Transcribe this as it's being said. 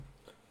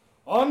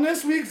On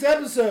this week's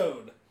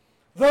episode,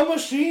 The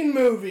Machine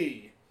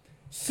Movie,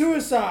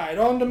 Suicide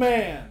on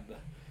Demand,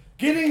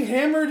 Getting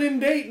Hammered in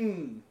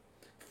Dayton,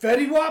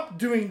 Fetty Wap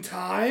doing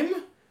time,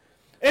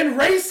 and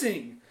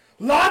racing.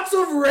 Lots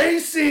of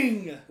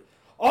racing!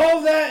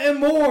 All that and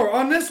more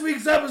on this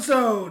week's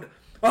episode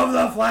of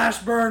the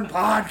Flashburn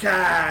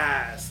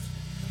Podcast.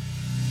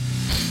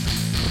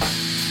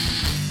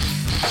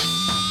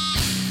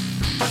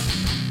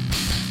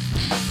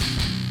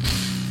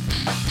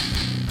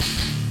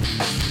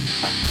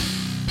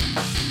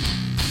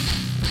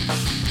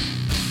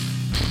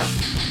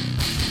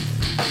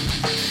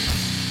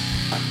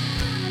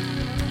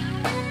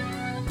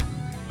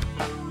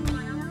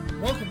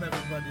 Welcome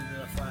everybody to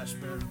the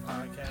Flashburn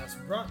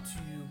Podcast, brought to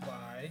you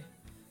by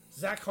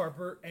Zach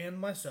Harper and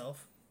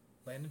myself,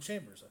 Landon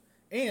Chambers,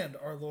 and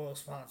our loyal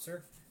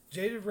sponsor,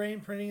 Jaded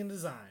Rain Printing and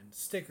Design.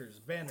 Stickers,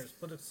 banners,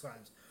 put-up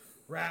signs,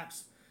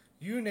 wraps,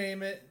 you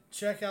name it.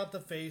 Check out the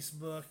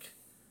Facebook.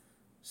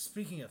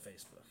 Speaking of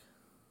Facebook,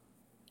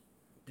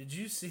 did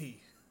you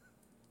see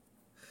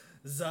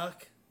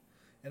Zuck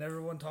and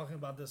everyone talking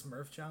about this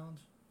Murph challenge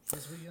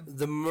this weekend?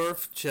 The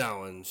Murph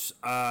challenge.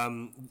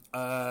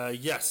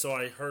 Yes, so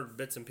I heard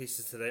bits and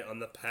pieces today on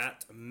the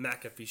Pat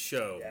McAfee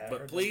show. Yeah,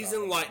 but please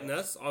enlighten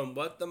us on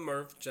what the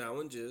Murph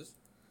challenge is.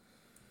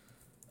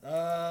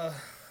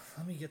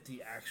 Let me get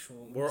the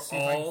actual. See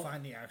if I can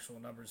find the actual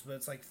numbers, but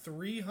it's like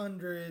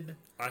 300.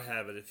 I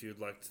have it if you'd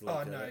like to look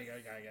at it. Oh, no, I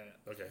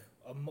got it. Okay.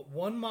 A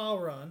 1 mile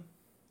run,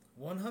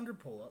 100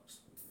 pull-ups,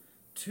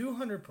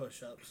 200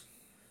 push-ups,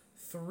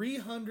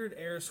 300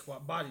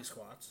 body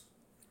squats,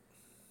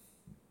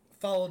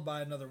 followed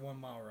by another 1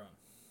 mile run.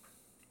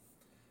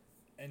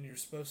 And you're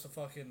supposed to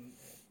fucking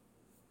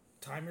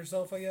time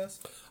yourself, I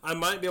guess? I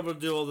might be able to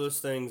do all those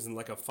things in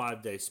like a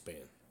 5-day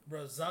span.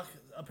 Bro, Zuck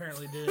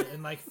apparently did it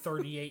in like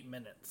 38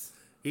 minutes.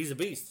 He's a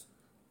beast.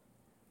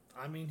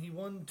 I mean, he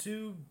won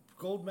 2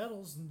 gold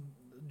medals in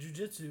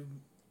jiu-jitsu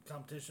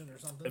competition or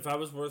something. If I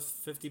was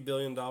worth $50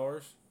 billion,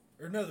 or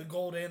no, the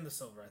gold and the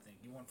silver, I think.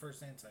 You won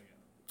first and second.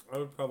 I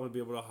would probably be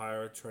able to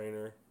hire a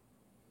trainer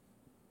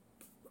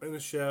and a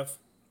chef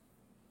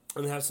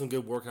and have some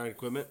good workout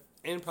equipment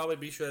and probably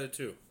be shredded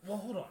too. Well,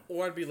 hold on.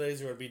 Or I'd be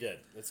lazy or I'd be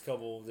dead. It's a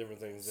couple of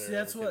different things there. See,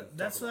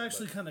 that's what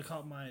actually kind of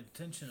caught my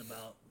attention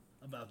about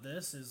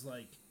this is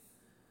like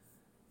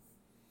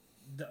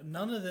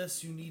none of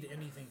this you need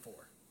anything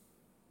for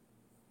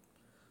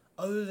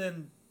other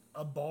than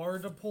a bar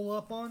to pull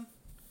up on.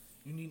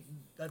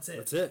 That's it.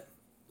 That's it.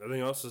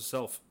 Everything else is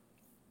self.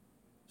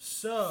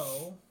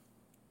 So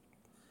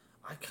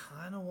I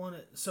kind of want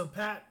it. So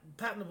Pat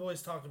and the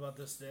boys talked about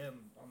this today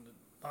on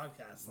the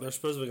podcast. They're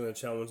supposedly going to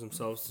challenge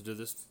themselves to do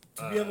this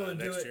to be able to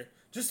do it year.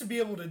 Just to be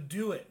able to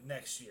do it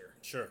next year.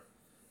 Sure.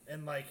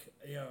 And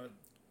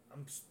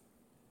I'm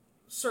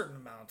certain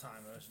amount of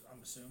time, I'm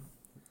assuming.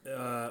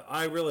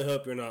 I really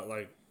hope you're not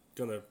like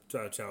gonna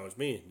try to challenge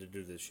me to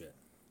do this shit.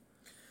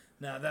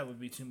 Nah, that would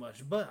be too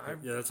much. But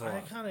that's a lot. I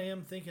kind of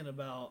am thinking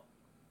about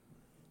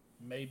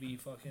maybe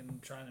fucking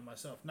trying it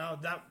myself. Now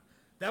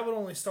that would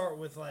only start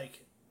with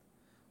like,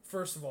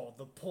 first of all,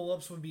 the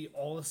pull-ups would be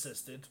all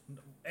assisted.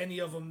 Any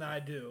of them that I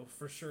do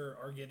for sure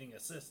are getting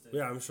assisted.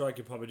 Yeah, I'm sure I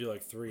could probably do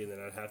like 3, and then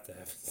I'd have to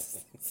have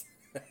assistance.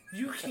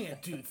 You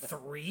can't do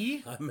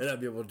 3. I may not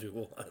be able to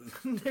do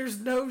 1.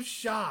 There's no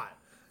shot.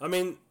 I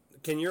mean,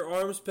 can your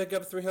arms pick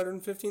up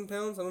 315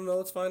 pounds? I don't know.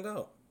 Let's find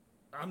out.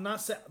 I'm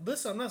not saying.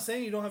 Listen, I'm not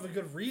saying you don't have a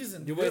good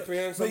reason. You weigh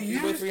 300 something?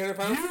 You weigh 300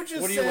 pounds? You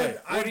just what do you weigh?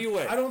 What do you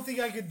weigh? I don't think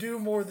I could do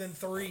more than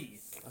 3.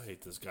 I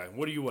hate this guy.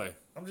 What do you weigh?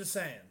 I'm just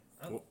saying.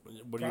 What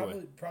do you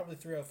weigh? Probably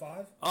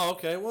 305. Oh,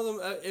 okay. Well,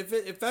 then,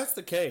 if that's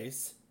the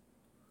case,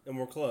 and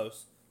we're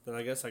close, then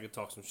I guess I could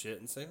talk some shit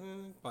and say,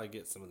 probably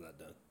get some of that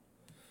done.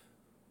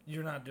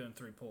 You're not doing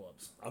 3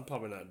 pull-ups. I'm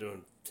probably not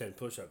doing 10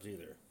 push-ups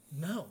either.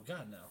 No,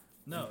 God, no.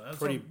 No, that's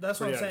pretty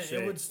what I'm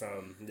saying.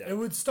 It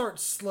would start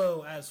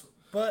slow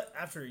but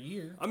after a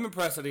year. I'm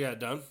impressed that he got it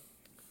done.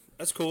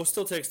 That's cool.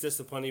 Still takes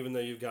discipline, even though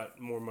you've got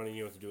more money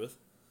you have to do with.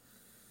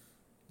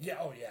 Yeah,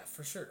 oh yeah,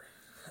 for sure.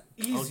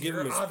 Easier, I'll give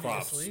him his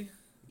obviously. props.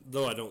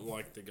 Though I don't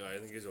like the guy. I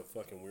think he's a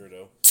fucking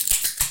weirdo.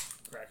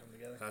 Crack them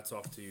together. Hats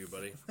off to you,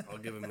 buddy. I'll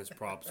give him his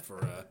props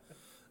for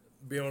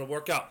being able to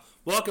work out.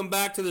 Welcome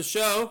back to the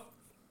show.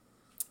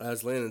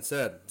 As Landon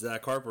said,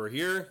 Zach Harper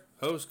here,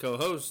 host,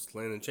 co-host.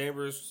 Landon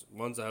Chambers,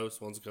 one's a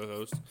host, one's a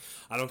co-host.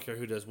 I don't care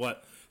who does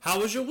what. How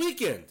was your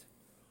weekend?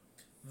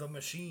 The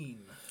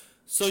Machine.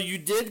 So you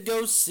did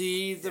go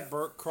see the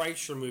Bert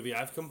Kreischer movie.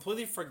 I've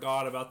completely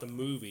forgot about the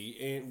movie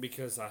and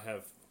because I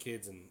have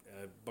kids and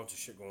a bunch of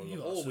shit going on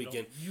the whole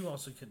weekend. You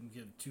also couldn't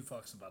give 2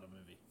 fucks about a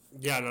movie.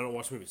 Yeah, and I don't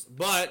watch movies.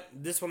 But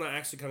this one I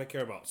actually kind of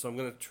care about. So I'm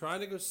going to try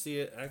to go see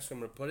it. Actually, I'm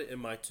going to put it in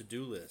my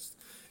to-do list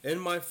in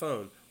my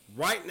phone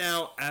right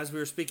now as we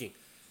were speaking.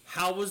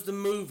 How was the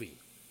movie?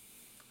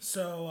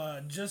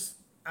 So, just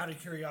out of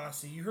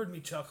curiosity, you heard me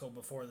chuckle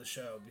before the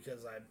show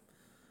because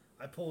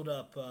I pulled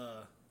up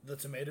the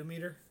tomato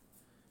meter.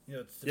 You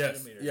know, it's the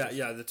tomato meter.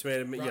 Yeah, the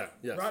tomato meter.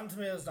 Yeah.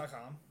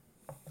 RottenTomatoes.com.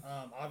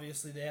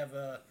 Obviously, they have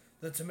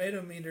the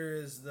tomato meter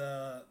is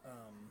the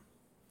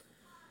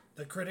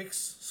the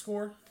critics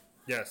score.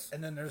 Yes.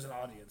 And then there's an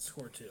audience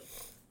score too.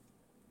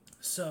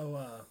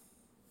 So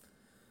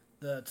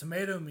the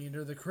tomato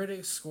meter, the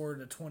critics scored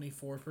a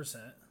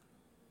 24%.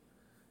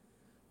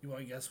 You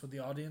want to guess what the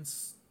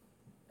audience?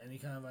 Any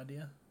kind of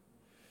idea?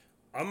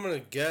 I'm gonna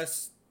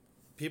guess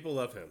people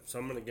love him, so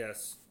I'm gonna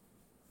guess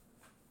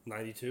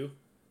 92.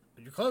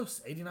 But you're close.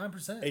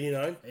 89%.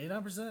 89.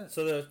 89%.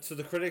 So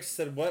the critics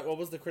said what? What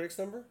was the critics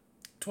number?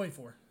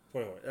 24.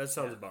 21. That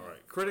sounds about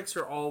right. Critics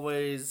are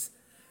always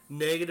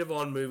negative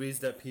on movies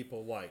that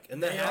people like,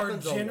 and that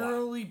happens a lot. They are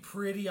generally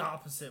pretty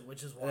opposite,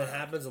 which is wild. And it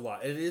happens a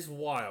lot. It is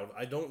wild.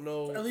 I don't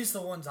know. At least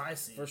the ones I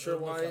see. For sure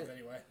why.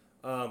 Anyway.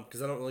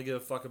 Because I don't really give a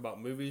fuck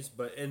about movies,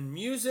 but in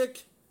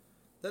music,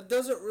 that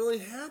doesn't really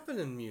happen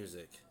in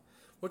music,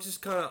 which is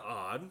kind of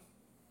odd.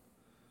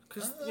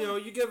 Because,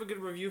 you give a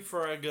good review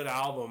for a good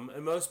album,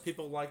 and most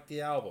people like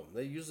the album.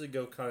 They usually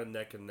go kind of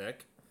neck and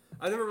neck.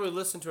 I never really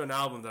listened to an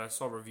album that I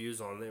saw reviews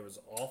on, and it was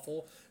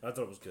awful, and I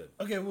thought it was good.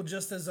 Okay, well,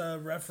 just as a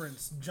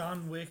reference,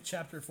 John Wick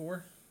Chapter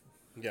 4.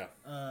 Yeah.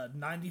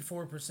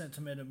 94%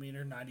 tomato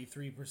meter,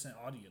 93%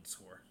 audience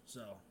score.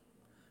 So,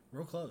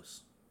 real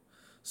close.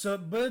 So,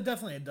 but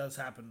it does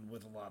happen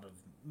with a lot of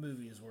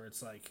movies where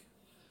it's like,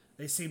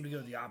 they seem to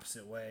go the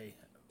opposite way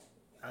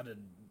out of,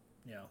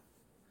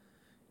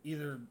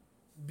 either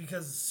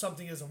because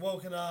something isn't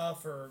woke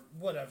enough or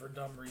whatever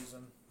dumb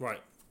reason.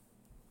 Right.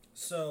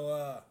 So,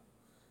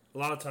 a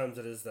lot of times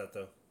it is that,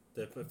 though.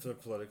 If they're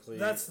politically...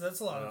 That's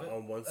a lot of it.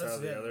 On one side or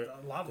the other.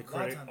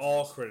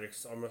 All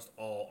critics, almost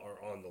all,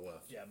 are on the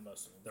left. Yeah,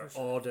 most of them.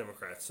 They're all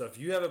Democrats. So if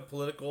you have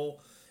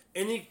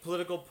any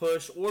political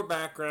push or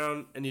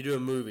background and you do a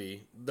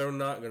movie, they're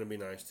not going to be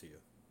nice to you.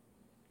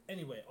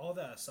 Anyway, all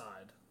that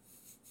aside...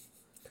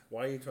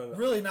 Why are you trying to...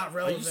 Really not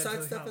relevant Are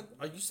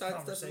you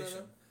sidestepping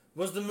that?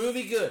 Was the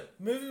movie good?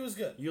 Movie was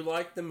good. You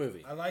liked the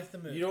movie? I liked the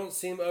movie. You don't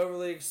seem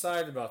overly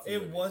excited about the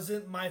movie. It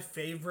wasn't my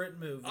favorite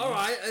movie. All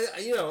right.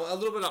 A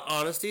little bit of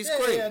honesty is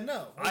great. Yeah,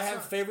 no. I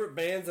have favorite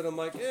bands and I'm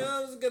like, it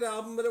was a good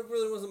album, but it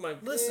really wasn't my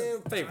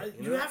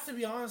favorite. You have to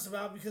be honest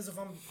about it because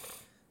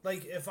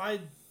if I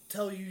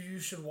tell you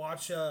should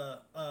watch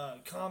a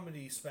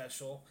comedy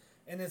special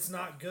and it's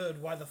not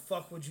good, why the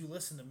fuck would you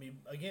listen to me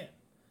again?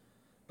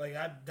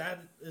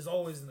 That is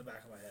always in the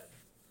back of my head.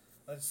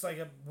 It's like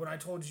when I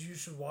told you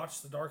should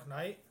watch The Dark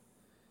Knight.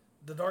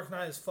 The Dark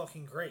Knight is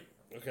fucking great.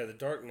 Okay, The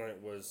Dark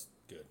Knight was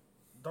good.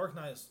 Dark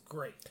Knight is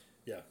great.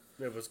 Yeah,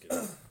 it was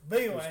good.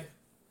 But anyway,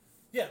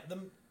 yeah,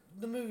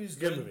 the movie's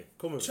good. Good movie.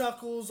 Cool movie.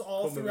 Chuckles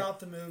all throughout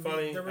the movie.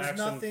 Funny, there was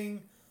action.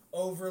 nothing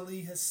overly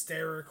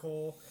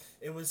hysterical.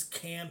 It was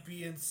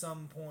campy in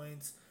some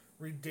points,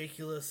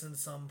 ridiculous in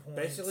some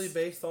points. Basically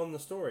based on the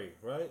story,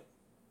 right?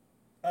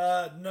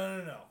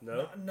 No.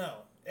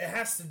 It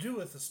has to do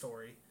with the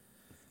story.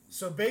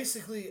 So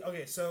basically,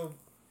 so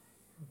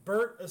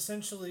Bert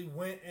essentially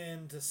went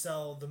in to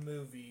sell the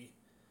movie,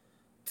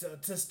 to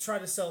try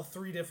to sell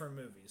 3 different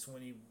movies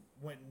when he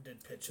went and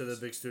did pitches. To the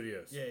big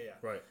studios. Yeah.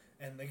 Right.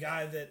 And the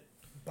guy that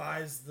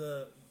buys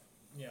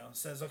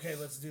says, okay,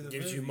 let's do the movie.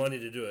 Gives you money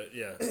to do it,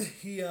 yeah.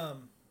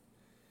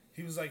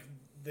 He was like,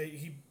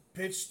 he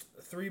pitched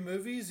 3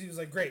 movies. He was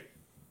like, great,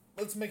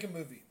 let's make a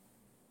movie.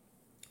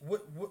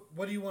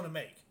 What do you want to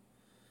make?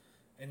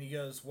 And he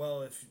goes,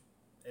 well, if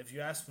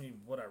you ask me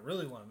what I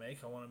really want to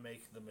make, I want to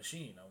make The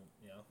Machine,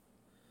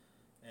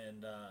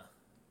 and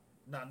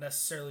not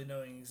necessarily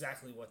knowing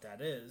exactly what that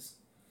is.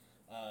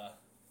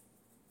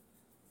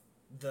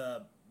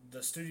 The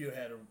studio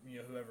head, or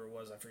whoever it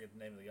was, I forget the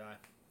name of the guy,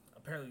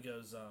 apparently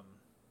goes,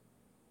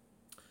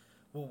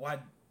 well,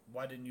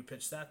 why didn't you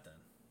pitch that then?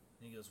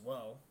 And he goes,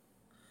 well,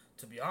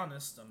 to be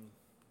honest, I'm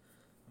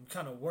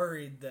kind of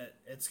worried that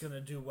it's going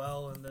to do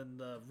well, and then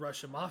the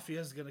Russian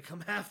mafia is going to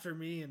come after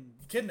me and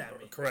kidnap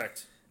me.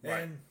 Correct.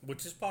 Right.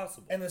 Which is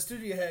possible. And the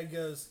studio head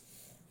goes,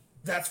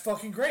 that's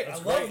fucking great. I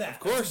love that. Of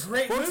course. That's a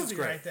great movie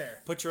right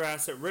there. Put your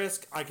ass at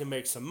risk. I can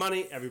make some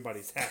money.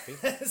 Everybody's happy.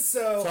 So,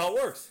 that's how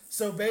it works.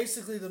 So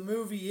basically the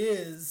movie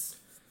is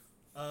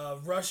a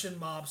Russian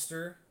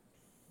mobster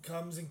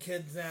comes and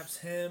kidnaps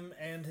him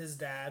and his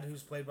dad,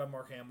 who's played by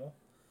Mark Hamill.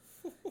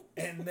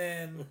 And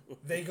then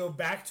they go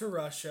back to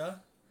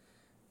Russia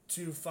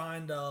to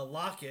find a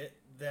locket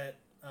that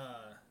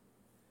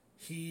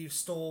he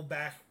stole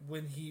back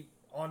when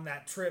on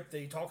that trip that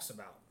he talks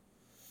about.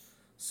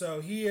 So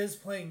he is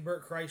playing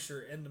Bert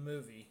Kreischer in the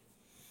movie.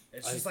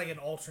 It's just like an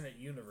alternate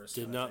universe.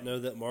 Did not know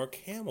that Mark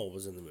Hamill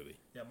was in the movie.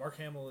 Yeah, Mark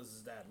Hamill is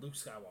his dad, Luke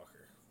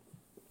Skywalker.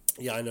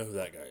 Yeah, I know who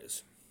that guy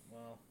is.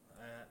 Well,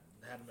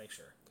 I had to make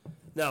sure.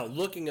 Now,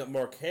 looking at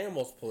Mark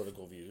Hamill's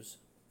political views,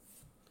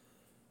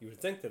 you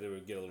would think that it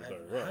would get a little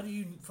better run. How do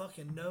you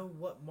fucking know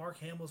what Mark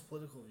Hamill's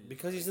political views are?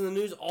 Because he's in the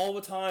news all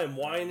the time,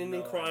 whining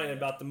and crying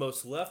about the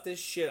most leftist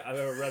shit I've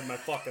ever read in my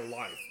fucking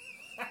life.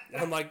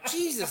 And I'm like,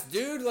 Jesus,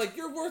 dude,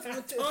 you're worth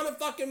a ton of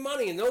fucking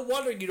money, and no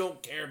wonder you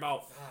don't care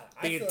about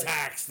being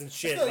taxed and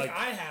shit. I feel like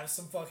I have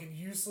some fucking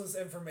useless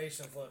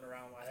information floating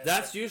around my head.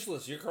 That's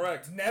useless. You're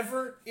correct.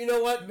 Never. You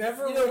know what?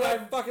 Never. You know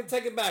what? Fucking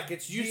take it back.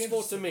 It's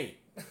useful to me.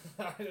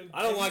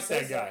 I don't like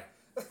that guy.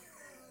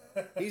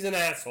 He's an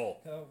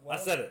asshole. I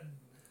said it.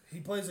 He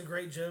plays a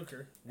great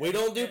Joker. We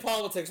don't do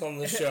politics on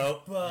this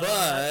show,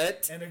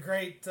 but and a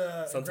great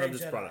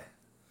sometimes it's brought up.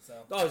 So.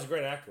 Oh, he's a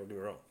great actor. Don't get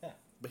me wrong. Yeah.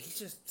 But he's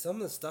just some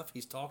of the stuff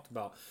he's talked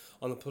about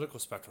on the political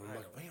spectrum. I'm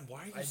like, man,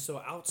 why are you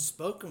so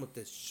outspoken with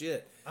this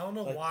shit? I don't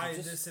know why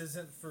this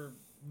isn't for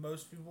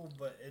most people,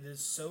 but it is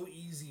so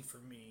easy for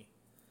me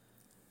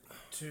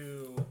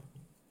to,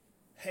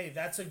 hey,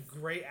 that's a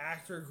great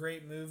actor,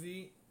 great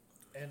movie.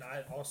 And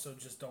I also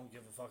just don't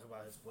give a fuck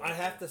about his politics.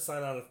 I have to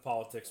sign out of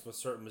politics with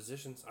certain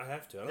positions. I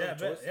have to. I don't have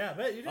a choice. I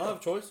bet you do. I don't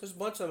have a choice. There's a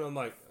bunch of them I'm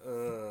like,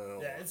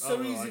 it's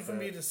so easy for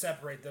me to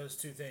separate those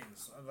two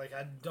things. Like,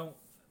 I don't,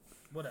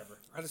 whatever.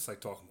 I just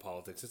like talking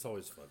politics. It's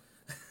always fun.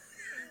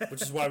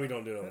 Which is why we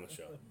don't do it on the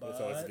show. It's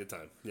always a good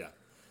time. Yeah.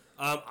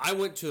 I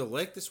went to the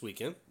lake this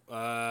weekend.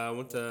 I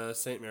went to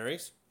St.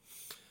 Mary's.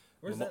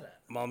 Where's that at?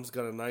 Mom's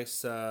got a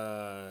nice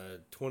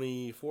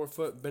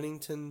 24-foot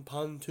Bennington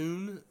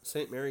pontoon.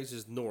 St. Mary's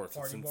is north.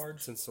 Party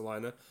barge? Since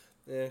Salina.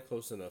 Yeah,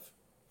 close enough.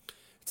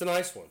 It's a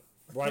nice one.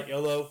 Bright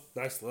yellow,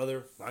 nice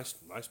leather, nice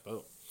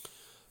boat.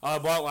 I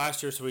bought it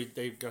last year, so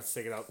they got to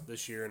take it out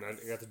this year, and I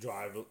got to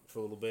drive it for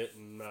a little bit,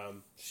 and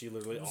she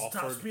literally offered...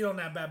 Top speed on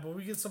that bad boy.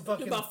 We get some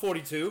fucking... About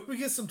 42. We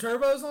get some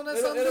turbos on that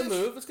It'll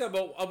move. It's got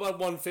about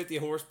 150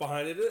 horse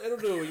behind it. It'll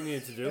do what you need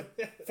it to do.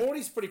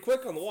 40's pretty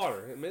quick on the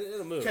water. I mean,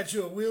 it'll move. Catch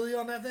you a wheelie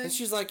on that thing? And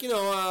she's like,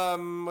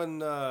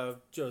 when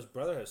Joe's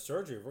brother has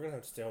surgery, we're going to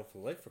have to stay home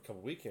from the lake for a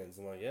couple weekends.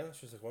 I'm like, yeah.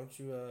 She's like, why don't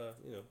you,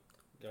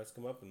 guys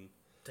come up and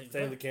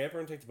stay in the camper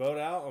and take the boat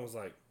out? I was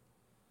like,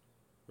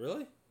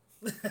 really?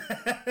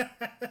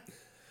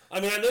 I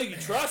mean, I know you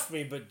trust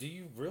me, but do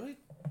you really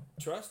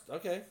trust?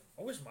 Okay.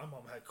 I wish my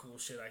mom had cool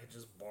shit I could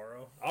just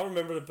borrow. I'll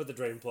remember to put the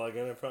drain plug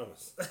in, I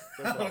promise.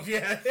 Oh,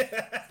 yeah.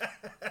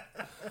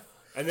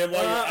 And then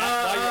while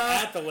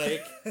you're at the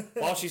lake,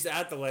 while she's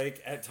at the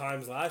lake, at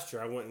times last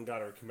year, I went and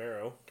got her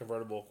a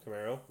convertible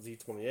Camaro,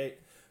 Z28.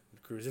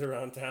 Cruise it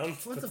around town,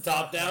 put the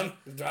top down,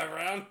 drive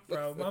around.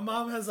 Bro, my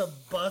mom has a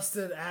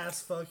busted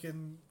ass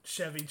fucking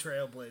Chevy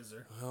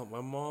Trailblazer. Well,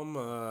 my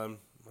mom...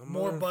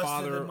 More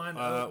busted than my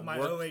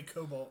 08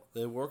 Cobalt.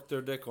 They worked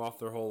their dick off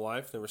their whole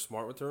life. They were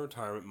smart with their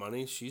retirement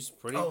money. She's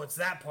pretty... Oh, it's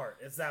that part.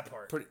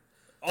 Pretty...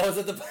 Oh, is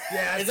it the...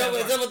 Yeah, is that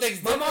what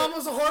things My mom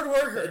was a hard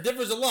worker. It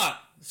differs a lot.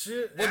 What do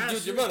you do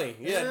with your money?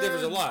 Yeah, it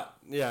differs a lot.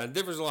 Yeah, it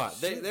differs a lot.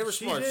 They were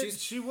smart.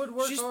 She would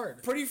work hard.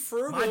 She's pretty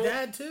frugal. My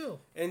dad, too.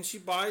 And she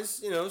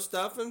buys,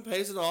 stuff and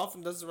pays it off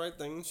and does the right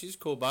thing. She's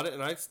cool about it.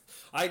 And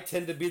I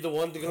tend to be the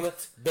one to gonna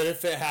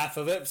benefit half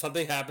of it. If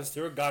something happens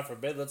to her, God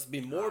forbid, let's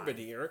be morbid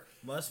here.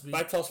 Must be. But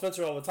I tell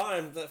Spencer all the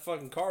time, that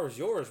fucking car is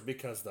yours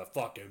because the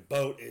fucking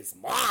boat is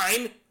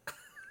mine.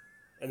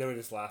 And then we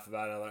just laugh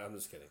about it. I'm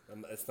just kidding.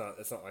 It's not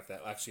like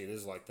that. Actually, it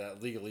is like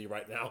that legally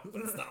right now,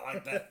 but it's not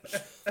like that.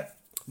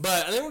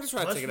 But I think we're just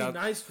trying to take it out.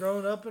 Must be nice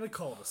growing up in a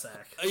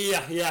cul-de-sac.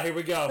 Yeah. Here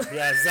we go.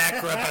 Yeah,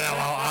 Zach Grippin.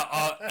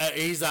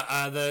 He's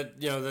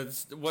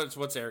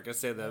what's Erica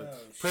say? The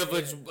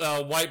privileged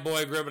white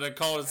boy gripping a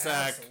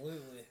cul-de-sac.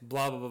 Absolutely.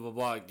 Blah blah blah blah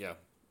blah. Yeah.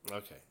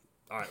 Okay.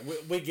 All right.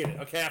 We get it.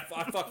 Okay.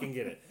 I fucking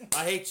get it.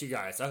 I hate you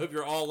guys. I hope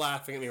you're all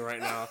laughing at me right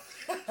now.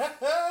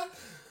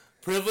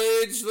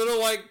 Privileged little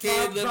white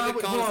kid living in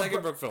cul-de-sac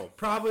in Brookfield.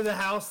 Probably the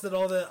house that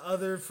all the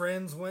other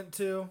friends went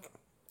to.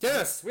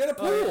 Yes, we had a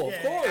pool,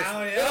 of course.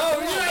 Oh, yeah.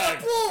 We had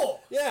a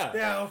pool. Yeah.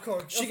 Yeah, of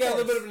course. She got a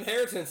little bit of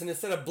inheritance, and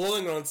instead of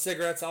blowing it on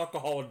cigarettes,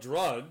 alcohol, or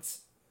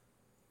drugs,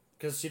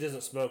 because she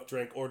doesn't smoke,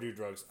 drink, or do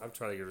drugs. I'm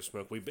trying to get her to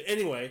smoke weed. But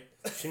anyway,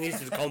 she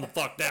needs to calm the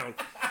fuck down.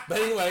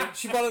 But anyway,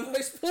 she bought a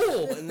nice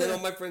pool, and then all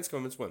my friends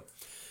come and swim.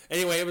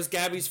 Anyway, it was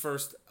Gabby's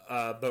first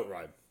boat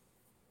ride,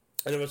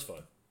 and it was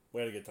fun.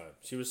 We had a good time.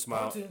 She was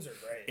smiling. Pontoons are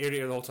great. Ear to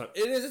ear the whole time.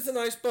 It is. It's a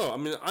nice boat. I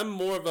mean, I'm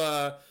more of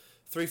a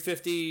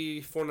 350,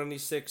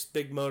 496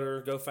 big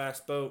motor, go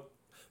fast boat.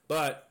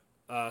 But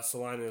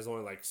Salina is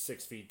only like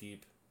 6 feet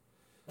deep.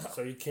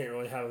 So you can't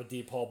really have a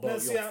deep hull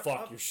boat. You'll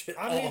fuck your shit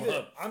all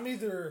up. I'm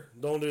either...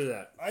 Don't do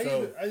that. I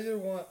either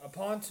want a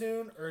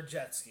pontoon or a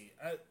jet ski.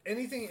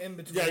 Anything in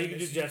between. Yeah, you can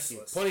do jet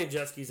skis. Plenty of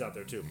jet skis out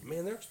there too.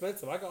 Man, they're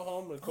expensive. I got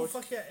home and of course...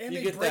 Oh, fuck yeah. And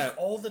they break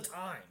all the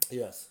time.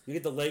 Yes. You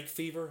get the lake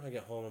fever. I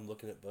get home, I'm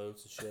looking at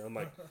boats and shit. I'm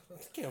like,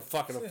 I can't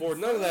fucking afford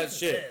none of that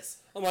shit.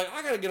 I'm like,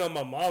 I gotta get on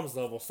my mom's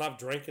level. Stop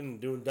drinking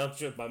and doing dumb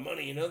shit with my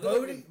money,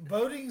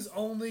 Boating's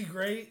only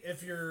great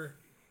if you're...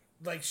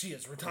 Like she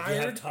is retired.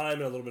 You have time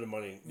and a little bit of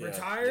money. Yeah,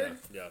 retired.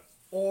 Yeah.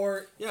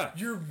 Or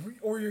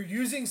you're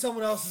using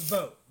someone else's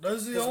boat.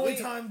 Those are the only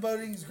time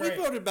boating's great.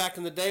 We boated back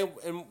in the day,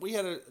 and we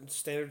had a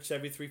standard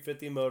Chevy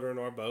 350 motor in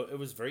our boat. It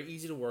was very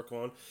easy to work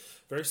on,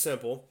 very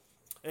simple,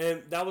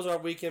 and that was our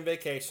weekend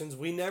vacations.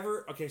 We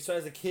never so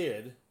as a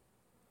kid,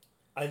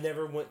 I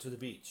never went to the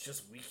beach.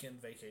 Just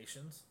weekend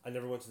vacations. I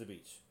never went to the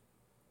beach.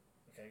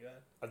 Okay, go ahead.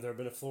 I've never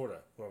been to Florida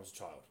when I was a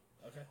child.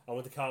 Okay. I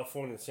went to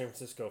California and San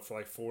Francisco for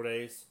like 4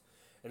 days.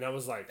 And that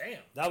was like, damn,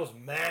 that was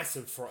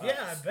massive for us.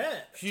 Yeah, I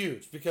bet.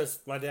 Huge, because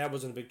my dad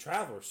wasn't a big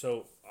traveler,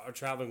 so our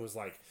traveling was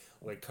like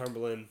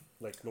Cumberland,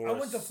 Lake Norris. I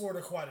went to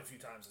Florida quite a few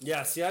times.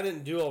 Yeah, see, I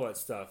didn't do all that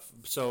stuff.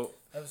 So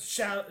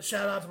shout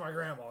out to my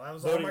grandma. That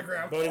was all my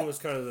grandma. Boating was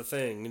kind of the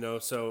thing,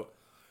 So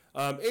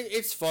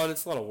it's fun.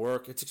 It's a lot of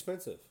work. It's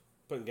expensive.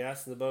 putting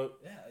gas in the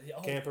boat. Yeah.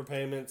 Camper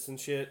payments and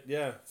shit.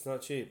 Yeah, it's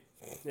not cheap.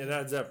 It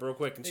adds up real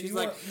quick. And she's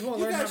like, you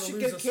guys should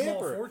get a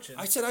camper.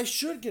 I said, I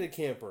should get a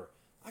camper.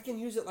 I can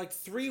use it like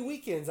 3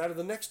 weekends out of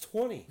the next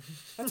 20.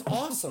 That's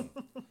awesome.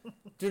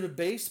 Due to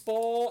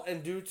baseball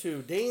and due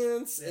to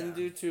dance and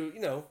due to,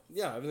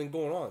 everything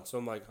going on. So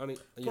I'm like, honey.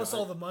 Plus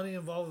all the money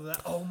involved with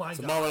that. Oh, my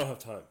God. Mom, I don't have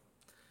time.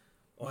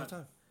 I don't have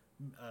time.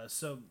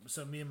 So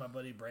me and my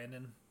buddy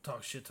Brandon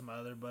talk shit to my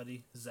other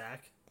buddy,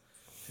 Zach,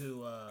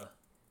 who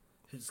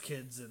his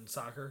kid's in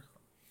soccer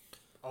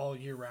all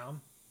year round.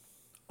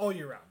 All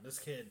year round. This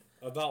kid.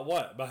 About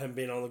what? About him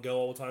being on the go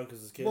all the time because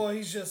his kid? Well,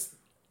 he's just...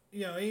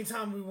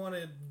 anytime we want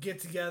to get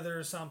together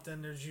or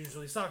something, there's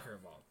usually soccer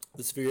involved.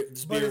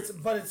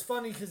 But it's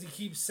funny because he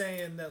keeps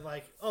saying that,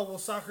 like, oh, well,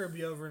 soccer will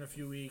be over in a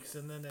few weeks,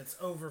 and then it's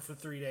over for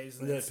 3 days,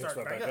 and then it starts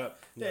back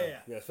up. Yeah,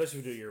 especially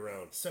if you do it year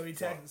round. So he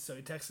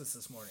texts us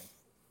this morning.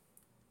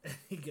 And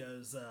he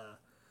goes,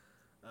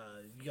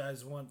 you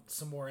guys want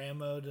some more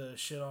ammo to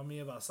shit on me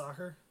about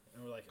soccer?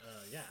 And we're like,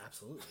 yeah,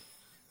 absolutely.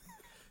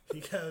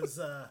 He goes,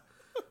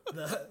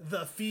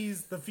 the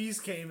fees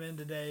came in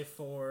today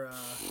for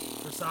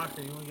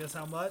soccer. You want to guess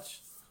how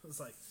much? It was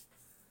like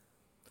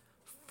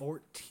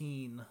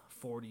 $14.45.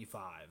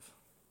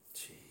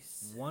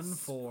 Jeez.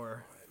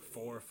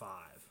 1445.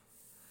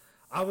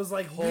 I was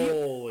like,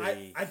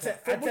 holy!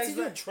 what's he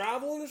doing?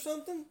 Traveling or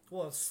something?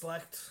 Well,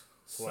 select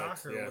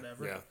soccer or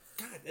whatever. Yeah.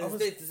 God,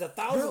 it's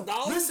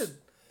 $1,000.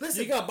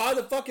 Listen. You got to buy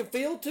the fucking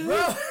field too.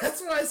 Bro,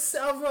 that's what I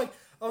said. I was like.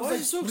 Why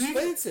is it so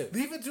expensive?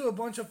 Leave it to a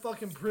bunch of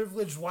fucking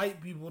privileged white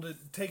people to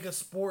take a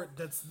sport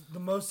that's the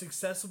most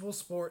accessible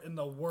sport in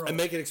the world. And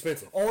make it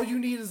expensive. All you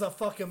need is a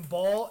fucking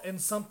ball and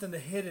something to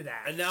hit it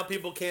at. And now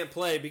people can't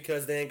play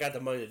because they ain't got the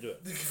money to do it.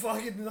 It's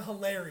fucking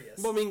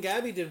hilarious. Well, I mean,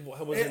 Gabby did...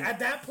 At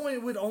that point,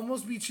 it would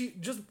almost be cheap.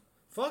 Just,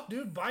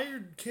 dude, buy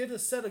your kid a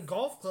set of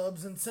golf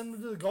clubs and send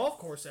them to the golf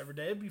course every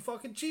day. It'd be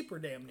fucking cheaper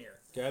damn near.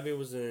 Gabby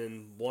was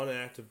in one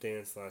act of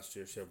dance last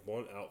year. She had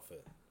one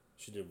outfit.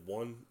 She did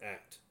one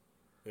act.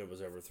 And it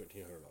was over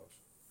 $1,300.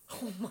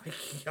 Oh my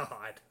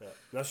God! Yeah.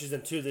 Now she's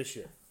in 2 this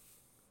year,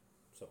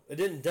 so it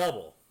didn't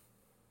double,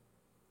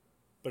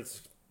 but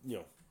it's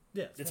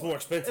it's more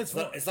expensive.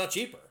 It's not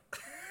cheaper. I'll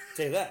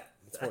tell you that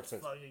it's more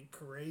expensive. That's fucking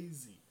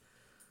crazy.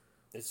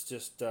 It's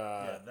just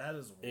that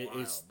is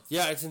wild.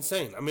 It's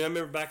insane. I mean, I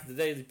remember back in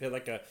the day they paid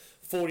like a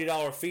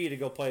 $40 fee to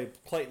go play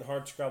Clayton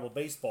Hardscrabble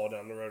baseball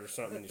down the road or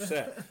something. You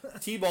said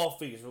T-ball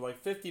fees were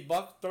like $50,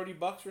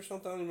 $30 or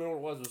something. I don't even know what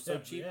it was. It was so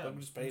cheap. I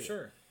just paid it.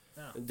 Sure.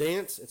 Yeah.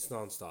 Dance, it's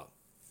nonstop.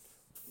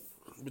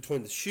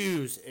 Between the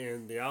shoes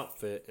and the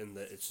outfit,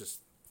 it's just.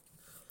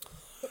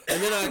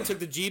 And then I took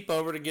the Jeep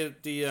over to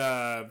get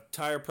the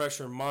tire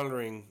pressure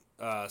monitoring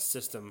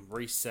system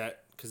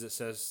reset because it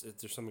says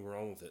there's something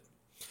wrong with it.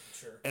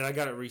 Sure. And I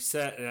got it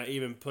reset, and I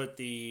even put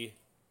the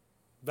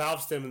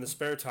valve stem in the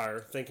spare tire,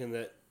 thinking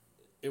that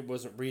it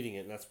wasn't reading it,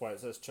 and that's why it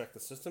says check the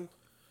system.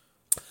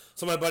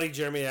 So my buddy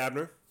Jeremy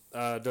Abner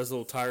does a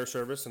little tire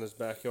service in his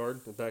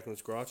backyard, back in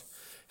his garage.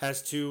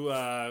 Has 2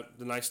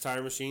 the nice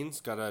tire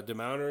machines. Got a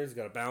demounter. He's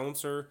got a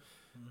balancer.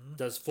 Mm-hmm.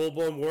 Does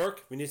full-blown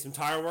work. If you need some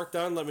tire work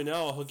done, let me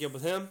know. I'll hook you up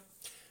with him.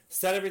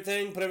 Set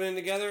everything. Put everything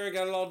together.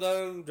 Got it all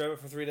done. Drove it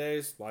for 3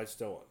 days. Light's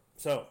still on.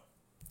 So,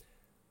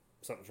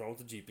 something's wrong with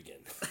the Jeep again.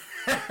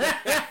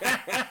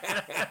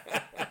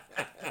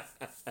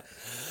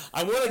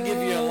 I want to give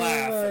you a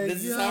laugh.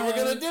 This is how we're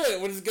going to do it.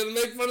 We're just going to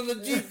make fun of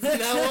the Jeep from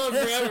now on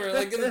forever.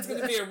 Like, it's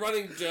going to be a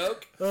running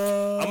joke.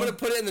 I'm going to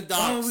put it in the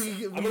docs.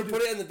 I'm going to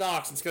put it in the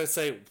docs. It's going to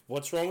say,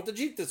 what's wrong with the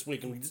Jeep this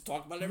week? And we just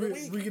talk about it every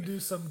week. We could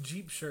do some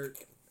Jeep shirt.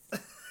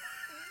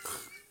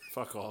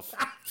 Fuck off.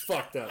 It's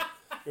fucked up.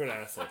 You're an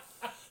asshole.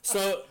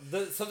 So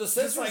the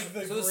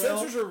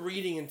sensors are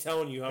reading and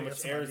telling you how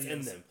much air is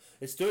in them.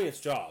 It's doing its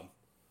job.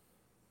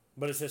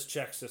 But it says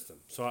check system.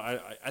 So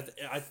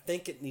I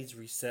think it needs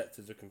reset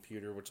to the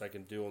computer, which I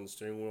can do on the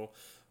steering wheel.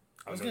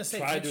 I was going to say,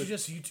 can't you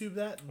just YouTube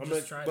that?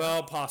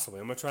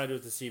 Possibly. I'm going to try to do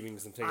it this evening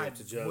because I'm taking it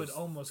to Joe's. I would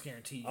almost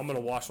guarantee you. I'm going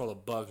to wash all the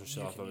bugs and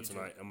shit off of it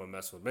tonight. I'm going to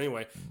mess with it. But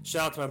anyway,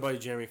 shout out to my buddy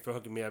Jeremy for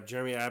hooking me up.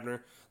 Jeremy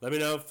Abner. Let me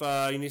know if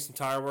you need some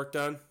tire work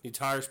done. Need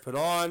tires put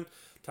on,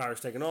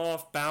 tires taken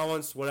off,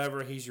 balanced,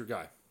 whatever. He's your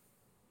guy.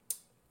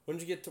 When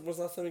did you get? When's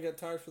the last time you got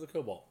tires for the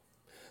Cobalt?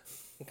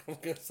 I'm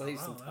going to save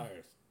some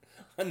tires.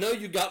 I know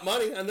you got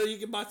money. I know you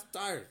can buy some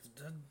tires.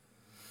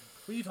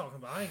 What are you talking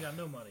about? I ain't got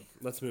no money.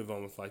 Let's move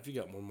on with life. You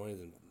got more money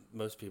than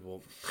most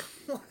people.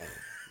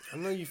 I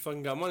know you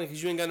fucking got money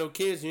because you ain't got no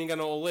kids and you ain't got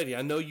no old lady.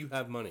 I know you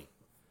have money.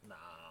 Nah.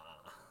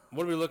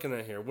 What are we looking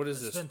at here? What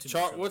is this?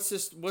 Chart? What's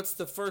this? What's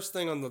the first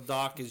thing on the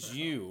doc is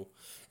you,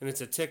 and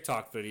it's a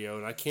TikTok video,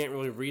 and I can't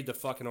really read the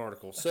fucking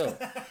article. So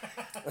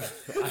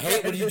I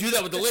hate when you do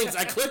that with the links.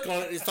 I click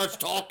on it and it starts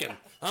talking.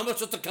 How much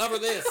to cover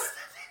this?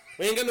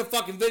 We ain't got no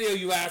fucking video,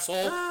 you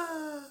asshole.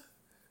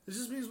 It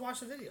just means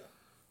watch the video.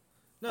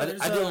 No, I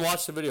didn't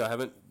watch the video. I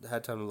haven't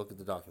had time to look at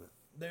the document.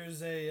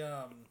 There's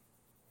a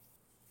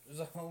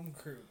home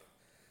group.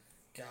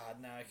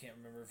 God, now I can't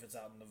remember if it's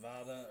out in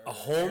Nevada or a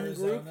home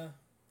Arizona. group.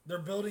 They're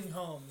building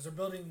homes. They're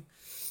building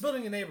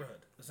a neighborhood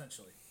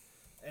essentially,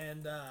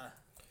 and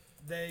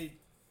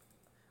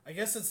I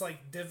guess it's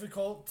like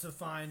difficult to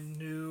find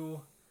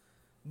new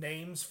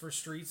names for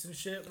streets and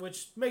shit,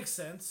 which makes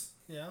sense.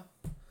 Yeah.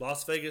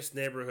 Las Vegas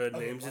neighborhood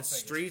names its Las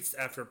Vegas. streets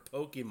after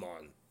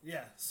Pokemon.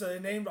 Yeah, so they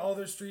named all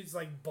their streets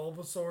like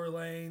Bulbasaur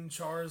Lane,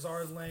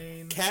 Charizard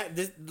Lane.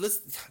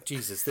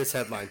 This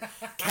headline.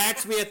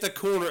 Catch me at the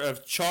corner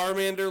of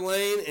Charmander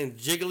Lane and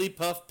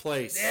Jigglypuff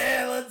Place.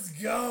 Yeah, let's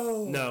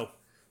go. No.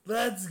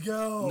 Let's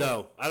go.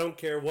 No, I don't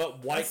care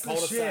what white That's the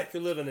cul-de-sac shit.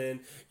 you're living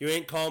in. You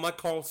ain't calling my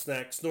call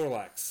snack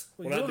Snorlax.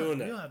 Well, We're not doing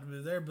You don't that. have to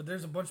be there, but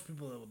there's a bunch of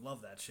people that would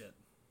love that shit.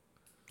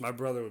 My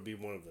brother would be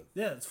one of them.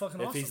 Yeah, it's fucking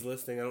If awesome. he's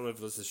listening, I don't know if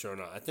he listens to the show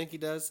or not. I think he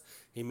does.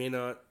 He may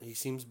not. He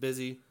seems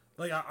busy.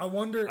 Like, I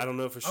wonder... I don't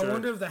know for sure. I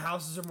wonder if the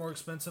houses are more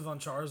expensive on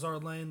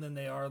Charizard Lane than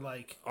they are,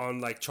 like...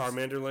 On, like,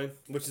 Charmander Lane,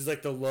 which is,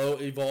 like, the low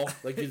evolve.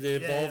 Like, it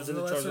evolves the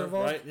into lesser Charizard,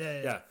 evolve. right?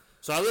 Yeah.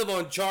 So I live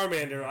on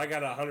Charmander. I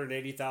got a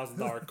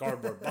 $180,000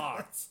 cardboard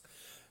box.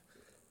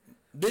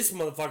 This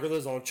motherfucker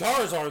lives on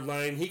Charizard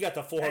Lane. He got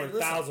the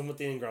 $400,000 with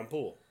the in-ground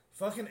pool.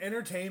 Fucking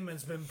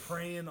entertainment's been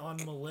preying on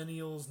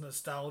millennials'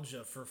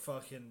 nostalgia for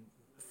fucking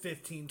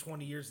 15,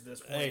 20 years at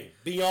this point. Hey,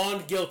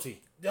 beyond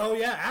guilty. Oh,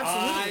 yeah,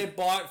 absolutely. I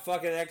bought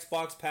fucking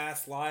Xbox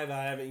Pass Live.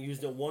 I haven't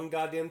used it one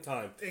goddamn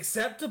time.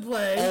 Except to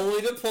play...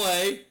 Only to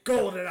play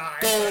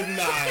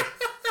GoldenEye.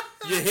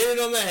 You hit it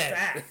on the head.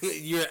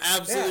 Facts. You're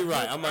absolutely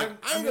right. I'm like,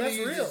 I'm going to that's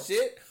use real. this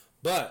shit,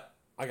 but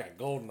I got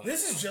GoldenEye.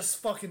 This is just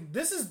fucking...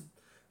 This is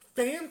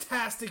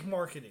fantastic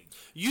marketing.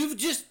 You have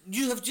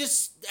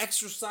just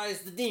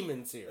exorcised the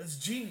demons here. It's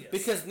genius.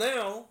 Because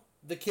now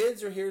the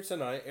kids are here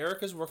tonight.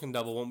 Erica's working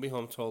double, won't be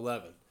home till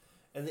 11.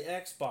 And the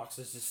Xbox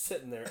is just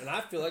sitting there, and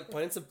I feel like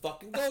playing some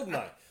fucking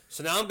GoldenEye.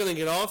 So now I'm going to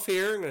get off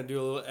here. I'm going to do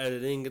a little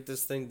editing, get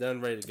this thing done,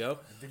 ready to go.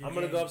 I'm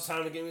going to go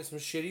uptown and get me some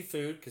shitty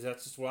food, because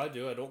that's just what I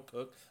do. I don't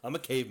cook. I'm a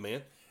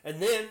caveman.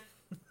 And then,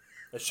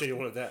 a shitty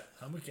one of that.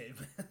 I'm a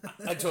caveman.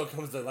 Until it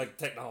comes to, like,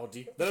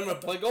 technology. Then I'm going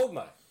to play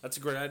GoldenEye. That's a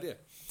great idea.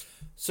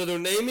 So they're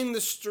naming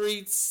the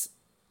streets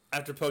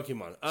after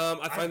Pokemon.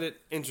 I find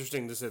it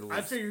interesting to say the least.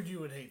 I figured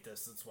you would hate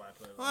this. That's why I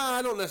put it on.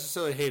 I don't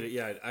necessarily hate it.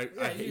 Yeah,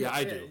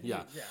 I do.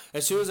 Yeah.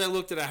 As soon as I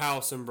looked at a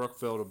house in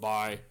Brookville to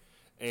buy,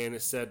 and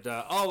it said,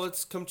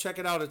 let's come check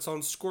it out. It's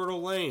on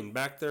Squirtle Lane,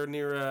 back there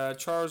near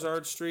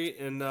Charizard Street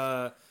and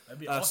awesome.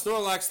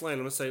 Snorlax Lane.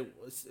 I'm going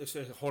to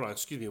say, hold on,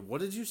 excuse me,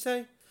 what did you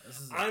say?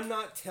 I'm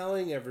not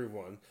telling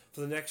everyone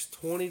for the next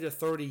 20 to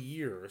 30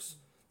 years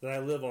that I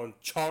live on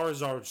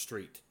Charizard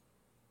Street.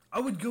 I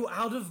would go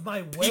out of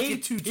my way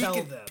to tell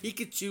them.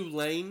 Pikachu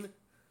Lane?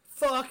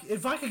 Fuck,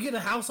 if I could get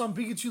a house on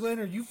Pikachu Lane,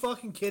 are you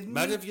fucking kidding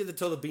me? Imagine if you had to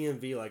tell the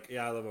BMV, like,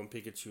 yeah, I live on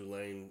Pikachu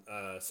Lane,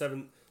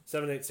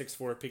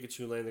 7864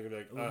 Pikachu Lane. They're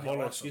going to be like,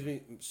 hold on, excuse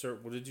me, sir,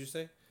 what did you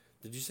say?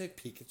 Did you say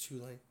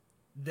Pikachu Lane?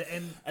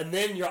 And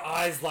then your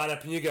eyes light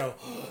up and you go,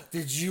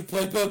 did you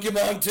play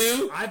Pokemon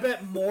too? I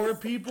bet more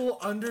people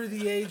under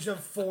the age of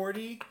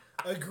 40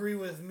 agree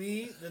with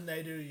me than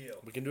they do you.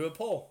 We can do a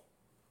poll.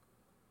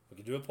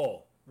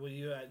 Well,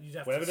 you'd have we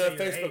to haven't say done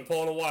a your Facebook age.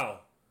 poll in a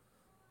while.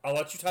 I'll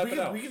let you type it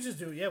out. We could just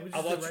do it. Yeah, we just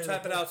I'll do let it you right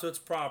type it away. out so it's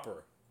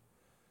proper.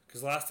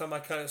 Because last time I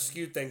kind of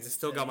skewed things, it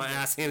still got my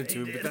ass handed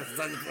to me. But that's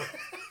not the point.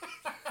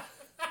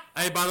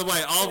 Hey, by the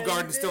way, Olive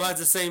Garden still has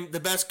the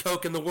best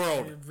Coke in the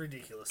world.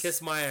 Ridiculous.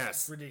 Kiss my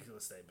ass.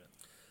 Ridiculous statement.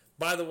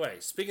 By the way,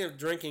 speaking of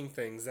drinking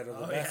things that are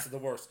the best of the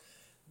worst,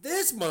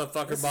 this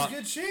motherfucker This bought is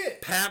good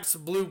shit.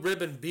 Pabst Blue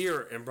Ribbon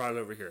beer and brought it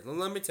over here. Now,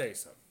 let me tell you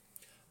something.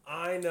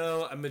 I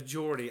know a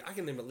majority, I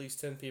can name at least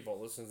 10 people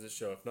that listen to this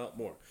show, if not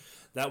more,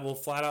 that will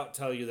flat out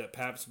tell you that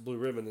Pabst Blue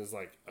Ribbon is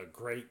like a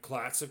great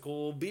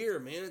classical beer,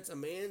 man. It's a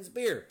man's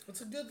beer. It's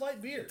a good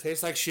light beer. It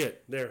tastes like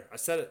shit. There, I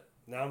said it.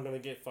 Now I'm going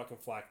to get fucking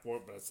flack for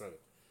it, but I said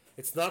it.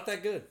 It's not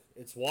that good.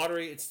 It's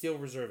watery. It's Steel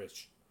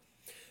Reserve-ish.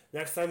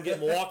 Next time, get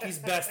Milwaukee's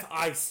Best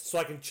Ice so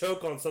I can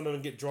choke on some of them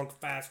and get drunk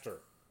faster.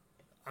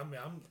 I mean,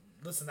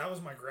 listen, that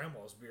was my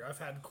grandma's beer. I've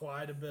had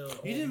quite a bit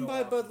of You didn't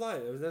buy Bud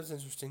Light. That was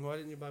interesting. Why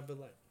didn't you buy Bud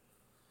Light?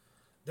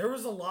 There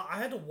was a lot. I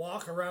had to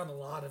walk around a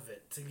lot of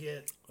it to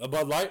get a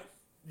Bud Light.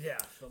 Yeah.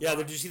 Yeah.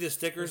 Did you see the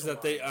stickers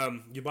that they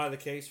you buy the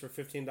case for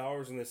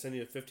 $15 and they send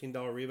you a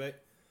 $15 rebate?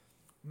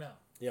 No.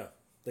 Yeah,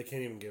 they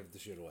can't even give the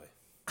shit away.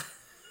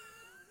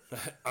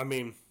 I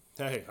mean,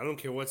 hey, I don't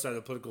care what side of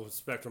the political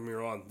spectrum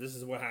you're on. This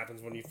is what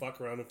happens when you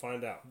fuck around and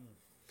find out.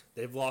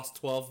 They've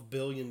lost $12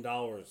 billion,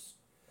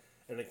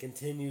 and it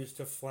continues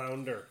to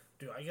flounder.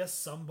 Dude, I guess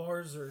some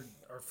bars are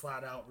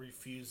flat out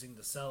refusing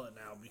to sell it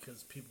now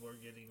because people are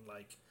getting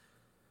like.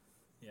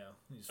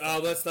 Yeah.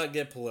 Let's not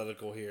get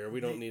political here.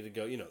 We don't need to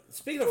go.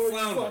 Speaking of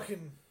flounder,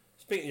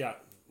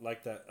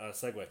 like that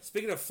segue.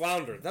 Speaking of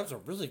flounder, that was a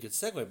really good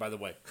segue, by the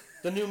way.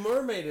 The new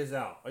Mermaid is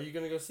out. Are you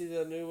going to go see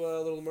the new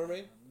Little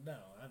Mermaid? No,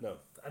 no.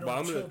 I don't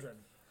have children.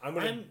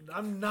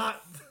 I'm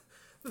not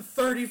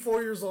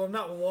 34 years old. I'm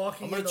not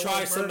walking. I'm going to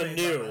try something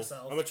new.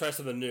 I'm going to try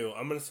something new.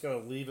 I'm just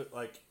going to leave it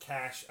like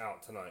cash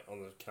out tonight on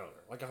the counter,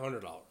 like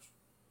 $100,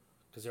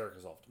 because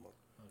Erica's off tomorrow.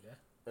 Okay.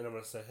 And I'm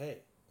going to say, hey,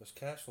 there's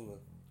cash on the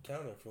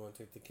counter if you want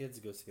to take the kids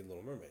to go see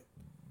Little Mermaid.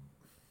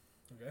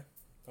 Okay.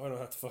 I don't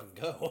have to fucking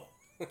go.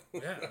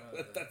 Yeah,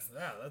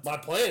 that's my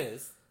plan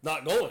is.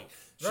 not going.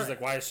 She's Right.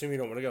 like, "Why? I assume you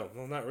don't want to go."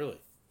 Well, not really.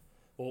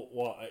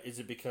 Well, is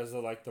it because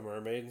of like the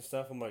mermaid and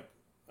stuff? I'm like,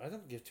 I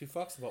don't give two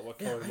fucks about what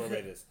color the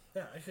mermaid is.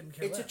 Yeah, I couldn't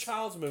care It's less. a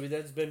child's movie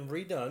that's been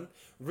redone,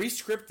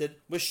 re-scripted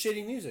with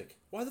shitty music.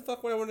 Why the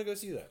fuck would I want to go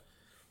see that?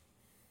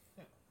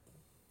 Yeah.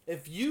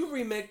 If you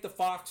remake The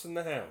Fox and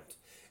the Hound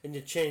and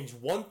you change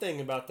one thing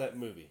about that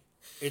movie,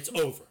 it's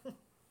over.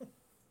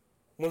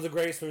 One of the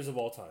greatest movies of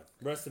all time.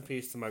 Rest in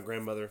peace to my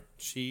grandmother.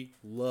 She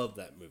loved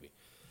that movie.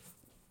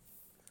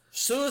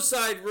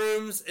 Suicide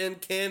rooms in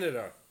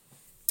Canada,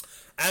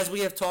 as we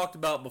have talked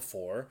about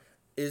before,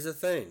 is a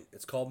thing.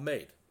 It's called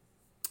MAID.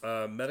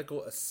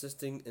 Medical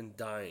Assisting in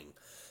Dying.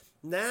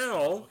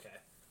 Now, Okay.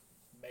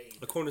 MAID.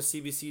 according to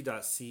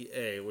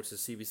CBC.ca, which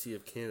is CBC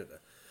of Canada,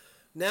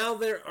 now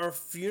there are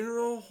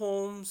funeral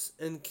homes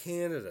in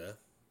Canada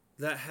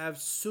that have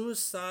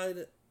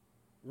suicide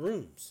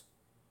rooms.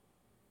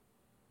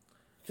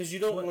 Because you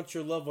don't want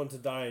your loved one to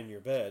die in your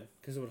bed,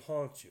 because it would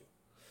haunt you.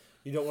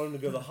 You don't want them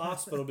to go to the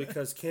hospital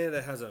because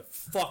Canada has a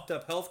fucked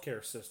up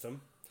healthcare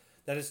system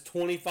that is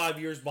 25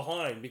 years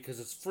behind because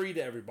it's free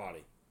to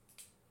everybody.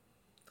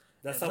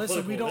 That's not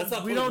Listen,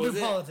 political. we don't do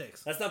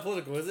politics. That's not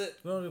political, is it?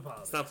 We don't do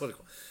politics. It's not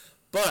political.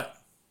 But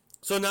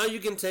so now you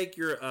can take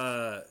your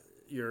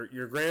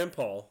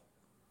grandpa.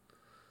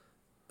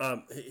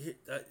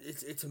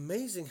 It's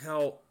amazing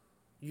how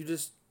you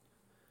just.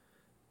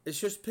 It's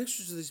just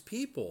pictures of these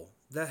people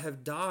that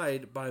have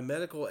died by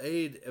medical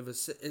aid of a.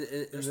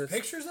 There's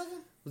pictures of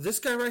them? This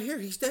guy right here,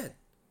 he's dead.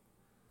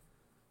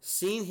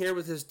 Seen here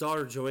with his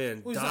daughter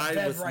Joanne, Well, he's not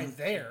dead right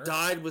there.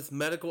 Died with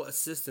medical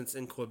assistance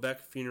in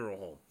Quebec funeral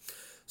home.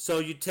 So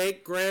you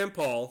take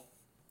Grandpa,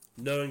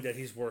 knowing that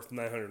he's worth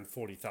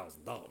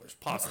 $940,000,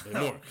 possibly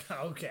more.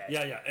 Okay.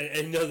 Yeah,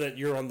 and know that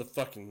you're on the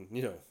fucking,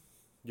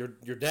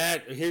 your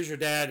dad. Here's your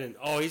dad, and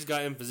he's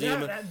got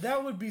emphysema. Yeah,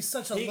 that would be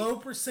such a low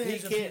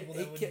percentage of people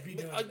that would be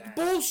doing that.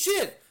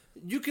 Bullshit.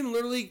 You can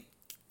literally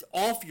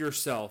off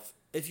yourself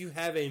if you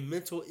have a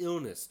mental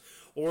illness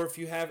or if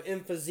you have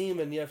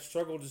emphysema and you have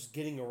struggle just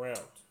getting around.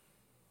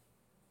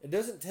 It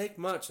doesn't take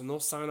much, and they'll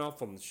sign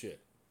off on the shit.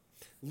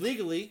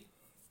 Legally,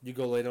 you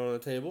go lay down on the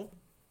table,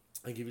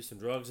 and give you some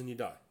drugs, and you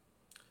die.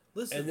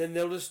 Listen, And then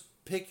they'll just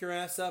pick your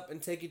ass up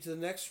and take you to the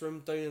next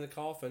room, throw you in a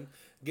coffin,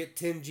 get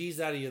 10 G's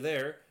out of you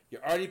there. You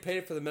already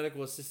paid for the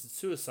medical assisted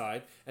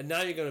suicide, and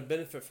now you're going to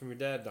benefit from your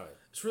dad dying.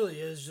 this really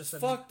is just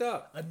Fucked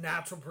up. a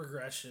natural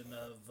progression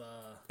of...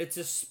 It's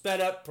a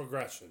sped up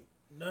progression.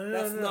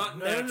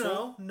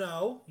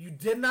 No. You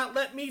did not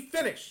let me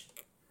finish.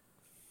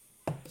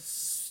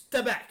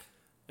 Step back.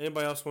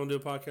 Anybody else want to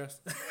do a podcast?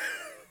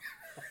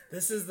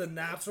 This is the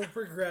natural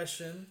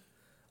progression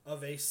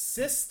of a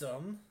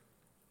system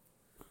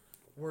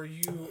where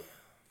you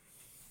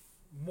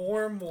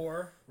more and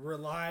more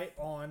rely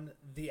on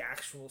the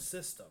actual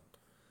system.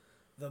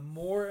 The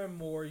more and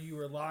more you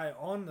rely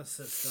on the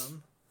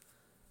system,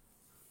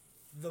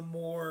 the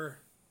more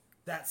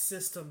that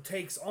system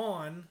takes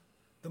on,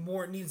 the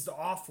more it needs to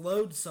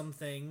offload some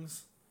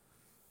things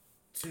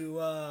to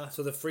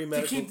So the free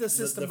medical, keep the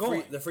system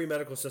going. The free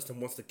medical system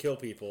wants to kill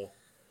people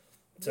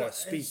to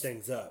speed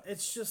things up.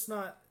 It's just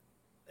not.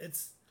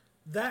 It's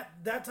that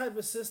type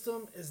of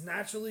system is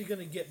naturally going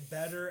to get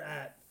better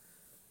at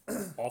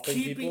Offing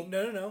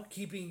people?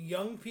 keeping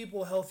young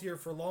people healthier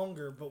for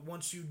longer. But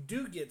once you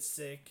do get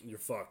sick, You're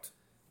fucked.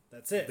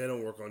 that's it. They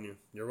don't work on you.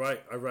 You're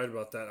right. I read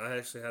about that. I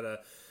actually had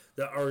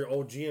our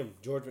old GM,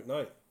 George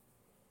McKnight.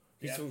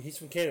 He's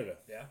from Canada.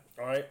 Yeah.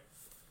 All right.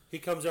 He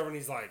comes over and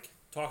he's like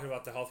talking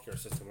about the healthcare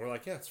system. We're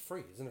like, yeah, it's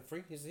free. Isn't it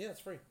free? He said, yeah,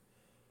 it's free.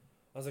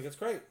 I was like, it's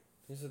great.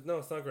 He said, no,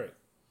 it's not great.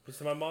 He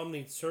said, my mom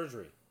needs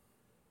surgery.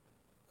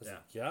 I was like,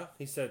 yeah?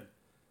 He said,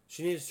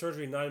 she needed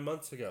surgery 9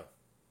 months ago.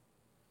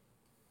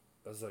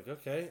 I was like,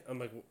 okay. I'm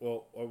like,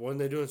 well, when are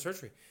they doing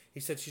surgery? He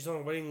said, she's on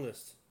a waiting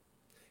list.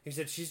 He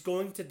said, she's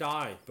going to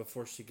die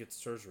before she gets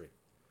surgery.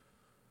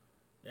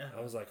 Yeah.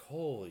 I was like,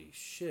 holy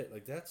shit,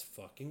 like that's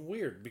fucking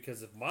weird.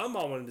 Because if my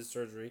mom went into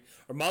surgery,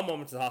 or my mom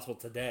went to the hospital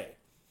today,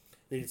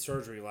 needed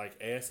surgery like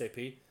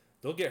ASAP,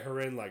 they'll get her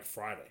in like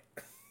Friday.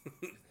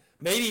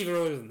 Maybe even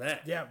earlier than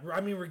that. Yeah,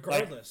 I mean,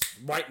 regardless.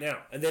 Like, right now.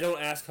 And they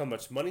don't ask how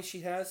much money she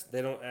has. They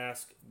don't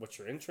ask what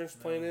your insurance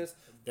plan is.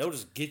 They'll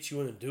just get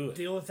you in and do it.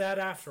 Deal with that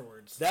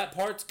afterwards. That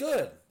part's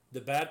good.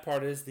 The bad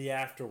part is the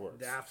afterwards.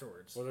 The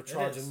afterwards. Where they're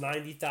charging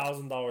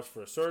 $90,000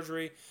 for a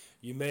surgery.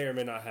 You may or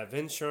may not have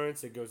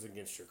insurance. It goes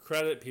against your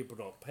credit. People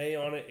don't pay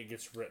on it. It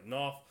gets written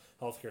off.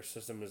 Healthcare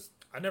system is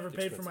I never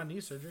paid expensive. for my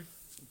knee surgery.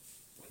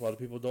 A lot of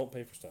people don't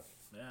pay for stuff.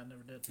 Yeah, I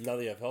never did. Now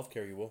that you have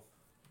healthcare, you will.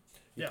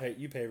 You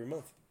pay every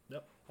month.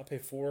 Yep. I pay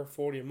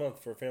 $440 a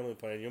month for a family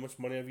plan. You know how much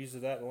money I've used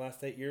of that in the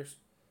last 8 years?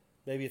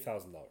 Maybe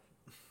 $1,000.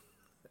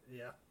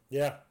 Yeah.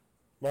 Yeah.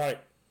 Right.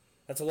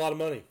 That's a lot of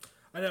money.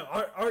 I know.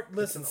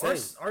 Listen,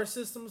 our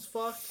system's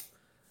fucked,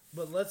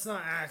 but let's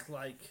not act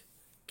like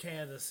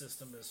Canada's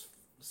system is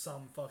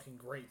some fucking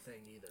great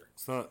thing either.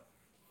 It's not.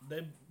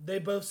 They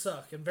both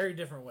suck in very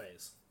different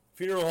ways.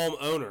 Funeral home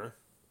owner.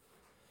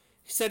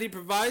 He said he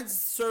provides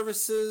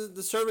services.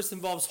 The service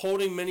involves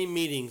holding many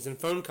meetings and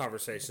phone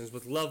conversations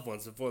with loved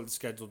ones before the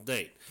scheduled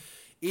date.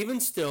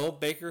 Even still,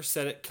 Baker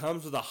said it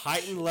comes with a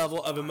heightened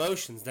level of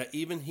emotions that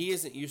even he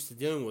isn't used to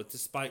dealing with,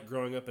 despite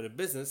growing up in a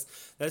business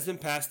that has been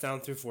passed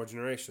down through 4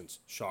 generations.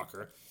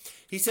 Shocker.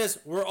 He says,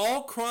 we're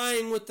all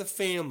crying with the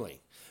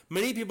family.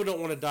 Many people don't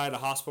want to die at a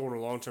hospital or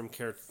a long-term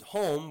care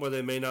home where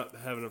they may not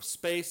have enough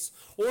space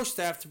or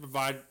staff to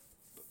provide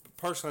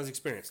personalized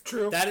experience.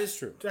 True. That is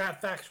true.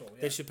 Factual.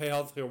 Yeah. They should pay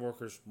healthcare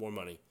workers more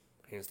money,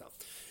 hands down.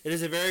 It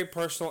is a very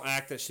personal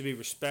act that should be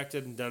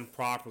respected and done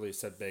properly,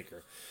 said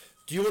Baker.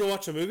 Do you want to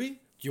watch a movie?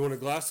 Do you want a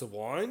glass of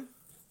wine?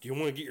 Do you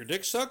want to get your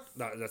dick sucked?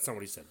 No, that's not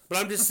what he said. But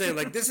I'm just saying,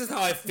 like, this is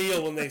how I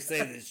feel when they say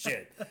this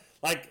shit.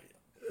 Like,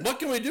 what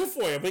can we do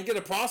for you? I mean, get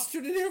a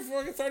prostitute in here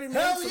for 30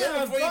 minutes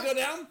before you go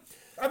down?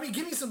 I mean,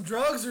 give me some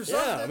drugs or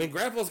something. Yeah, I mean,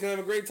 Grandpa's going to have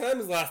a great time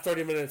his last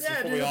 30 minutes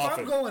before we off if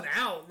I'm going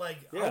out, like,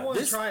 I want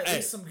to try at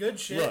least some good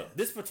shit. Look,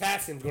 this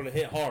potassium's going to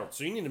hit hard,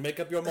 so you need to make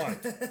up your mind.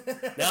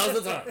 Now's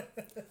the time.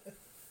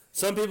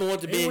 Some people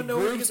want to be in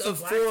groups of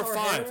 4 or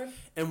 5.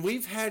 And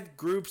we've had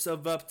groups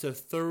of up to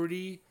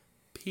 30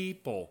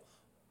 people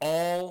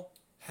all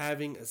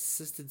having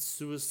assisted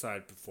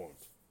suicide performed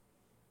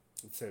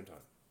at the same time.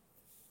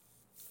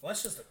 Well,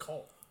 that's just a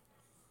cult.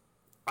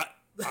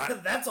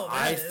 That's all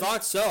I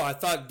thought so. I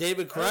thought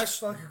David Kreischer. That's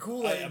fucking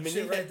Kool-Aid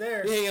shit right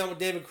there. You hang out with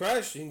David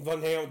Kreischer, you can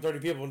fucking hang out with 30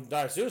 people and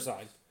die of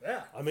suicide.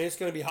 Yeah. I mean, it's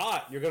going to be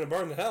hot. You're going to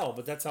burn to hell,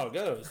 but that's how it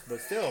goes. But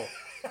still.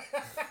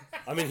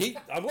 I mean,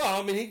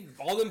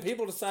 all them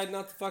people decide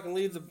not to fucking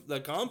leave the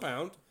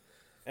compound.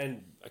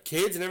 And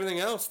kids and everything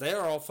else, they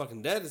are all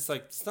fucking dead. It's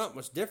like, it's not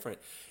much different.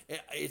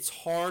 It's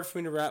hard for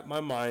me to wrap my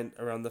mind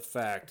around the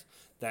fact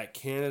that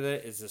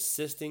Canada is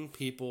assisting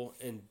people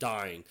in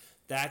dying.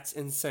 That's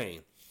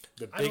insane.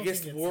 The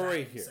biggest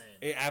worry here,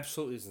 it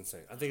absolutely is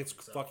insane. I think it's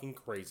fucking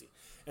crazy.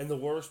 And the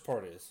worst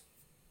part is,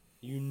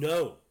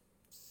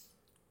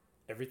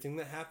 everything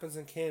that happens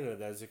in Canada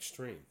that is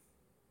extreme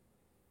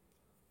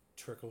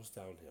trickles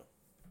downhill.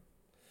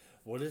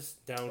 What is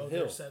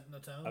downhill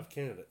of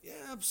Canada? Yeah,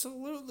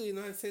 absolutely. The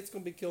United States is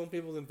going to be killing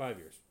people in 5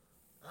 years.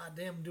 Ah,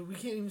 damn, dude, we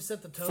can't even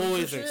set the tone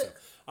Fully for think shit? so.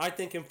 I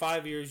think in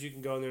 5 years you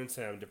can go in there and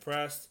say, I'm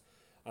depressed,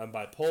 I'm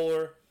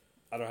bipolar,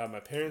 I don't have my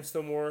parents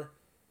no more,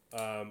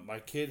 my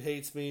kid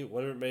hates me,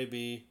 whatever it may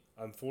be,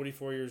 I'm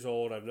 44 years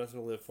old, I have nothing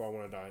to live for, I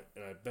want to die,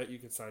 and I bet you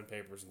can sign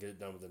papers and get it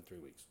done within 3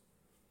 weeks.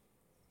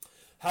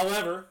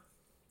 However,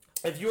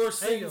 if you are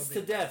sentenced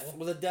to death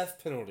with a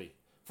death penalty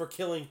for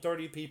killing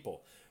 30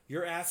 people,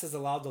 your ass is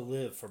allowed to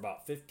live for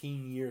about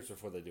 15 years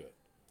before they do it.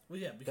 Well,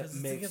 yeah, because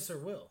it's against their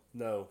will.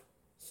 No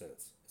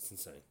sense. It's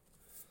insane.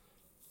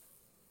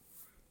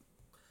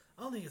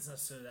 I don't think it's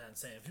necessarily that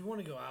insane. If you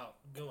want to go out,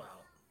 go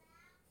out.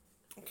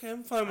 Okay,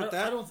 I'm fine with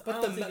that.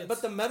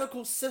 But the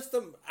medical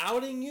system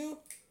outing you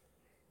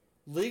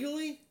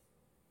legally,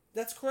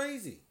 that's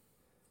crazy.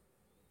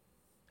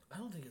 I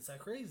don't think it's that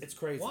crazy. It's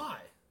crazy. Why?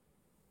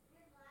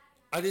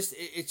 I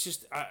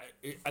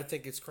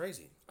think it's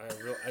crazy.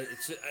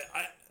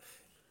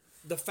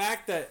 The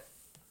fact that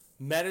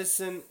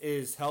medicine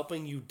is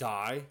helping you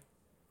die,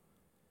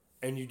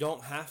 and you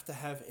don't have to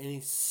have any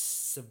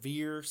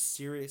severe,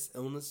 serious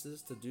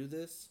illnesses to do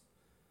this.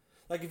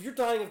 Like, if you're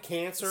dying of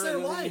cancer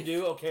and nothing you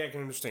do, okay, I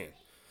can understand.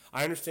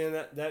 I understand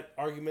that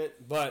argument,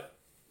 but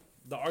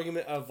the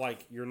argument of,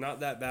 like, you're not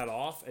that bad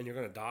off and you're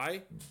going to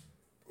die,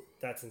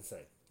 that's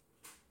insane.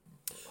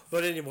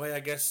 But anyway,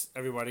 I guess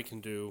everybody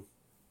can do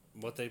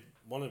what they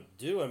want to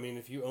do. I mean,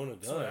 if you own a gun,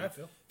 that's the way I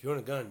feel. If you own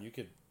a gun, you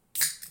could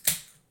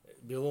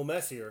be a little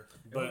messier.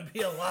 But it would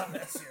be a lot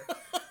messier.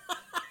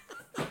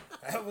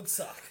 That would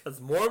suck. As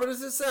morbid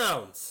as it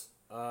sounds,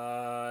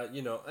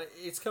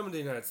 it's coming to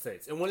the United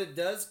States. And when it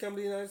does come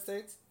to the United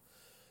States,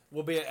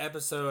 we'll be at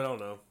episode, I don't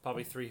know,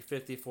 probably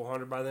 350,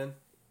 400 by then.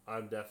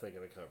 I'm definitely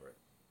going to cover it.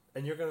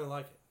 And you're going to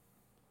like it.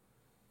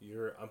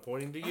 I'm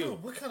pointing to you. Oh,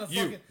 what kind of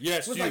fucking...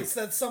 Yes, was you. like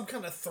said some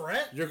kind of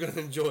threat? You're going to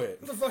enjoy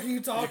it. What the fuck are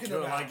you talking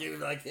about? You're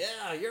like,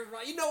 yeah, you're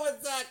right. You know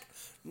what, Zach?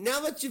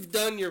 Now that you've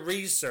done your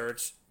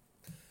research,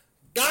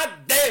 god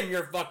damn,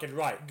 you're fucking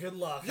right. Good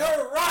luck.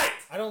 You're right.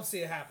 I don't see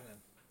it happening.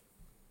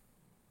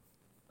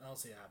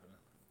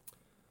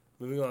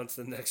 Moving on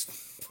to the next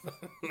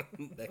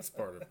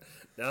part of it.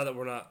 Now that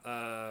we're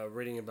not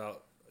reading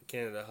about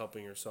Canada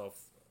helping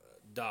yourself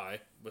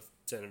die with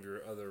 10 of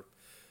your other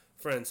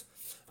friends.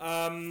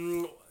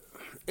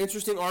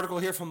 Interesting article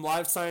here from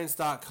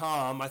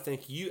livescience.com. I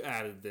think you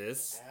added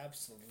this.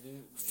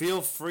 Absolutely.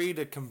 Feel free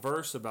to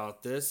converse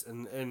about this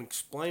and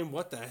explain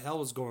what the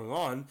hell is going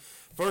on.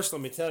 First,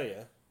 let me tell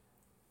you,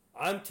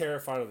 I'm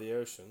terrified of the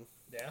ocean.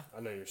 Yeah.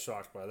 I know you're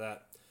shocked by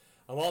that.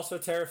 I'm also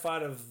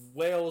terrified of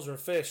whales or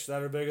fish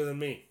that are bigger than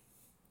me.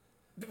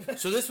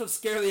 So this would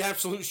scare the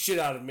absolute shit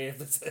out of me if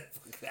this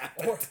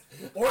happened.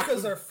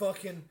 Orcas are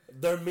fucking...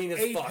 They're mean as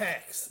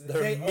apex. Fuck.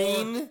 They're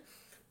mean.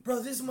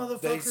 Bro, these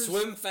motherfuckers... They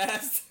swim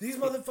fast. These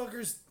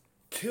motherfuckers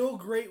kill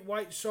great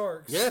white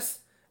sharks. Yes.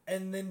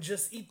 And then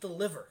just eat the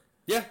liver.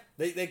 Yeah.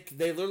 They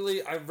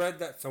literally... I read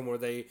that somewhere.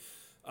 They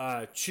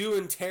chew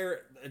and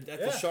tear at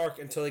the shark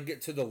until they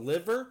get to the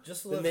liver.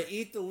 Just the liver. Then they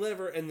eat the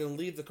liver and then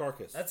leave the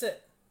carcass. That's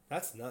it.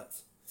 That's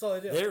nuts. That's all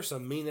they do. They're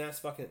some mean ass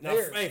fucking. Now,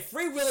 hey,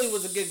 Free Willy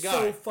was a good guy.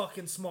 So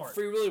fucking smart.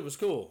 Free Willy was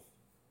cool,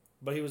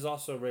 but he was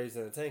also raised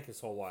in a tank his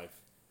whole life.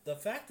 The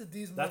fact that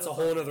these that's a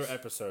whole other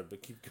episode,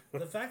 but keep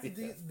going. The fact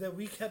that that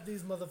we kept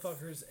these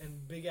motherfuckers in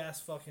big ass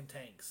fucking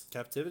tanks.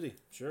 Captivity,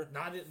 sure.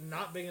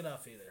 Not big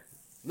enough either.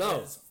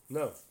 No.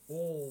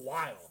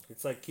 Wild.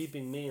 It's like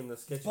keeping me in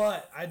this kitchen.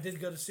 But I did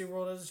go to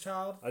SeaWorld as a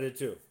child. I did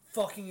too.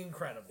 Fucking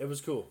incredible. It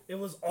was cool. It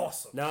was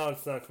awesome. Now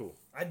it's not cool.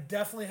 I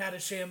definitely had a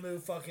Shamu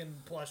fucking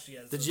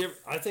plushie as did you ever,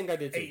 I think I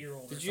did too.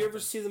 8-year-old. Did you ever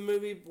see the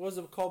movie, was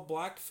it called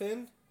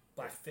Blackfin?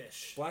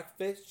 Blackfish.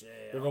 Blackfish? Yeah.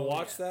 You ever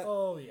watch that?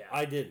 Oh, yeah.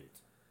 I didn't.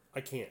 I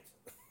can't.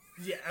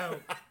 Yeah,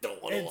 I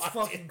don't want to watch it. It's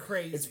fucking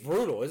crazy. It's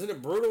brutal. Isn't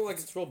it brutal? Like,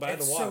 it's real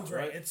bad to watch, so great.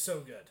 right? It's so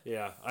good.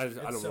 Yeah, I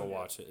don't want to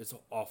watch it. It's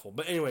awful.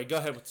 But anyway, go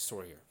ahead with the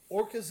story here.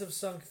 Orcas have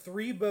sunk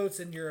 3 boats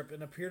in Europe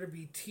and appear to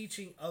be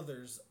teaching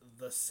others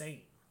the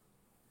same.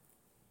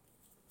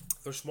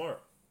 They're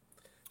smart.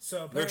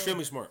 So they're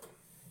extremely smart.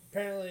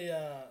 Apparently,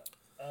 a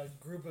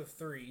group of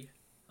 3,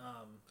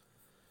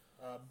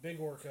 a big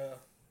orca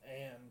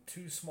and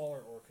 2 smaller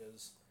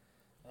orcas,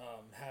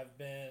 have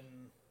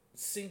been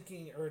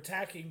sinking or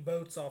attacking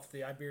boats off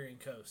the Iberian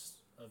coast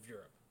of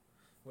Europe,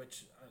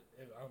 which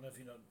I don't know if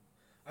you know.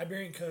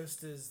 Iberian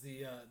coast is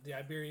the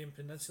Iberian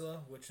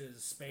Peninsula, which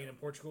is Spain and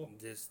Portugal.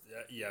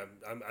 Yeah,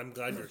 I'm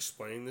glad you're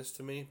explaining this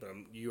to me, but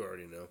you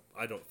already know.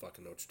 I don't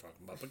fucking know what you're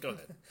talking about, but go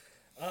ahead.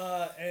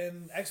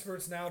 And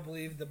experts now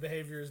believe the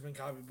behavior is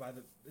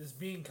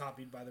being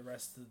copied by the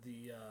rest of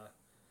the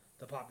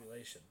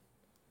population.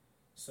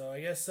 So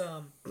I guess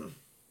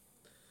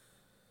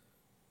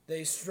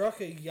they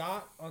struck a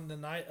yacht on the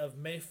night of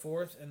May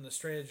 4th in the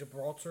Strait of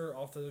Gibraltar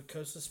off the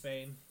coast of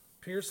Spain,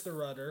 pierced the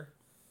rudder.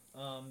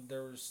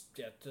 There was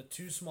the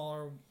 2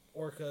 smaller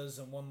orcas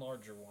and 1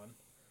 larger one.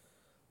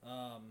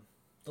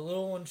 The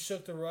little one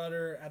shook the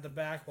rudder at the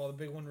back while the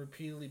big one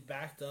repeatedly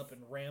backed up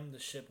and rammed the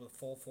ship with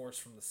full force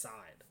from the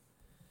side.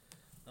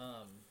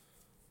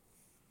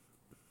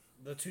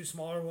 The 2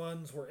 smaller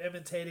ones were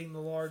imitating the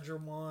larger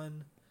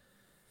one.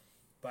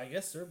 But I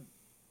guess they're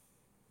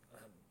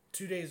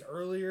 2 days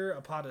earlier,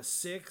 a pod of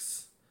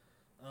 6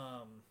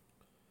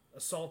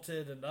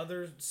 assaulted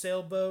another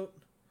sailboat.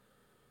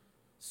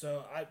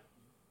 So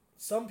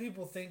some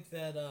people think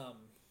that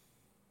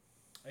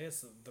I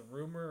guess the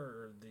rumor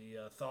or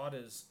the thought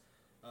is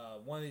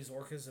one of these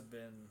orcas have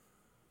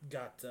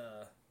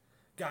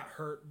got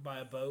hurt by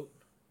a boat,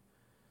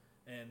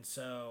 and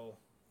so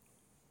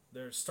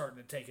they're starting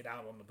to take it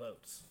out on the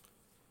boats,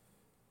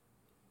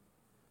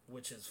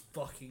 which is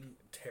fucking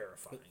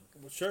terrifying.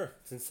 Well, sure,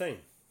 it's insane.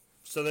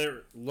 So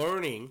they're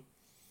learning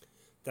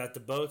that the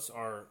boats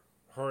are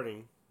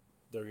hurting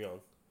their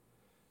young,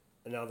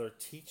 and now they're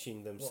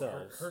teaching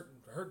themselves. Well,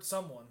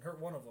 hurt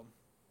one of them.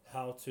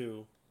 How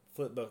to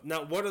flip boats.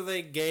 Now, what do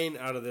they gain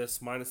out of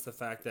this, minus the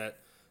fact that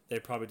they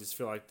probably just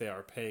feel like they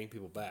are paying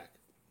people back?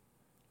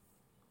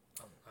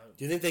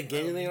 Do you think they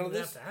gain anything out of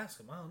this? I have to ask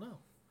them. I don't know.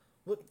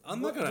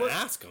 I'm not going to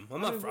ask them.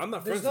 I'm not friends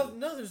with them.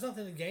 No, there's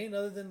nothing to gain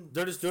other than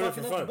they're just doing it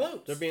for fun.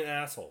 The They're being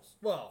assholes.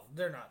 Well,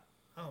 they're not.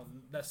 I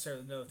don't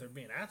necessarily know if they're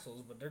being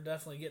assholes, but they're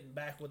definitely getting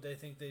back what they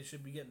think they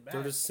should be getting back.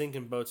 They're just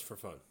sinking boats for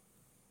fun.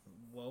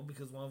 Well,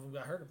 because one of them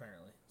got hurt,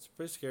 apparently. It's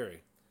pretty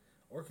scary.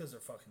 Orcas are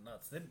fucking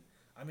nuts.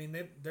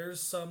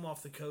 There's some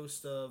off the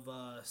coast of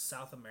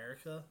South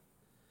America.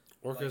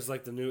 Orcas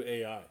like the new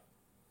AI.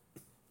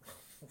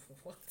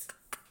 What?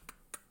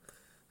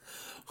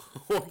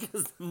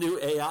 Orcas the new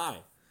AI.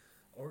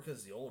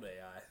 Orca's the old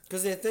AI.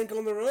 Because they think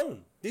on their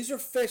own. These are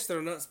fish that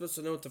are not supposed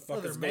to know what the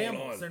fuck is going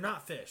mammals. on. They're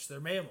not fish.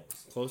 They're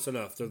mammals. Close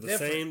enough. They're the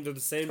different. same. They're the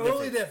same.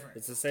 Totally difference. different.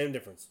 It's the same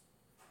difference.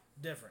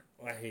 Different.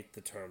 I hate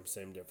the term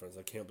 "same difference."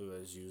 I can't believe I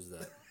just used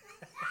that.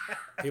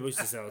 People used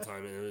to say all the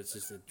time, and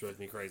it drives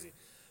me crazy.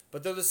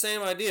 But they're the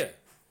same idea.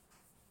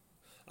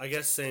 I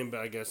guess same,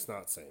 but I guess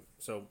not same.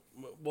 So,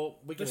 well,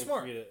 we can. They're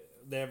smart.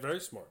 They're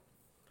very smart.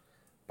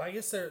 But I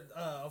guess they're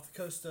off the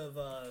coast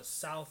of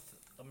South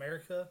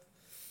America.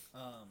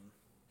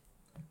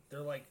 They're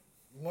like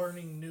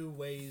learning new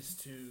ways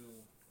to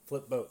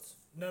flip boats.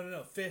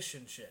 No, fish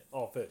and shit.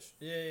 Oh, fish.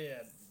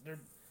 Yeah. They're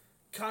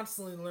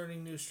constantly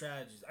learning new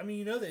strategies. I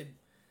mean,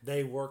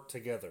 they work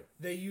together.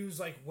 They use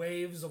like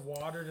waves of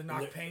water to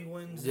knock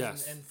penguins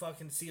and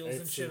fucking seals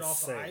and shit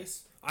off the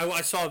ice.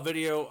 I saw a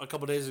video a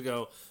couple days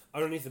ago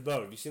underneath the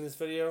boat. Have you seen this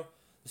video?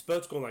 This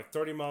boat's going like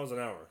 30 miles an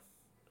hour.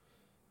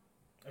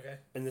 Okay.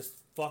 And this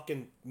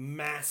fucking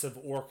massive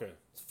orca's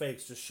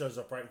face just shows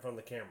up right in front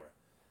of the camera.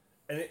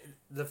 And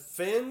the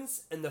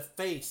fins and the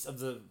face of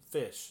the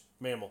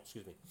mammal,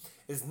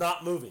 is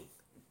not moving.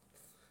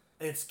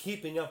 And it's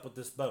keeping up with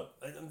this boat.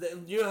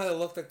 You know how they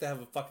look like they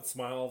have a fucking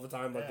smile all the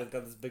time, like they've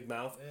got this big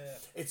mouth?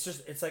 Yeah.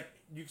 It's like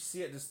you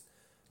see it just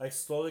like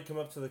slowly come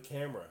up to the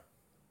camera,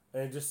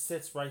 and it just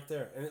sits right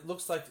there, and it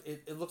looks like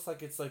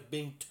it's like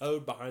being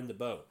towed behind the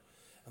boat.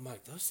 I'm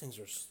like, those things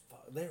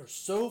they are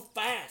so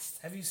fast.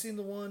 Have you seen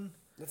the one?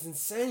 That's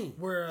insane.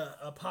 Where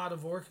a pod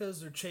of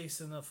orcas are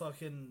chasing a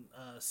fucking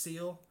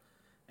seal,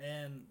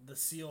 and the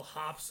seal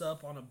hops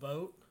up on a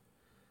boat,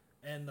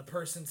 and the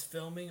person's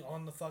filming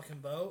on the fucking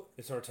boat.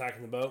 They start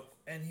attacking the boat.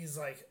 And he's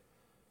like,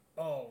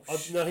 "Oh,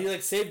 no, he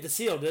like saved the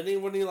seal, didn't he?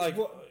 When he like,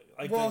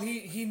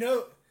 he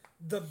know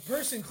the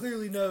person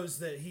clearly knows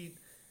that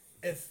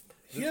if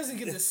he doesn't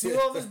get the seal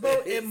off his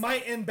boat, it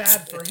might end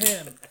bad for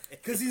him.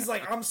 Because he's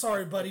like, I'm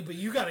sorry, buddy, but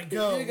you gotta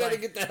go. You gotta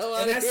get the hell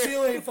out of here. And that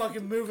seal ain't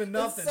fucking moving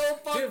nothing. It's so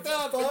fucked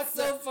up. It's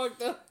so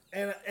fucked up.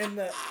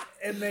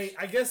 And they,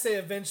 I guess they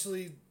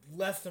eventually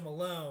left him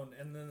alone,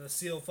 and then the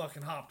seal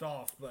fucking hopped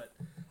off. But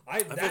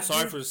I feel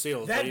sorry for the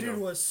seal. That dude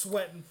was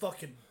sweating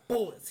fucking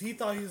bullets. He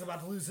thought he was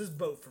about to lose his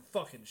boat for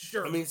fucking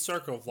sure. I mean,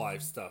 circle of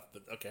life stuff,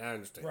 but okay, I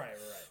understand. Right.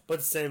 But at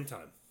the same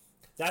time,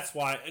 that's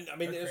why. I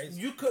mean,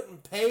 you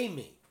couldn't pay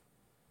me.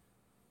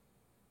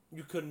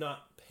 You could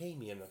not pay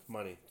me enough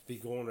money to be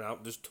going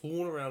out just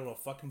tooling around on a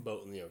fucking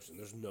boat in the ocean.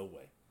 There's no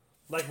way.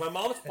 Like my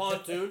mom's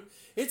pontoon,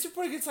 it's a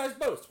pretty good sized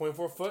boat. It's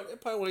 24 foot.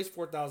 It probably weighs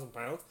 4,000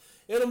 pounds.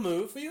 It'll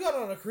move. But you got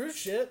it on a cruise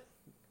ship.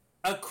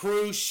 A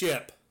cruise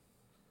ship.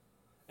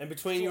 And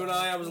between you and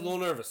I was a little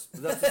nervous.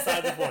 But that's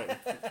beside the point.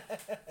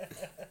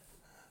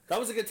 That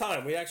was a good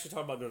time. We actually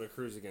talked about doing a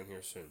cruise again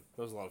here soon.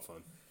 That was a lot of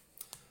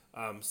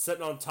fun.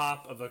 Sitting on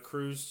top of a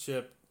cruise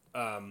ship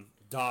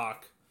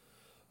dock.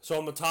 So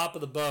on the top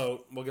of the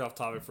boat, we'll get off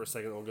topic for a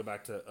second, and we'll go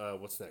back to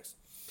what's next.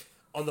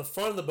 On the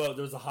front of the boat,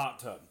 there was a hot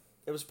tub.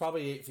 It was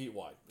probably 8 feet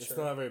wide. It's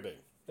not very big.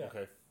 Yeah.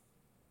 Okay.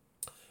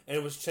 And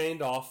it was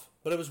chained off,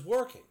 but it was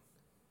working.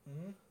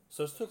 Mm-hmm.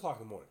 So it's 2 o'clock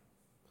in the morning.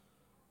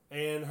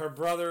 And her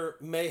brother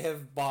may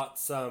have bought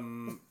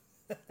some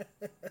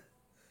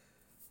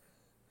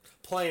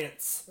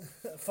plants.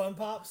 Fun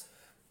Pops?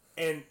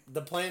 And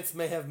the plants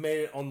may have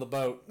made it on the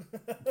boat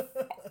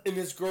in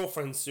his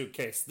girlfriend's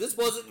suitcase. This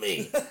wasn't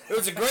me. It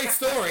was a great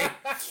story,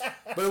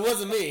 but it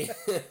wasn't me.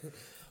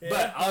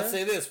 But I'll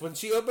say this. When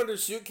she opened her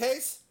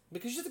suitcase,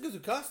 because you have to go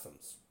through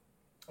customs.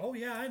 Oh,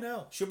 yeah, I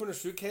know. She opened her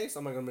suitcase.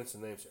 I'm not going to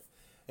mention names here.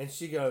 And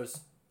she goes,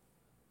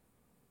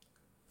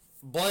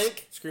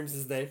 blank, screams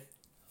his name.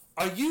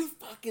 Are you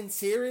fucking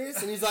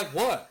serious? And he's like,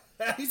 what?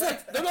 He's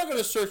like, they're not going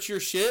to search your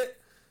shit.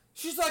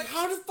 She's like,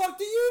 how the fuck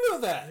do you know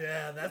that?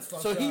 Yeah, that's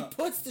fucked up. So he up.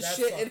 puts the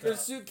shit in her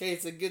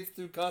suitcase and gets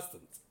through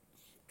customs.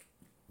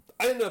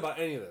 I didn't know about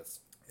any of this.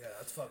 Yeah,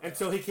 that's fucked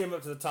Until he came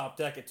up to the top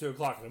deck at 2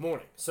 o'clock in the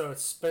morning. So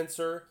it's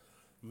Spencer,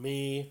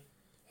 me,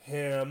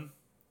 him.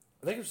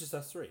 I think it was just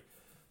us three.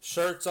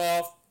 Shirts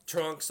off,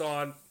 trunks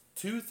on,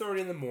 2:30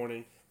 in the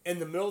morning, in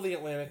the middle of the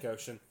Atlantic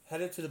Ocean,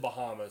 headed to the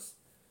Bahamas,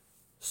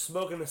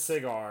 smoking a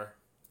cigar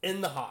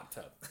in the hot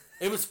tub.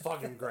 It was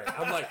fucking great.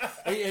 I'm like,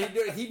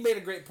 he made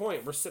a great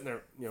point. We're sitting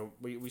there, you know,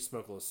 we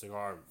smoke a little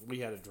cigar, we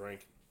had a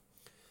drink,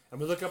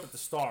 and we look up at the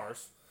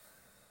stars,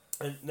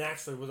 and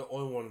naturally we're the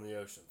only one in the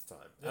ocean at the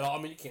time. Yeah. And I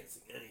mean, you can't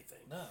see anything.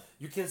 No.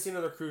 You can see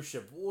another cruise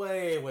ship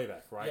way, way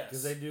back, right?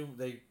 Because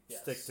they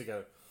stick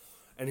together.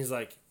 And he's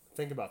like,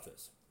 think about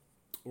this.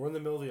 We're in the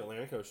middle of the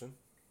Atlantic Ocean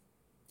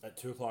at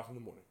 2 o'clock in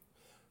the morning,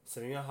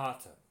 sitting in a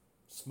hot tub,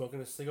 smoking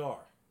a cigar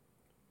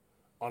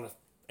on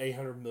a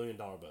 $800 million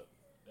boat.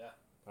 Yeah.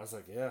 I was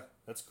like, yeah,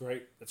 that's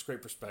great. That's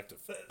great perspective.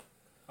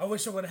 I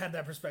wish I would have had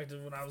that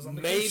perspective when I was on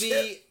the cruise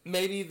ship.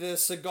 Maybe the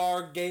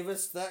cigar gave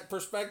us that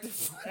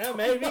perspective. Yeah,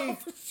 maybe.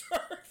 For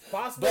sure.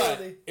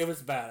 Possibility. But it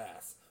was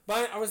badass.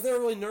 But I was never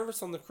really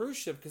nervous on the cruise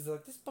ship because they're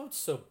like, this boat's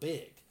so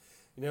big.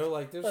 You know,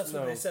 like there's That's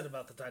what they said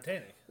about the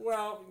Titanic.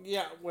 Well,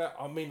 yeah. Well,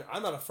 I mean,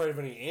 I'm not afraid of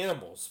any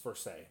animals, per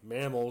se.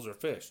 Mammals or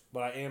fish.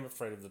 But I am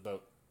afraid of the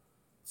boat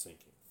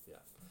sinking.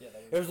 Yeah.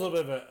 It was a little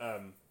bit of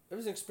a... it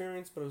was an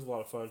experience, but it was a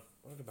lot of fun.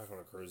 I'll go back on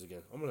a cruise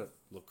again. I'm going to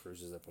look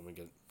cruises up when we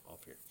get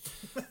off here.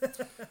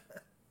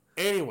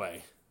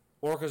 Anyway,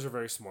 orcas are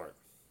very smart.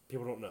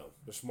 People don't know.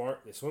 They're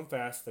smart. They swim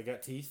fast. They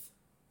got teeth.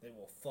 They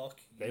will fuck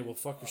you. They will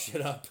fuck your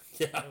shit up.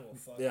 Yeah. They will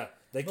fuck yeah.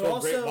 They kill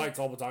great whites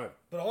all the time.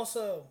 But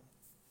also,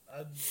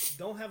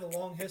 don't have a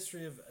long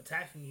history of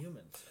attacking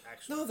humans,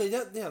 actually. No, they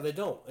don't. Yeah, they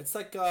don't. It's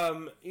like,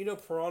 you know,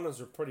 piranhas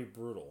are pretty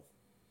brutal.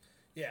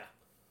 Yeah.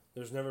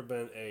 There's never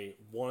been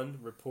one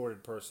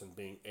reported person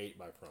being ate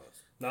by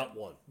piranhas. Not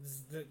one.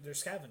 They're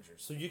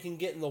scavengers. So you can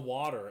get in the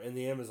water in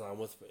the Amazon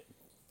with the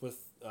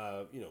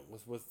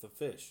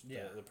fish,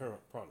 the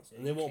piranhas,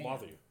 and they won't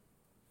bother you.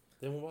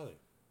 They won't bother you.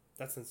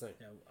 That's insane.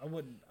 Yeah, I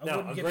wouldn't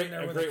get in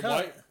there with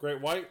a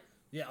great white.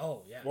 Yeah.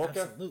 Oh, yeah.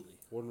 Orca? Absolutely.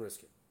 Wouldn't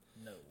risk it.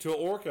 No. To an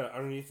orca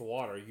underneath the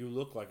water, you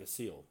look like a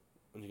seal,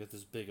 and you got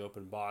this big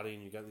open body,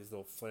 and you got these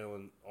little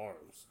flailing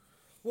arms.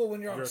 Well,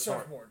 when you're on a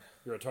surfboard.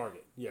 You're a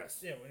target,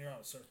 yes. Yeah, when you're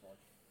on a surfboard.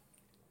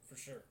 For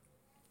sure.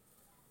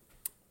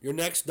 Your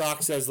next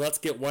doc says, let's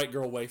get white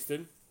girl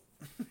wasted.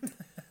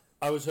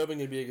 I was hoping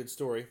it'd be a good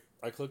story.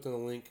 I clicked on the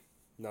link.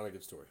 Not a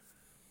good story.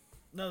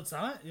 No, it's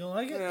not? You don't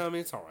like it? Yeah, I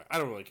mean, it's all right. I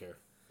don't really care.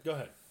 Go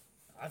ahead.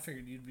 I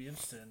figured you'd be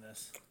interested in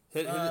this.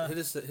 Hit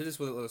us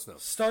with it. Let us know.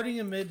 Starting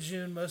in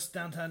mid-June, most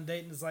downtown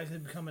Dayton is likely to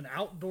become an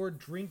outdoor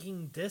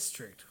drinking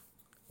district,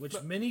 which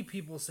many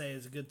people say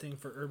is a good thing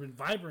for urban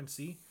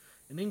vibrancy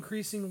and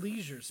increasing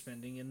leisure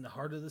spending in the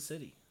heart of the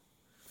city.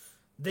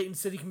 Dayton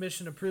City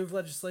Commission approved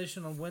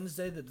legislation on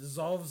Wednesday that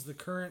dissolves the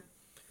current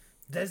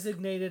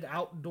designated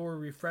outdoor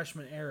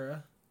refreshment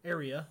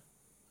area,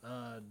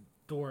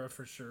 DORA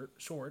for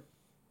short.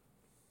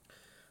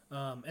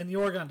 In the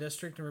Oregon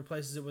District, and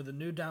replaces it with a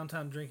new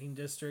downtown drinking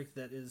district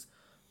that is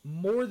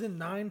more than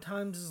 9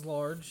 times as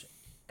large,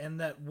 and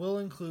that will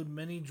include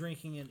many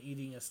drinking and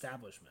eating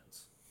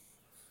establishments.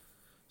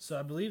 So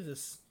I believe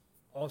this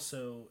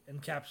also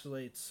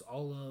encapsulates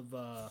all of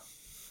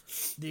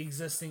the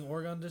existing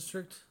Oregon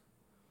District,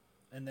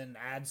 and then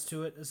adds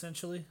to it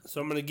essentially.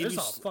 So I'm going to give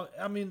there's you.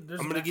 I'm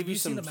going to give you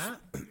some. See the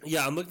map?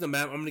 Yeah, I'm looking at the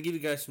map. I'm going to give you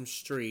guys some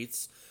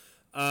streets.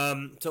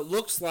 So it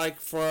looks like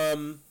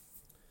from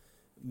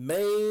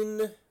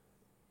Maine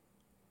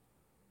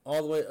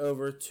all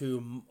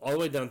the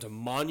way down to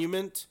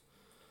Monument,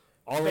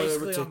 all the way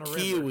over to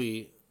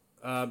Kiwi.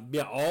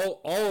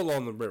 All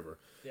along the river.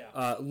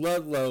 Yeah.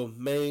 Ludlow,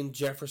 Maine,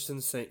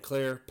 Jefferson, St.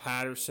 Clair,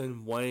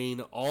 Patterson,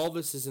 Wayne, all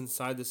this is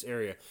inside this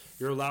area.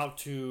 You're allowed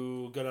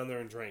to go down there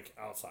and drink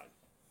outside.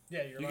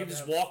 Yeah, you can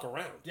just walk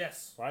around.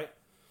 Yes. Right?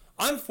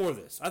 I'm for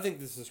this. I think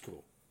this is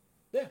cool.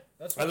 Yeah,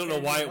 that's I don't know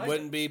why it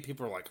wouldn't be.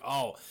 People are like,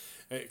 oh,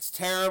 it's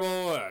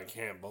terrible. I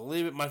can't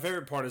believe it. My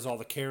favorite part is all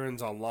the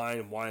Karens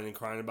online whining and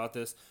crying about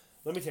this.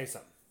 Let me tell you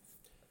something.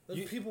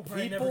 Those people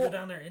probably never go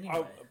down there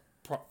anyway.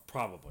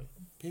 Probably.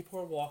 People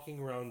are walking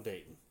around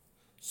Dayton,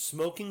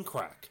 smoking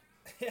crack,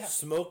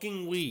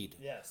 smoking weed,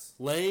 yes,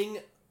 laying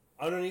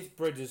underneath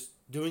bridges,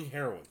 doing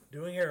heroin.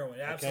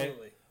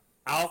 Absolutely. Okay?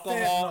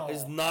 Alcohol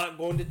is not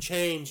going to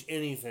change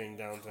anything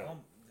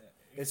downtown.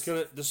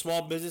 The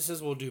small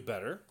businesses will do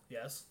better.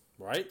 Yes.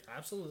 Right?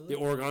 Absolutely.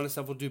 The Oregon and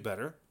stuff will do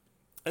better.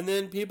 And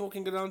then people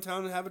can go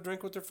downtown and have a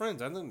drink with their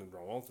friends. I don't think there's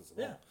wrong with this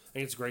at all. I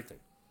think it's a great thing.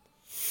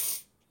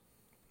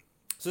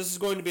 So this is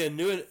going to be a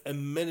new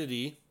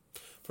amenity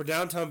for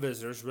downtown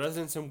visitors,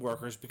 residents, and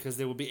workers because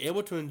they will be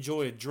able to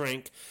enjoy a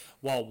drink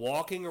while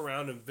walking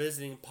around and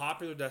visiting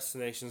popular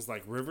destinations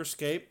like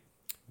Riverscape,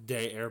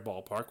 Day Air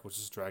Ballpark, which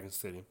is Dragon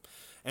Stadium,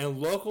 and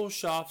local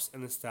shops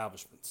and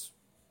establishments.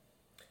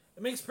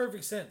 It makes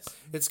perfect sense.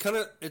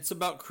 It's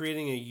about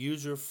creating a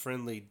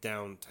user-friendly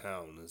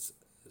downtown, as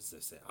they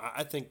say.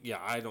 I think,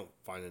 I don't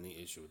find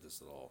any issue with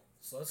this at all.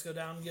 So let's go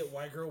down and get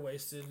white girl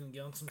wasted and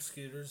get on some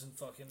scooters and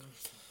fucking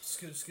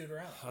scoot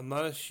around. I'm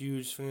not a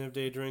huge fan of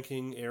day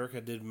drinking.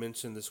 Erica did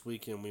mention this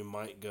weekend we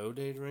might go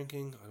day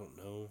drinking. I don't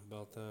know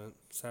about that.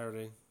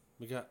 Saturday.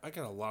 I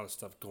got a lot of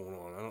stuff going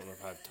on. I don't know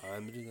if I have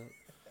time to do that.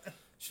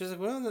 She's like,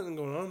 well, nothing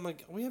going on. I'm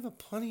like, we have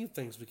plenty of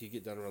things we could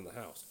get done around the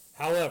house.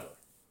 However,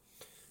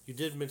 you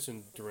did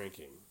mention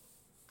drinking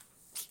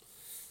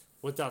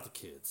without the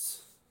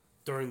kids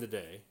during the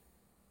day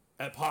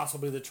at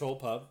possibly the Troll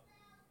Pub,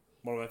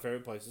 one of my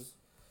favorite places.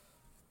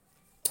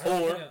 I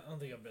don't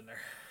think I've been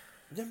there.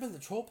 You never been to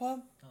the Troll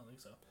Pub? I don't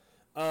think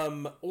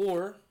so.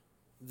 Or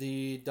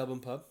the Dublin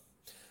Pub.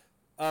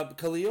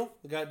 Khalil,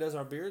 the guy that does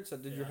our beards,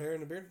 that did your hair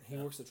and the beard, he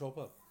works at Troll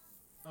Pub.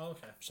 Oh,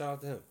 okay. Shout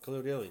out to him.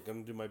 Khalil Daly.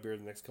 Going to do my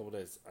beard the next couple of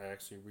days. I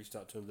actually reached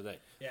out to him today.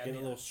 Yeah, getting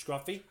a little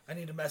scruffy. I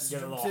need to message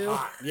him too.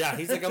 Hot. Yeah,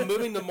 he's like, I'm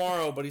moving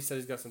tomorrow, but he said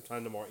he's got some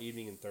time tomorrow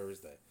evening and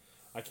Thursday.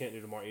 I can't do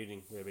tomorrow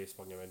evening. We have a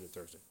baseball game. I do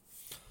Thursday.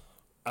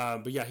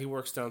 But yeah, he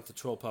works down at the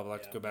Troll Pub. I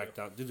like to go back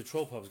down. Dude, the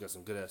Troll Pub's got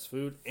some good-ass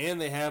food.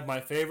 And they have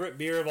my favorite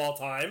beer of all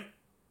time.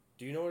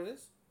 Do you know what it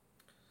is?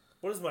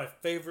 What is my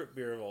favorite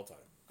beer of all time?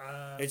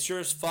 It sure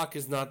as fuck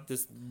is not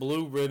this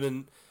blue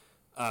ribbon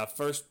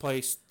first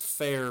place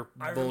fair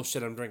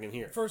bullshit I'm drinking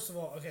here. First of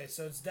all, okay,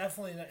 so it's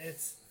definitely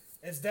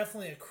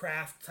a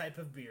craft type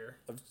of beer.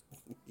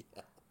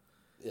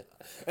 Yeah,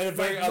 and a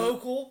very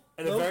local.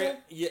 And local?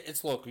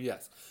 It's local,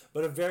 yes,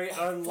 but a very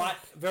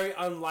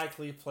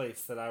unlikely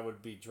place that I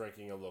would be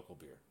drinking a local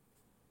beer.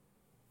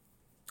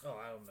 Oh,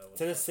 I don't know.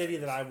 It's in a city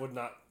that I would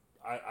not.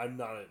 I'm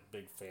not a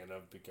big fan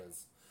of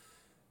because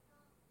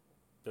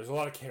there's a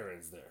lot of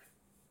Karens there.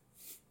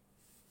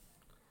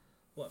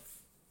 What?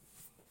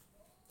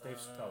 Dave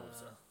Chappelle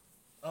was there.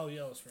 Oh,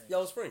 Yellow Springs.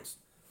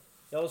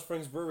 Yellow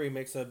Springs Brewery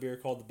makes a beer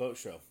called the Boat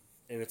Show,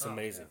 and it's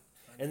amazing.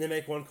 Yeah. And they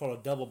make one called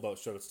a Double Boat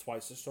Show. It's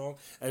twice as strong,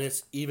 and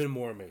it's even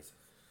more amazing.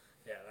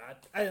 Yeah,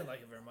 I didn't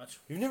like it very much.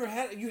 You've never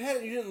had it? You had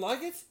it? You didn't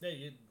like it?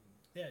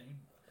 Yeah,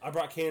 I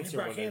brought cans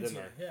here one day, didn't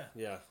I?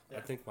 Yeah.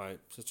 I think my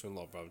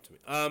sister-in-law brought it to me.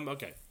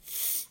 Okay.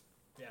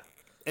 Yeah.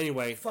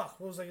 Anyway. Fuck,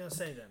 what was I gonna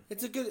say then?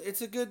 It's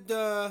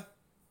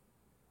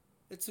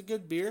a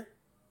good beer.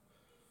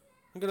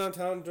 I go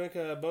downtown and drink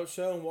a boat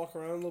show and walk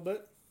around a little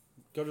bit.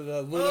 Go to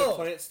the Luna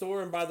plant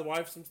store and buy the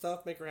wife some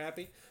stuff, make her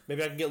happy.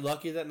 Maybe I can get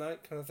lucky that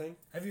night, kind of thing.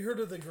 Have you heard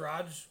of the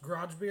garage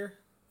beer?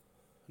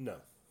 No.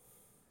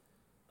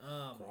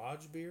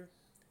 Garage beer?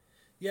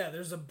 Yeah,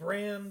 there's a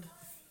brand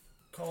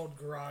called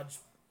Garage.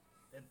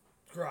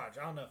 I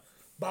don't know.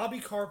 Bobby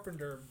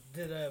Carpenter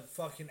did a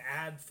fucking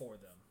ad for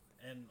them,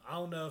 and I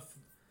don't know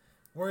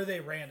where they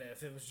ran it.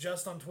 If it was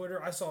just on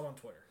Twitter, I saw it on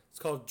Twitter. It's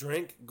called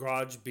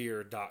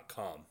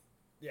drinkgaragebeer.com.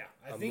 Yeah,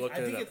 I want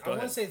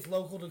to say it's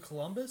local to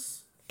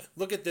Columbus.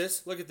 Look at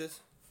this.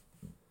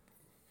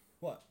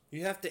 What?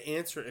 You have to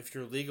answer if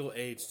you're legal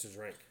age to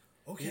drink.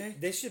 Okay.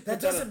 They should. That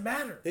doesn't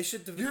matter. They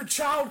should. Your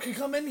child can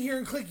come in here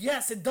and click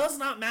yes. It does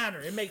not matter.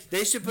 It makes.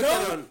 They should put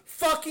that on.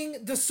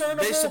 Fucking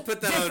discernible. They should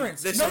put that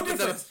difference. on. No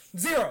difference.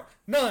 Zero.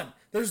 None.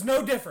 There's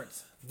no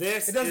difference.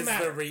 This It doesn't is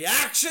matter. the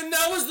reaction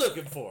I was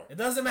looking for. It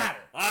doesn't matter.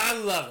 I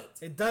love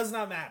it. It does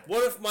not matter.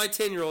 What if my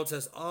 10-year-old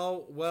says,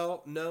 "Oh,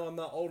 well, no, I'm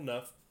not old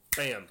enough."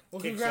 Bam.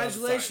 Well, Kicks her out the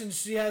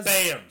congratulations. She has.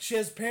 Bam. She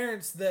has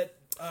parents that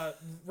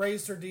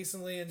raised her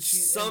decently, and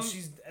she's.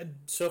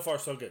 So far,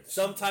 so good.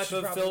 Some type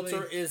of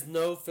filter is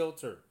no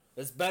filter.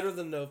 It's better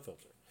than no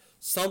filter.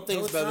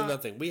 Something's better than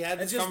nothing. We had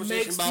this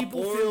conversation about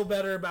people porn. feel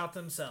better about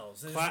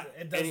themselves.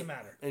 It doesn't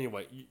matter.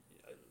 Anyway,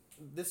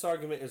 this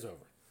argument is over.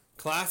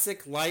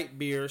 Classic light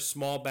beer,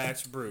 small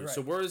batch brew. Right.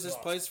 So where is this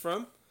place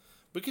from?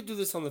 We could do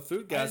this on the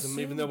Foodgasm,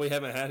 even though we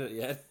haven't had it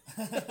yet.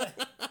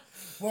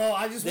 Well,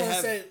 I just want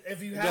to say,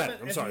 if you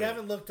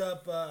haven't looked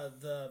up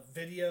the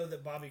video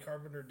that Bobby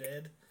Carpenter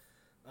did.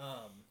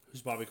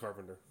 Who's Bobby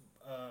Carpenter?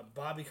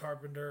 Bobby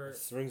Carpenter.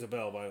 This rings a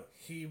bell.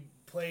 He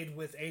played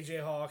with A.J.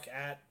 Hawk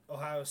at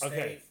Ohio State.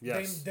 Okay,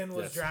 yes. Then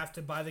was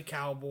drafted by the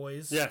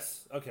Cowboys.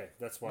 Yes. Okay,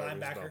 that's why.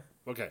 Linebacker.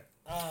 Okay.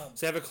 So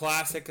they have a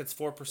classic that's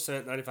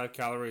 4%, 95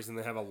 calories, and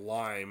they have a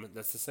lime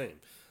that's the same.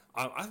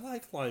 I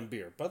like lime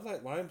beer. Bud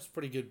Light Lime's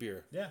pretty good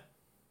beer. Yeah.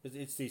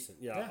 It's decent.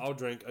 Yeah, I'll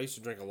drink. I used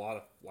to drink a lot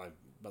of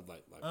Bud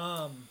Light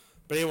Lime.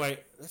 But anyway,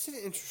 that's an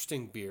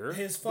interesting beer.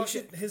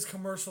 His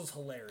commercial's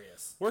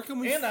hilarious. Where can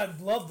we? And I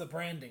love the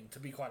branding, to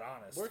be quite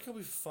honest. Where can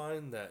we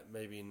find that?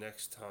 Maybe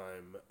next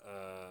time.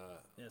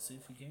 See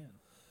if you can.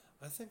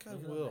 I think I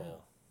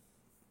will.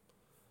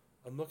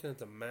 I'm looking at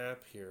the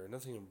map here.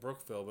 Nothing in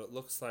Brookville, but it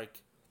looks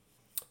like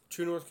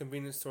True North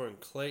Convenience Store in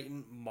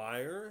Clayton,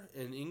 Meyer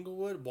in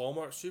Inglewood,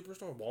 Walmart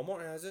Superstore.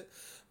 Walmart has it.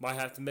 Might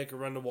have to make a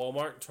run to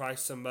Walmart and try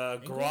some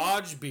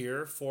garage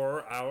beer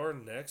for our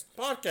next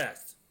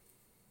podcast.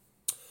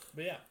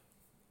 But yeah.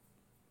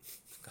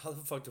 How the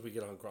fuck did we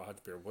get on garage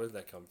beer? Where did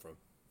that come from?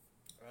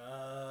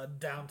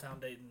 Downtown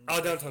Dayton. Oh,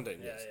 downtown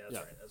Dayton, yes. Yeah,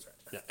 that's right.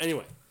 Yeah,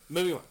 anyway,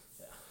 moving on.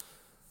 Yeah.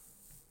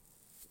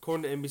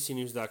 According to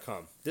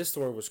NBCNews.com, this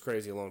story was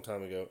crazy a long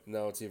time ago.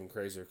 Now it's even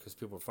crazier because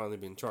people are finally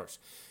being charged.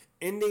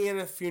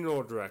 Indiana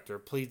funeral director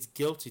pleads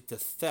guilty to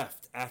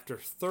theft after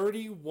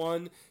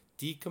 31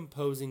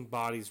 decomposing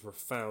bodies were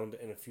found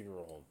in a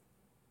funeral home.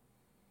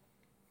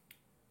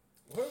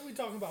 What are we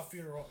talking about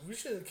funeral? We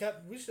should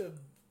have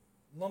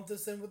lumped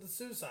this in with the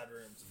suicide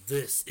rooms.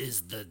 This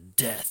is the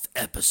death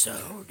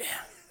episode.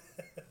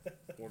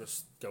 We'll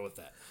just go with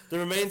that. The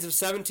remains of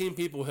 17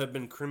 people who have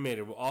been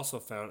cremated were also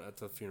found at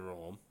the funeral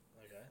home.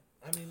 Okay.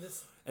 I mean,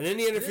 this... An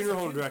Indiana funeral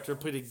home director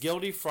pleaded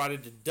guilty Friday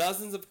to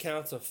dozens of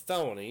counts of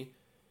felony.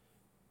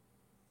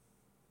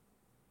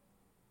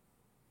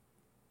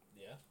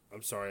 Yeah.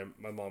 I'm sorry,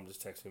 my mom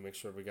just texted me, make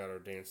sure we got our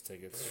dance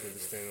tickets. She had to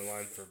stand in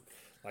line for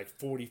like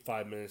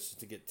 45 minutes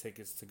to get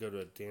tickets to go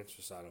to a dance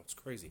recital. It's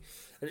crazy.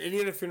 An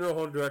Indiana funeral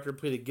home director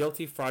pleaded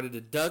guilty Friday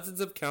to dozens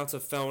of counts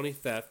of felony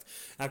theft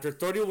after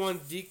 31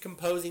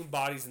 decomposing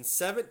bodies and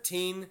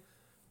 17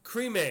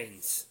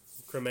 cremains.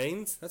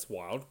 Cremains? That's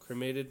wild.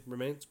 Cremated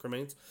remains?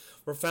 Cremains?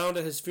 Were found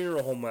at his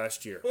funeral home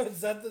last year.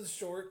 Is that the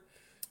short?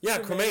 Yeah,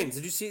 cremains.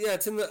 Did you see? Yeah,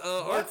 it's in the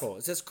article.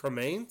 It says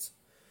cremains.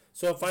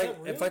 So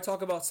if I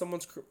talk about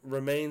someone's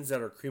remains that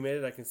are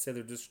cremated, I can say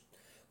they're just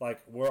like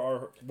where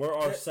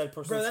are said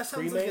person's Bro, that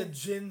sounds cremated? like a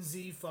Gen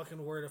Z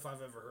fucking word if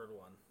I've ever heard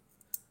one.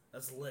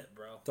 That's lit,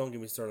 bro. Don't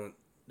get me started.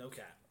 No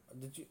cap.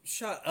 Did you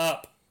shut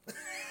up?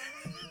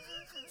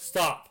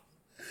 Stop.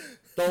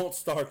 Don't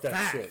start that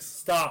Facts. shit.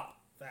 Stop.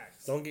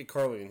 Facts. Don't get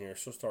Carly in here.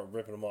 She'll start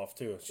ripping them off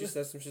too. She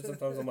says some shit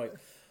sometimes. I'm like,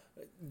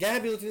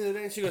 Gabby looked at me the other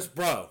day and she goes,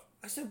 "Bro."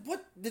 I said,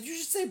 "What? Did you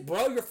just say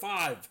bro? You're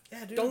 5.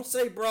 Yeah, dude. Don't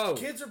say bro."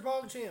 Kids are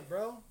PogChamp,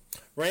 bro.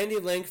 Randy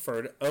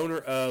Langford, owner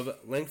of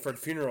Langford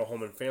Funeral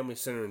Home and Family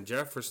Center in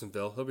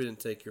Jeffersonville, hope you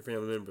didn't take your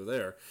family member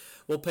there,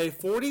 will pay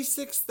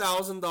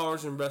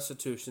 $46,000 in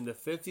restitution to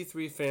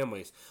 53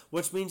 families,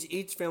 which means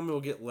each family will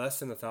get less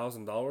than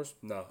 $1,000.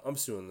 No, I'm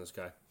suing this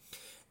guy.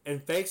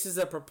 And faces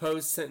a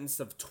proposed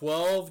sentence of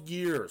 12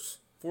 years,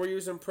 4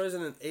 years in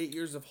prison and 8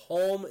 years of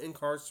home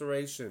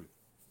incarceration.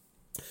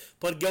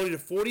 Pled guilty to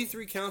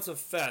 43 counts of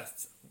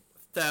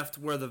theft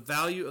where the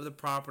value of the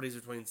property is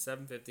between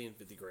 $750 and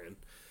 $50,000.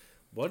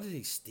 What did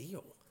he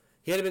steal?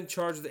 He had been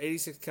charged with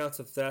 86 counts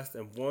of theft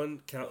and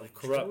 1 count of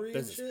corrupt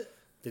business. Shit?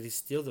 Did he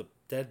steal the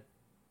dead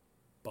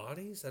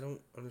bodies? I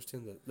don't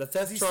understand the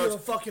theft charge. Stealing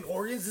fucking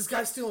organs? This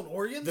guy's stealing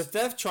organs? The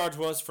theft charge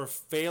was for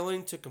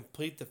failing to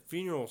complete the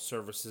funeral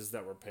services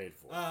that were paid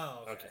for.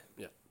 Oh, okay.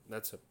 Yeah,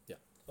 that's yeah.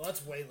 Well,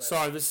 that's way less.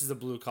 Sorry, this is a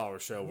blue collar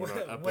show. We're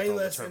not up way with all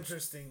less the terms.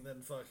 interesting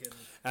than fucking.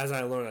 As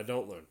I learn, I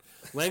don't learn.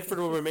 Langford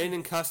will remain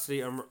in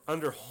custody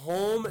under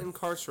home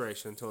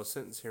incarceration until a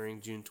sentence hearing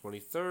June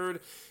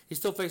 23rd. He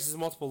still faces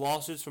multiple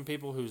lawsuits from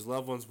people whose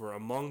loved ones were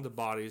among the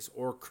bodies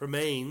or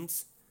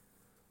cremains.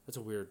 That's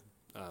a weird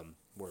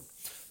word.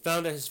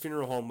 Found at his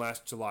funeral home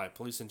last July.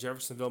 Police in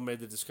Jeffersonville made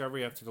the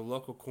discovery after the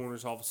local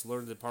coroner's office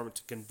alerted the department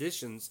to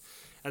conditions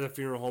at the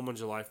funeral home on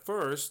July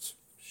 1st.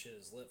 Shit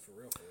is lit for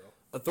real, for real.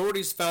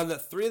 Authorities found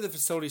that 3 of the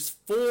facility's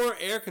 4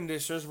 air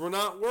conditioners were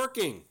not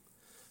working.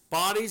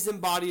 Bodies and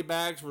body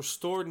bags were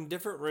stored in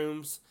different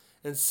rooms,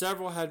 and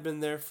several had been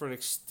there for an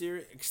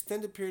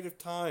extended period of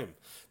time.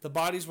 The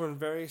bodies were in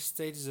various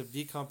stages of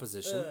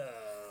decomposition,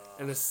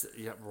 And this,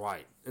 yeah,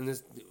 right. And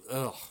this,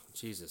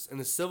 Jesus. In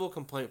a civil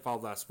complaint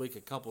filed last week, a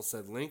couple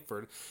said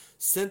Langford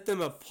sent them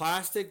a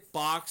plastic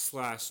box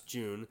last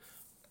June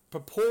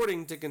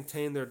purporting to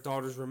contain their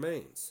daughter's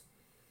remains.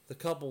 The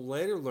couple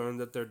later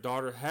learned that their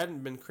daughter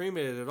hadn't been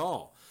cremated at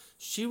all.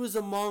 She was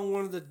among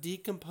one of the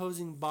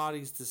decomposing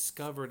bodies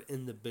discovered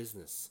in the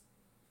business.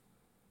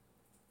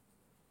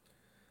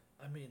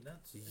 I mean,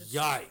 that's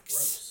yikes.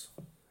 Gross.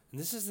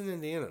 And this is in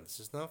Indiana. This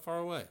is not far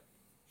away.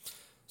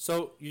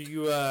 So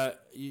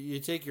you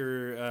take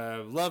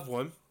your loved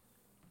one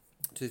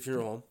to the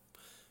funeral home,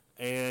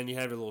 and you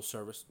have your little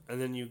service,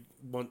 and then you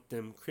want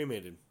them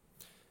cremated,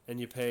 and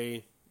you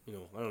pay, I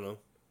don't know,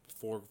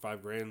 $4 or $5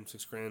 grand,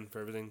 $6 grand for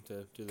everything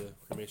to do the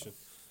cremation,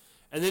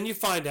 and then you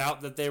find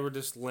out that they were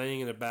just laying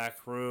in a back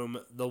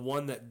room, the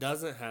one that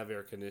doesn't have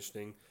air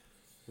conditioning,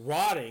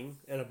 rotting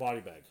in a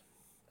body bag.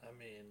 I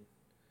mean,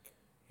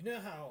 you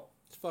know how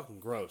it's fucking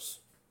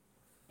gross.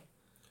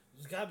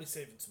 There's got to be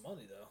saving some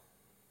money though.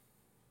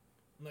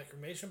 In that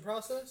cremation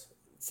process?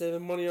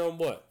 Saving money on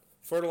what?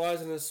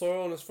 Fertilizing his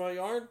soil in his front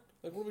yard?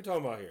 Like, what are we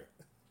talking about here?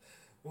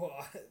 Well,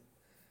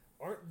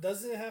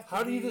 doesn't it have to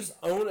How do you just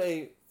own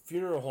a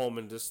funeral home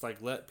and just,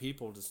 let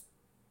people just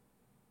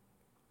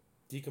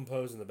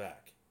decompose in the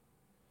back?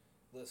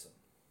 Listen.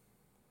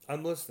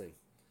 I'm listening.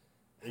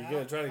 Are you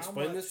going to try to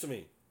explain this to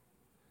me?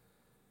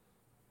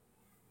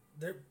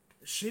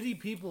 Shitty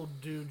people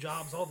do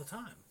jobs all the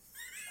time.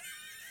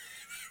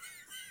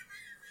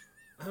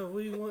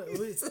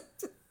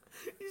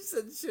 You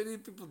said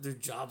shitty people do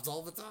jobs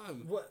all the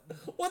time. What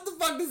the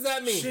fuck does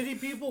that mean? Shitty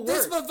people work.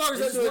 This motherfucker's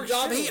not doing a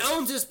job. He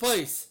owns his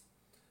place.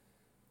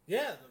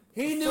 Yeah.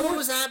 He knew what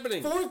was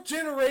happening. 4th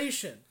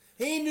generation.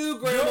 He knew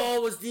Grandma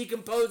was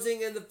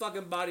decomposing in the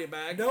fucking body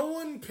bag. No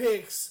one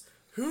picks.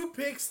 Who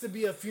picks to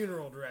be a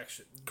funeral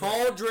direction?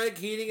 Call Drake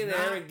Heating and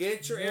Air and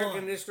get your air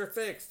conditioner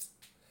fixed.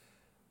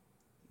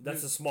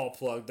 That's a small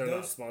plug. They're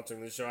not sponsoring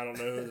the show. I don't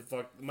know who the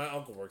fuck. My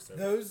uncle works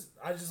there.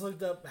 I just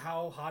looked up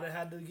how hot it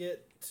had to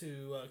get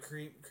to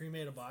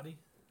cremate a body.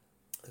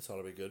 This ought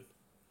to be good.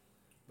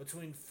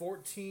 Between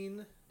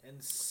 14 and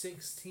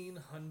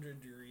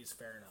 1600 degrees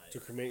Fahrenheit.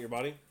 To cremate your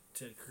body?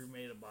 To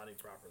cremate a body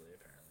properly,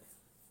 apparently.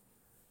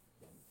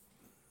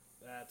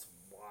 That's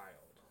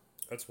wild.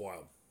 That's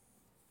wild.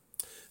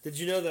 Did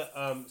you know that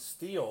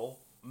steel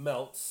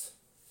melts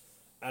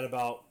at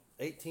about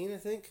 18, I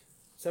think?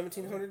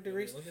 1700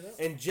 degrees?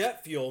 And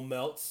jet fuel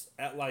melts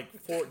at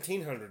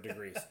 1400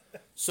 degrees.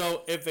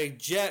 So if a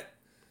jet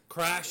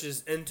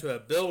crashes into a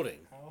building,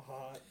 how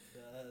hot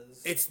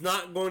does it's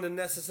not going to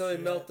necessarily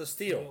melt the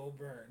steel.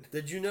 Burn?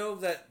 Did you know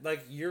that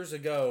years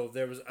ago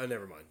there was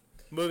never mind.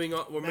 Moving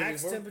on.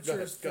 Max temperature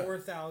is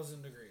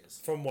 4,000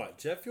 degrees. From what?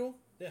 Jet fuel?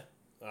 Yeah.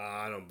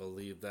 I don't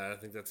believe that. I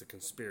think that's a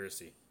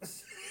conspiracy.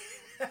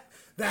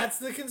 That's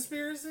the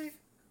conspiracy?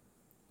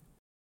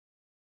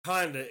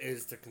 Kinda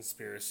is the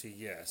conspiracy,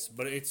 yes,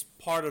 but it's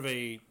part of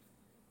a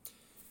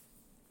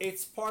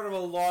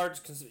large.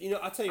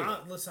 I'll tell you.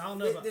 Listen, I don't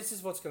know. This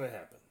is what's going to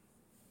happen.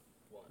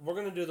 What? We're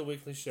going to do the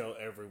weekly show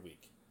every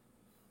week.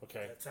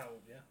 Okay. That's how.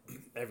 Yeah.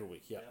 Every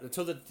week, yeah.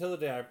 Until the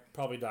day I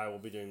probably die, we'll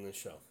be doing this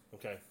show.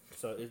 Okay.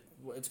 So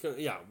it's gonna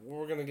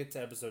we're gonna get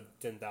to episode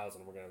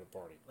 10,000. We're gonna have a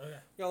party. Okay.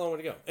 We got a long way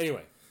to go.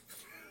 Anyway.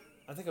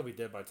 I think I'll be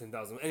dead by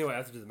 10,000. Anyway, I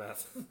have to do the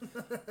math.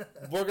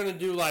 We're gonna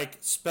do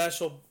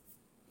special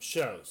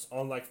shows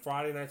on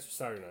Friday nights or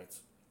Saturday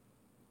nights.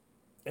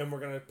 And we're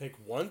going to pick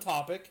one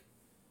topic.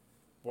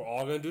 We're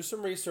all going to do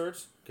some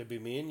research. Could be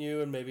me and you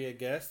and maybe a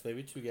guest,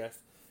 maybe 2 guests.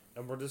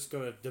 And we're just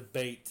going to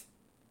debate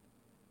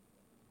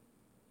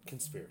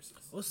conspiracies.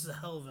 Well, this is a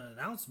hell of an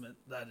announcement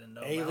that I didn't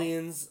know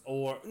Aliens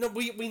about. No,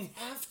 we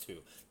have to.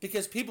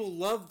 Because people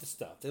love the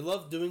stuff. They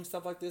love doing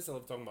stuff like this. They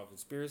love talking about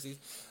conspiracies.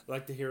 They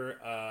like to hear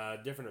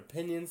different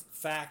opinions,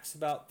 facts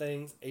about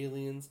things,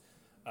 aliens,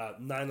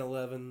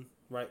 9/11...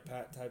 right,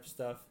 Pat type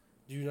stuff.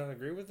 Do you not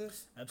agree with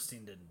this?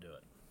 Epstein didn't do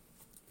it.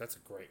 That's a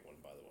great one,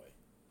 by the way.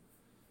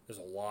 There's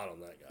a lot on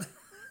that guy.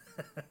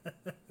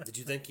 Did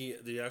you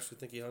actually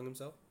think he hung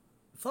himself?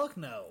 Fuck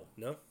no.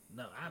 No?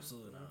 No,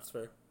 absolutely not. That's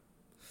fair.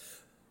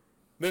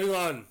 Moving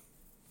on.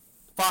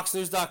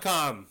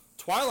 FoxNews.com.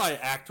 Twilight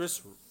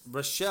actress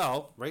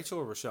Rachel, I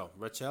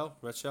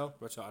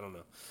don't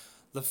know.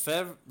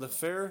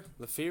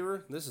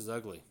 Lefevre, this is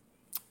ugly.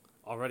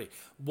 Already.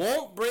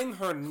 Won't bring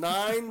her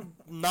non-binary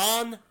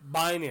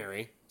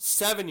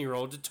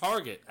 7-year-old to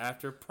Target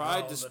after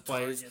Pride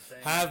displays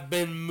have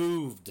been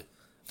moved.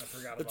 I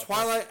forgot the about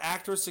Twilight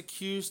actress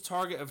accused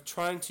Target of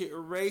trying to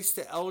erase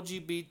the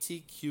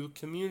LGBTQ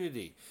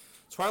community.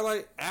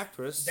 Twilight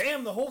actress...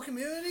 Damn, the whole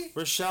community?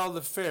 Rachel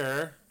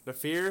Lefevre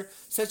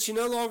said she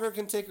no longer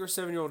can take her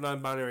 7-year-old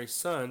non-binary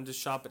son to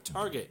shop at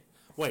Target.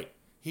 Wait,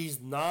 he's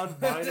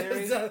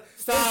non-binary?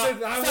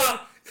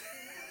 Stop!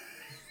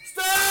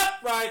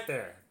 Stop right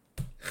there.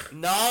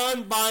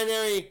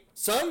 Non-binary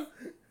son?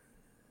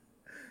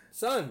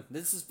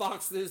 This is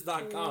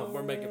FoxNews.com.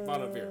 We're making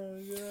fun of here.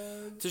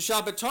 To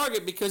shop at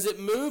Target because it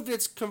moved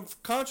its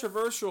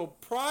controversial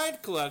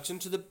Pride collection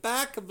to the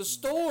back of the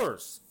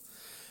stores.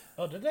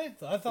 Oh, did they?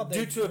 I thought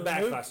they due to a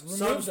backlash.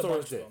 Some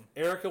stores did. Them.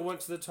 Erica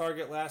went to the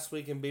Target last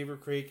week in Beaver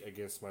Creek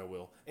against my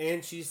will,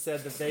 and she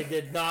said that they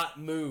did not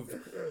move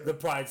the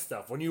Pride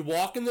stuff. When you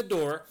walk in the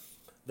door,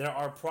 there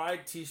are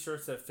Pride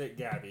T-shirts that fit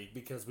Gabby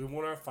because we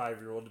want our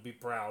 5-year-old to be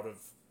proud of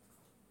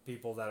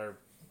people that are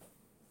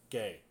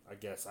gay. I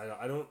guess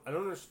I don't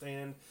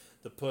understand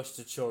the push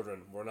to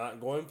children. We're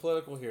not going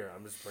political here.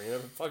 I'm just bringing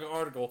up a fucking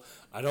article.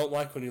 I don't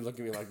like when you look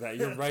at me like that.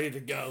 You're ready to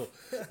go.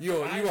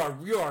 You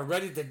are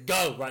ready to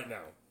go right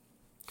now.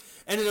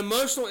 And an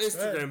emotional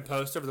Instagram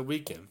post over the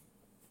weekend,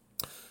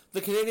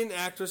 the Canadian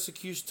actress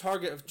accused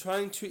Target of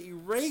trying to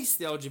erase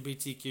the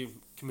LGBTQ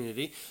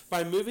community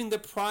by moving the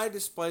pride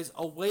displays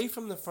away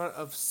from the front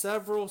of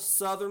several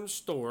southern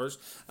stores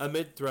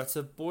amid threats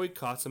of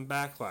boycotts and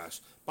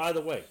backlash. By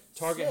the way,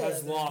 Target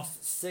has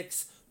lost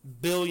 $6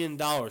 billion.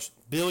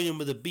 Billion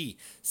with a B.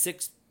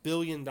 $6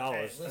 billion in the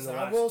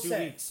last 2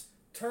 weeks.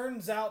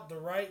 Turns out the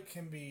right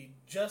can be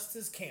just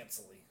as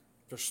cancelly.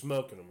 They're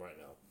smoking them right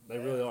now. They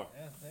really are.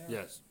 Yeah, they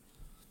are. Yes.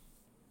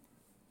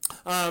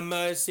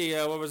 Let's see,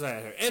 what was I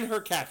at here? And her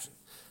caption.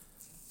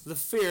 The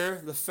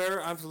fair,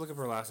 I have to look up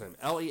her last name.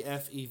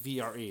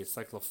 Lefevre. It's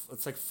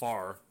like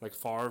Favre, like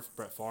Favre,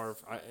 Brett Favre.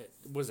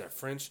 What is that,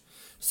 French?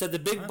 Said the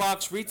big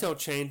box retail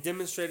chain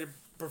demonstrated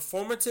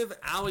performative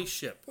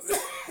allyship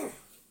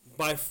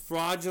by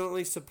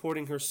fraudulently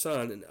supporting her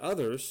son and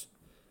others,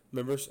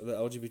 members of the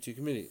LGBT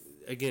community.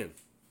 Again,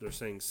 they're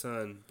saying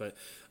son, but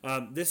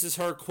this is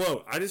her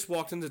quote. I just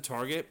walked into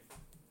Target,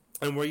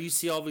 and where you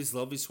see all these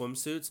lovely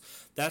swimsuits,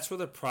 that's where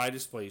the Pride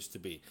display used to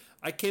be.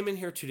 I came in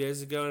here 2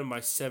 days ago, and my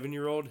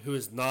 7-year-old, who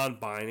is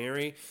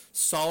non-binary,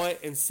 saw it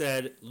and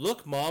said,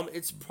 "Look, Mom,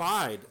 it's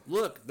Pride.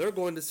 Look, they're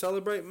going to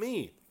celebrate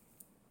me."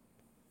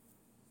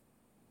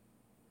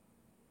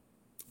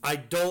 I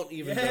don't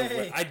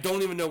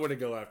even know where to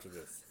go after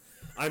this.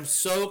 I'm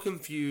so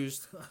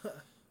confused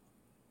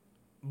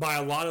by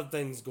a lot of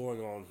things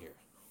going on here.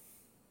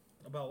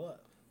 About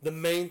what? The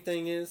main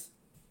thing is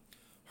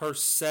her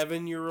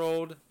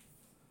 7-year-old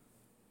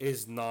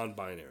is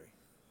non-binary.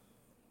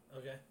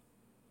 Okay.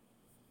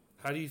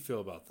 How do you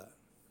feel about that?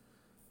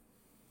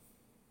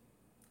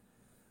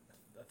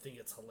 I think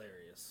it's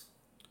hilarious.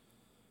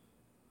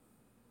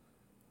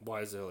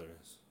 Why is it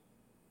hilarious?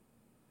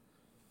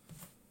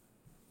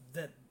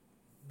 That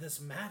this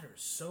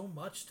matters so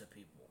much to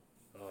people.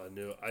 Oh, I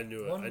knew it. I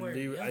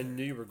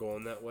knew you were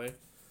going that way.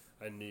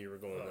 I knew you were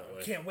going that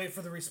way. Can't wait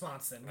for the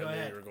response then. Go ahead.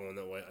 I knew you were going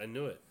that way. I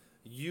knew it.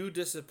 You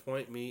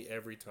disappoint me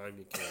every time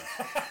you can.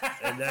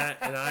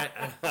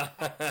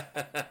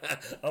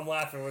 I'm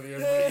laughing with you.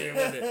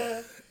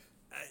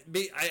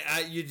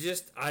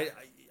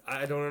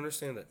 I don't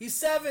understand it. He's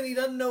 7. He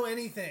doesn't know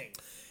anything.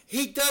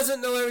 He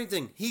doesn't know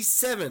everything. He's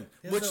 7,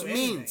 which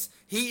means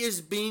he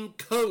is being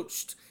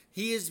coached.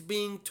 He is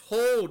being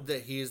told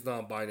that he is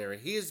non-binary.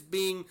 He is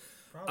being,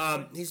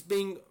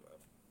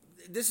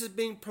 this is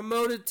being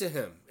promoted to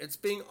him. It's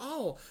being,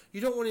 oh,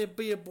 you don't want to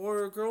be a boy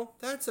or a girl?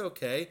 That's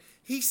okay.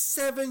 He's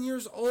 7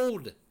 years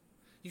old.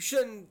 You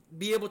shouldn't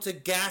be able to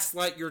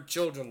gaslight your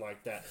children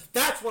like that.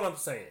 That's what I'm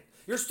saying.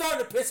 You're starting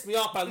to piss me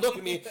off by looking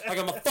at me like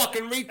I'm a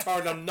fucking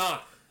retard. I'm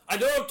not. I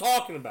know what I'm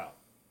talking about.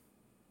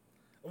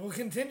 We'll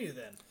continue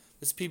then.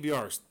 This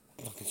PBR is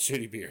fucking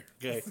shitty beer.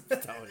 Okay?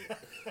 I'm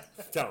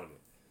telling you.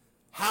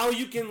 How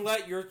you can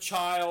let your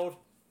child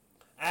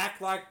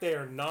act like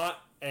they're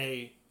not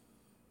a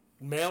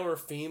male or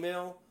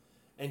female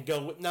and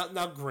go with...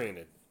 Now,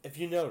 granted, if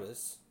you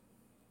notice,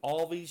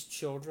 all these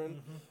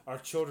children are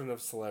children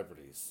of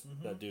celebrities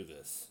that do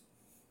this.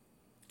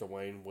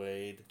 Dwayne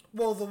Wade.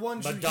 Well, the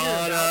ones Madonna, you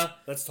hear about.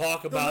 Let's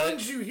talk about it. The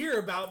ones you hear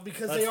about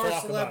because they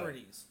are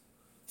celebrities.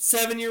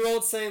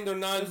 7-year-olds saying they're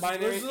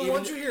non-binary. Those are the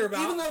ones you hear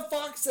about. Even though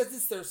Fox says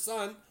it's their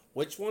son.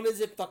 Which one is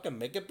it? Fucking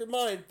make up your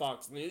mind,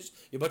 Fox News.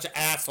 You bunch of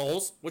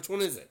assholes. Which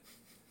one is it?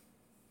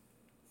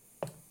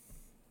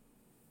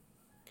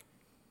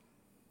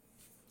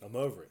 I'm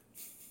over it.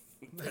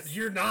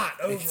 You're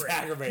not over It's it.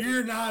 aggravating.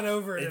 You're not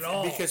over it at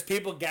all. Because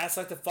people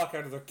gaslight the fuck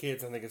out of their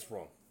kids and think it's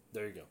wrong.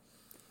 There you go.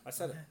 I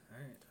said it. All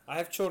right. I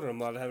have children.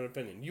 I'm allowed to have an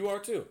opinion. You are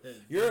too.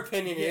 Your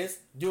opinion is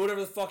do whatever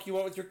the fuck you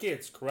want with your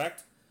kids.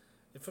 Correct?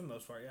 For the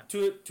most part, yeah.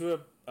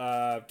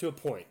 To a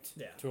point.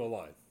 Yeah. To a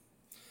line.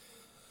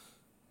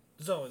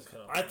 There's always cut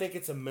off. I think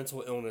it's a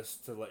mental illness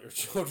to let your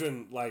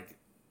children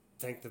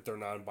think that they're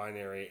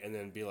non-binary and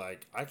then be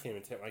like, I can't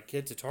even take my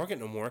kid to Target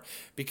no more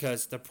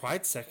because the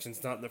Pride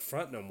section's not in the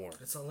front no more.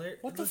 It's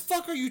hilarious. What the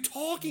fuck are you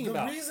talking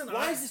about?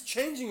 Why is this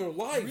changing your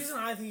life? The reason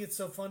I think it's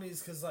so funny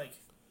is because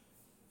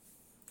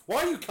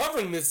why are you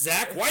covering this,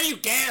 Zach? Why do you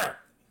care?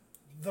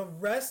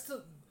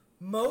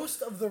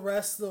 Most of the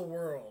rest of the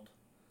world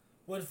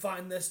would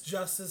find this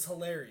just as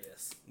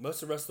hilarious.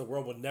 Most of the rest of the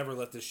world would never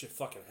let this shit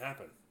fucking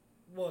happen.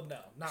 Well, no, not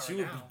right now. She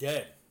would be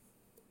dead.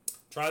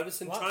 Try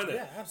this in China.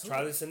 Yeah, absolutely.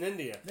 Try this in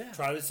India. Yeah.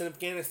 Try this in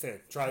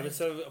Afghanistan. Try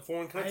this in a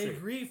foreign country. I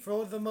agree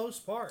for the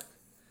most part.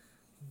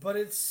 But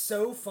it's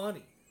so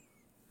funny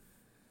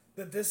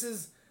that this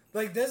is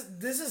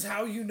this is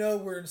how you know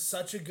we're in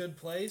such a good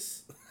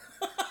place.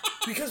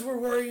 Because we're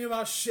worrying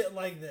about shit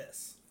like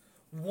this.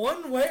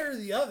 One way or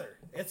the other.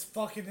 It's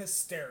fucking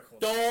hysterical.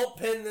 Don't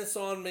pin this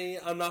on me.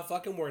 I'm not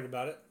fucking worried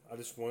about it. I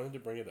just wanted to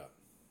bring it up.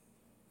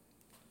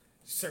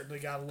 Certainly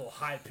got a little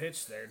high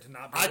pitch there to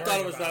not be I worried thought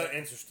it was about not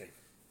interesting.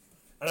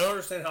 I don't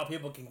understand how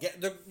people can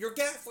get... You're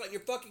gaslighting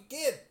your fucking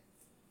kid.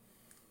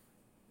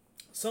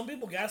 Some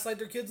people gaslight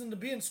their kids into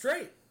being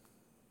straight.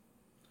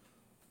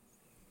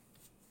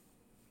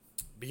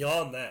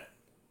 Beyond that,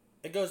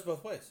 it goes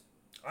both ways.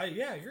 I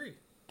agree.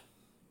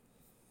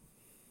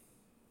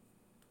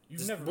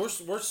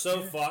 We're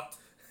so fucked.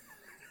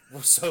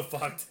 We're so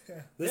fucked.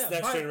 This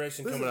next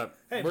generation coming up.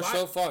 Hey, we're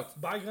so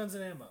fucked. Buy guns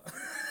and ammo.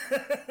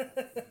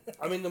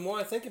 I mean, the more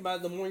I think about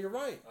it, the more you're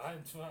right. I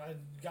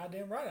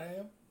goddamn right I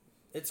am.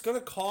 It's going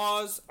to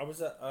cause... I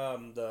was at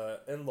the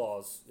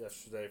in-laws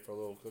yesterday for a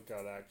little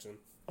cookout action.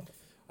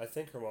 I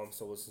think her mom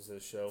still listens to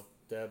this show.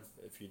 Deb,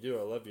 if you do,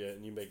 I love you,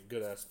 and you make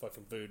good-ass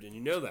fucking food, and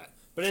you know that.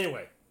 But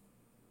anyway,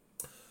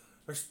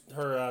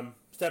 her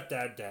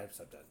stepdad,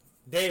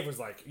 Dave was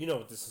like, you know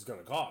what this is going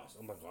to cause?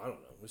 I'm like, well, I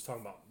don't know. He's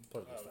talking about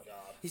political stuff.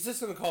 God. He's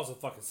just going to cause a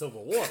fucking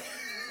civil war.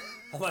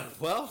 I'm like,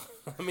 well,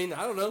 I mean,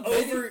 I don't know.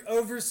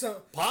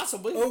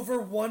 Possibly.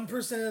 Over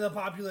 1% of the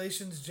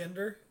population's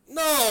gender?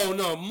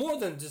 No, more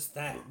than just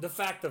that. The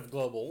fact of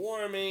global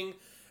warming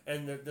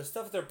and the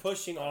stuff they're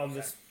pushing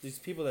on these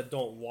people that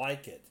don't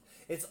like it.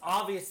 It's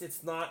obvious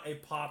it's not a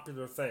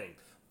popular thing.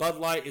 Bud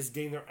Light is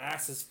getting their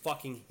asses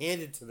fucking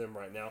handed to them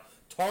right now.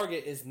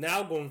 Target is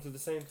now going through the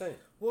same thing.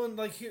 Well, and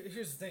like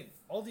here's the thing.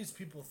 All these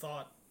people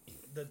thought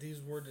that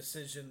these were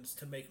decisions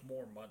to make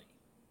more money.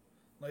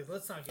 Like,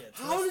 let's not get it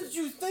twisted. How did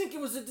you think it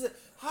was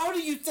how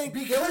do you think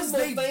because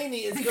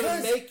Mulvaney is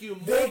going to make you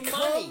more money? They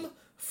come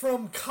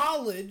from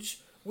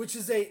college, which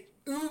is a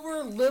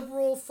uber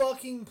liberal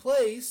fucking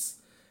place,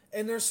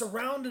 and they're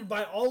surrounded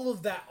by all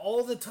of that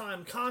all the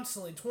time,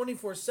 constantly,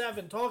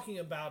 24/7, talking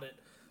about it.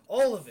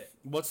 All of it.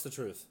 What's the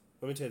truth?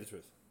 Let me tell you the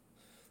truth.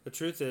 The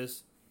truth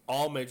is,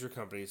 all major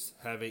companies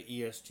have a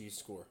ESG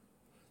score.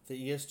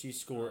 The ESG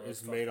score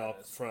is made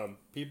up from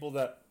people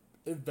that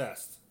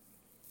invest.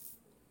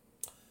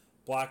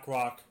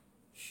 BlackRock,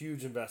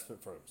 huge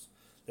investment firms.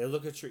 They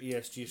look at your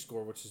ESG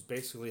score, which is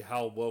basically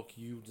how woke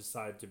you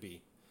decide to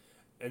be,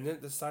 and then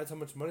it decides how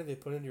much money they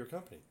put into your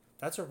company.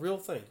 That's a real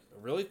thing. It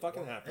really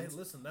fucking happens. Hey,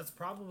 listen, that's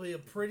probably a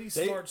pretty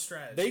smart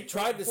strategy. They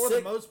tried to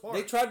the most part.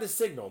 They tried to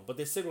signal, but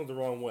they signaled the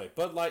wrong way.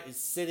 Bud Light is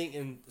sitting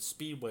in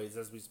speedways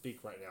as we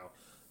speak right now,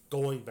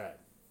 going bad.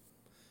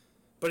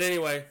 But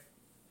anyway,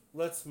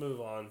 let's move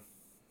on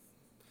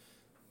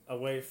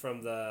away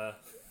from the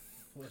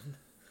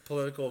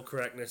political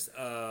correctness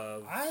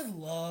of I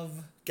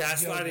love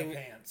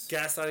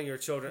gaslighting your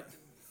children.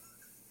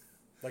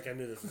 Like I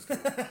knew this was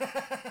coming.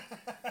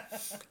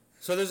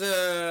 So there's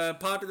a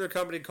popular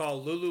company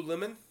called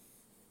LuLuLemon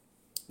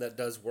that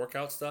does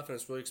workout stuff, and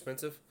it's really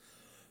expensive.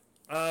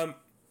 2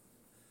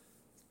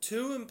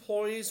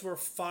 employees were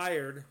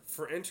fired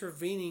for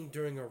intervening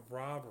during a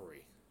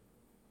robbery.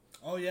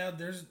 Oh yeah,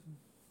 there's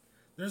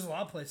a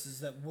lot of places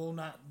that will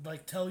not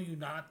tell you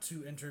not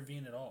to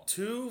intervene at all.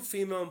 2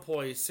 female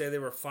employees say they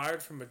were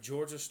fired from a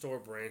Georgia store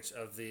branch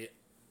of the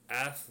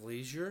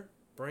Athleisure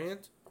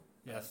brand.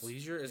 Yes.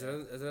 Athleisure is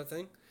that a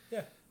thing?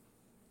 Yeah.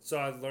 So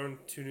I learned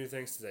 2 new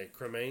things today: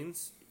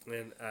 cremains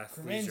and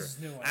athleisure. Cremains is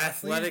new.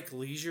 Athletic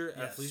leisure,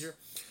 yes. Athleisure.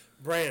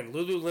 Brand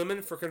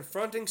LuLuLemon for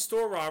confronting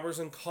store robbers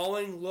and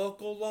calling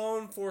local law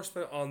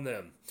enforcement on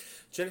them.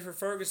 Jennifer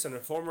Ferguson,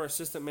 a former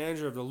assistant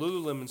manager of the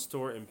LuLuLemon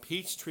store in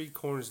Peachtree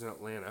Corners in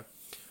Atlanta,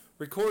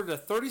 recorded a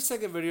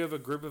 30-second video of a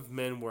group of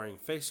men wearing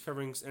face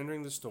coverings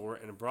entering the store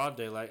in broad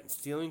daylight and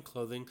stealing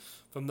clothing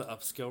from the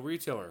upscale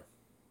retailer.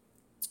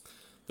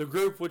 The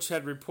group, which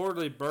had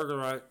reportedly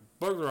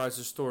burglarized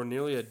the store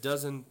nearly a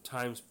dozen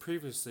times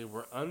previously,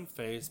 were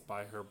unfazed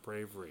by her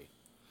bravery.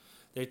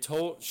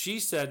 She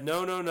said,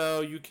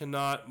 no, you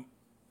cannot,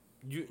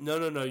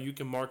 you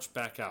can march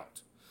back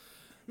out.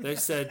 They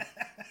said,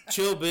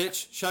 chill,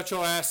 bitch, shut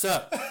your ass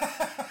up.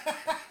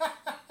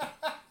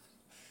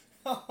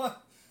 Hold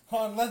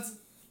on,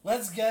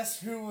 let's guess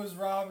who was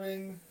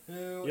robbing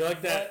who. You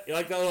like that? You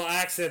like that little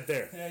accent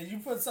there? Yeah, you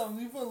put a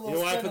little. You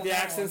know why I put the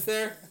accents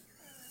there?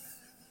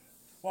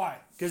 Why?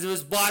 Because it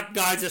was black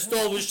guys that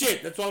stole the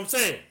shit. That's what I'm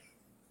saying.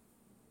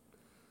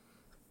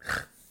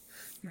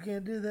 You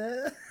can't do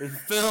that. And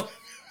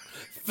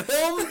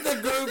filmed the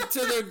group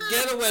to their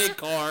getaway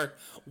car,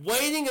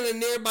 waiting in a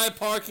nearby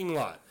parking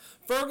lot.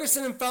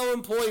 Ferguson and fellow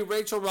employee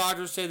Rachel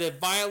Rogers say they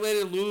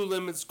violated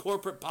LuLuLemon's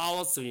corporate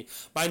policy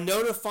by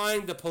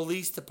notifying the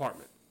police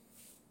department.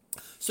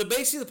 So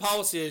basically the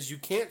policy is you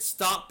can't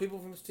stop people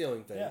from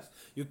stealing things. Yeah.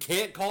 You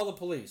can't call the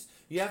police.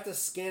 You have to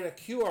scan a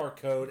QR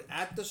code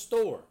at the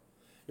store.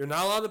 You're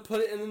not allowed to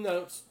put it in the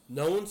notes.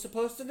 No one's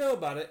supposed to know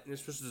about it. And you're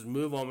supposed to just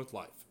move on with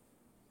life.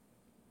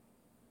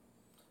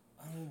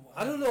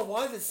 I don't know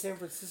why the San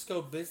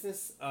Francisco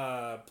Business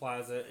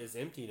Plaza is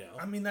empty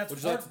now. I mean, that's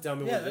Would you like to tell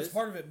me what it is? Yeah, that's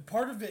part of it.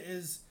 Part of it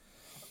is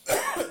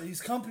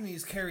these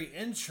companies carry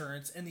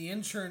insurance, and the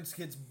insurance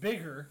gets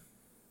bigger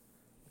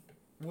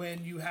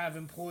when you have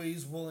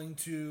employees willing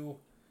to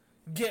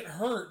get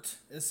hurt,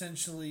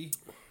 essentially,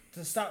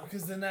 to stop,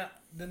 because then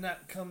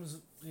that comes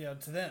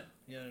to them.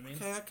 You know what I mean?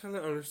 Okay, I kind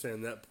of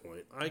understand that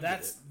point.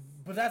 Get it.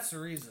 But that's the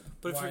reason.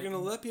 But if you're gonna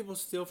let people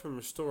steal from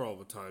your store all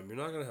the time, you're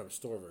not gonna have a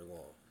store very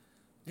long.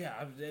 Yeah,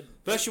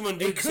 especially when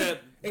dude said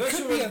it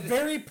could be a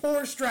very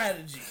poor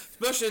strategy.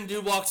 Especially when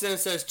dude walks in and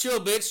says, "Chill,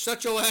 bitch,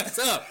 shut your ass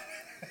up."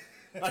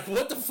 Like,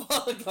 what the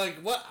fuck? Like,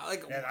 what?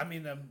 Like, yeah, I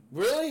mean,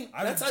 really?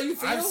 That's how you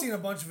feel? I've seen a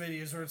bunch of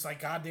videos where it's like,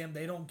 goddamn,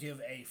 they don't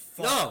give a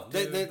fuck. No,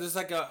 there's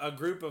like a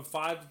group of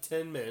 5 to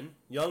 10 men,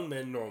 young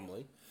men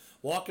normally,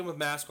 walk in with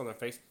masks on their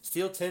face,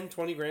 steal 10,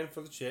 20 grand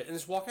for the shit, and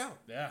just walk out.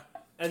 Yeah.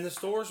 And the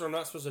stores are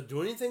not supposed to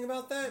do anything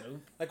about that?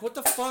 Nope. Like, what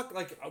the fuck?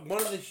 Like,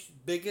 one of the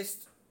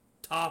biggest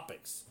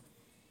topics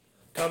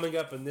coming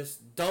up in this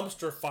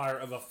dumpster fire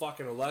of a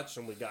fucking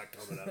election we got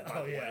coming up,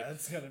 by the way.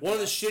 That's gonna be one of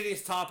the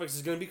shittiest topics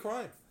is going to be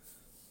crime.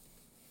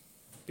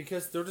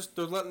 Because they're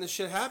letting this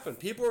shit happen.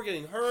 People are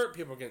getting hurt.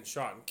 People are getting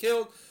shot and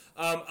killed.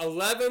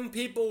 11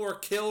 people were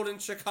killed in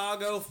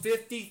Chicago.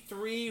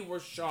 53 were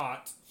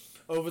shot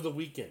over the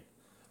weekend.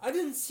 I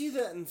didn't see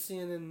that in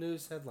CNN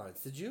News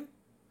headlines. Did you?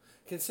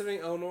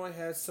 Considering Illinois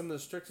has some of the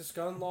strictest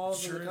gun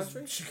laws in the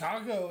country?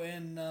 Chicago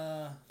and...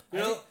 I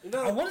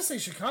want to say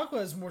Chicago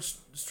has more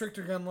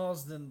stricter gun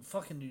laws than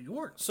fucking New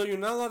York. So you're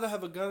not allowed to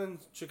have a gun in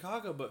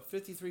Chicago, but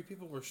 53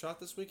 people were shot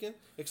this weekend?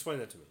 Explain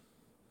that to me.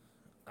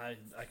 I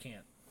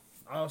can't.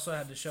 I also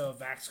had to show a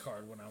Vax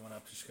card when I went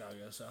up to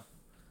Chicago, so...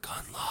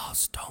 Gun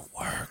laws don't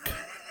work.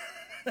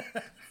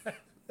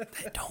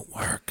 They don't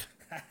work.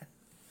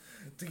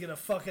 To get a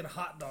fucking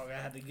hot dog,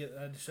 I had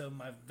to show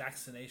my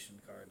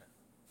vaccination card.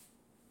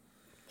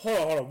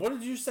 Hold on. What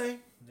did you say?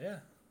 Yeah.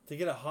 To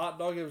get a hot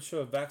dog, you would show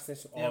a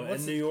vaccination. Yeah,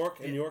 in New York?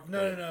 In New York?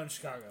 No, in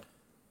Chicago.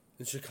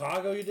 In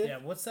Chicago, you did? Yeah.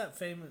 What's that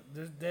famous?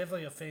 They have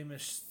like a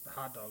famous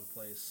hot dog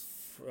place.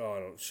 Oh, I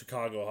don't.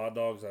 Chicago hot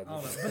dogs. I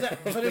don't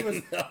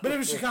know. But it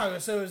was Chicago,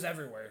 so it was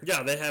everywhere.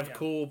 Yeah, they have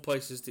cool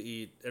places to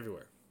eat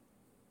everywhere.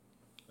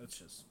 It's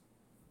just.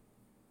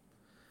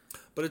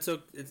 But it's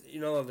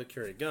you're not allowed to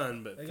carry a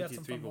gun. But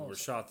 53 people were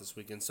shot this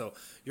weekend, so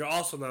you're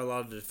also not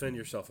allowed to defend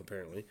yourself.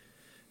 Apparently,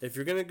 if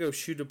you're gonna go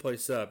shoot a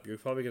place up, you're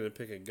probably gonna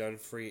pick a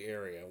gun-free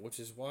area, which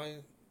is why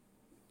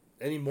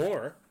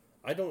anymore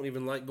I don't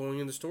even like going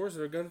into stores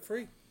that are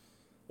gun-free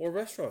or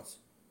restaurants.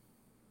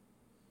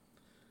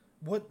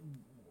 What?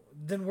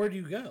 Then where do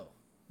you go?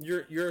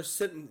 You're a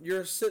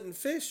sitting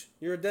fish.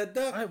 You're a dead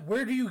duck.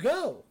 Where do you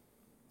go?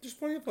 There's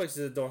plenty of places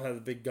that don't have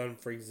the big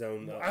gun-free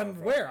zone.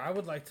 Where? I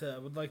would like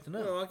to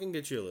know. No, I can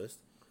get you a list.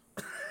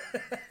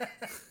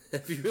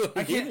 If you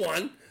really need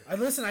one.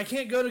 Listen, I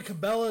can't go to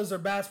Cabela's or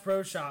Bass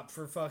Pro Shop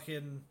for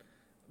fucking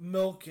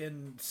milk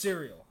and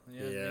cereal.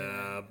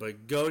 Yeah,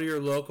 but go to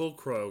your local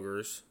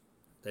Kroger's.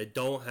 They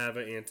don't have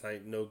an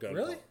no gun.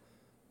 Really? Law.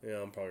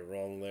 Yeah, I'm probably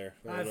wrong there.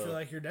 I feel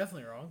like you're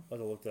definitely wrong. I'll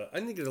look that. I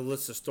need to get a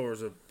list of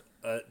stores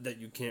that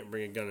you can't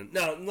bring a gun in.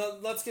 Now,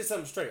 let's get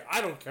something straight. I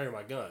don't carry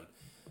my gun.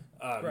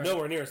 Right.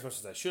 Nowhere near as much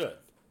as I should.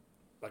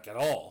 Like, at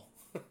all.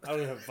 I don't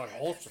even have a fucking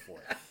holster for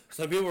it.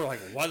 So people are like,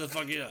 why the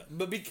fuck you?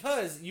 But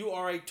because you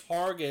are a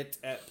target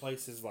at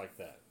places like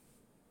that.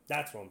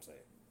 That's what I'm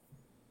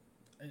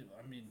saying.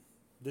 I mean...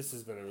 This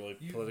has been a really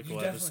political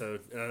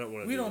episode, and I don't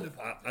want to do politics.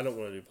 I don't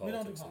want to do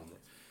politics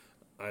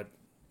anymore.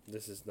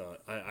 This is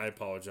not... I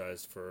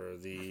apologize for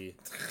the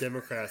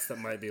Democrats that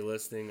might be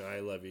listening.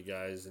 I love you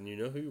guys, and you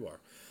know who you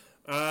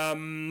are.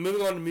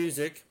 Moving on to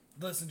music.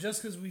 Listen,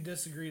 just because we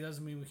disagree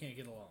doesn't mean we can't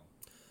get along.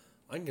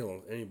 I can get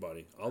along with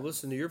anybody. I'll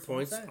listen to your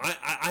points.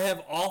 I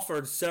have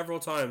offered several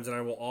times, and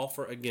I will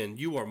offer again.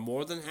 You are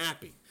more than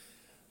happy,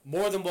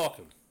 more than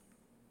welcome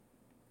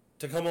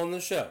to come on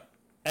the show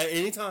at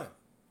any time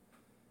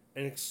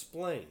and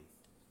explain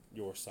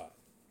your side.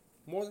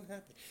 More than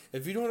happy.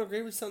 If you don't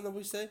agree with something that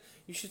we say,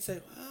 you should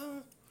say,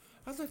 well,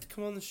 I'd like to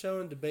come on the show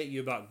and debate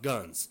you about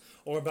guns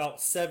or about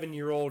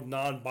 7-year-old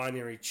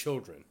non-binary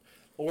children.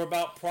 Or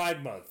about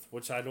Pride Month,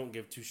 which I don't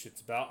give two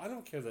shits about. I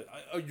don't care that...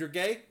 Oh, you're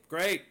gay?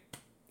 Great.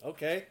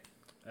 Okay.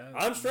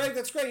 I'm straight?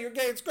 That's great. You're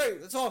gay? It's great.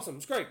 That's awesome.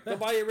 It's great. Go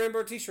buy your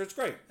rainbow t-shirt. It's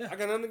great. I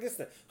got nothing against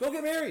that. Go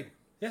get married.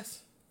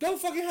 Yes. Go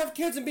fucking have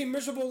kids and be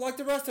miserable like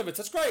the rest of us.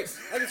 That's great.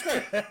 Like, it's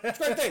great. It's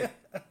a great thing.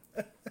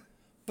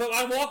 But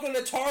I walk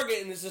into Target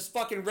and there's just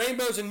fucking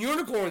rainbows and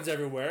unicorns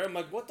everywhere. I'm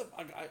like, what the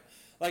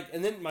fuck?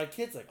 And then my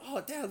kid's like,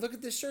 oh, Dad, look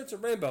at this shirt. It's a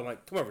rainbow. I'm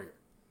like, come over here.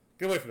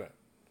 Get away from that.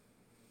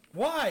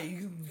 Why?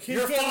 You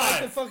You're can't fine.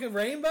 like the fucking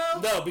rainbow?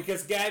 No,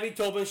 because Gabby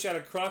told me she had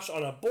a crush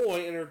on a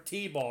boy in her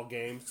t-ball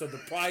game, so the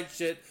pride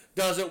shit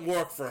doesn't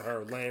work for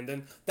her,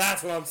 Landon.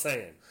 That's what I'm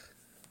saying.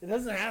 It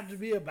doesn't have to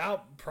be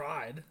about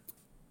pride.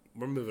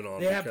 We're moving on.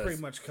 They have pretty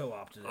much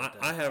co-opted it.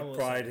 I have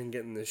pride in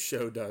getting this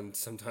show done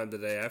sometime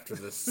today after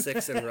the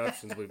 6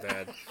 interruptions we've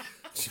had.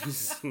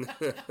 Jesus.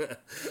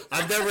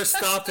 I've never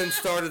stopped and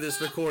started this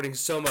recording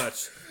so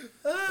much.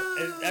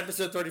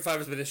 Episode 35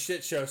 has been a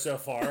shit show so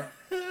far.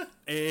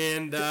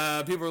 And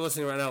people are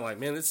listening right now like,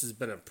 man, this has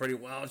been a pretty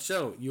wild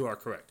show. You are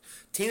correct.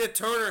 Tina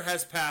Turner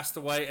has passed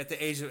away at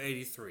the age of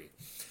 83.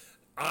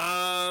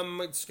 I'm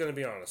just going to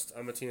be honest.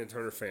 I'm a Tina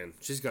Turner fan.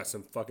 She's got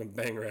some fucking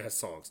banger-ass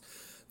songs.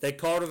 They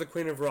called her the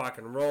Queen of Rock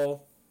and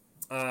Roll.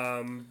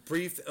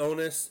 Brief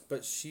illness,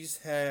 but she's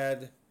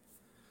had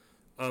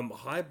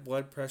high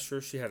blood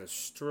pressure. She had a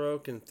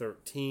stroke in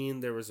 2013.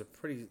 There was a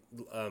pretty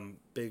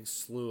big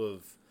slew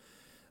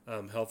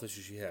of health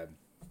issues she had.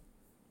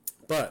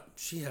 But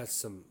she has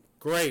some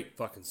great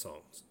fucking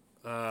songs.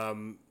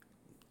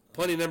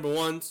 Plenty of number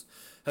ones.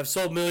 Have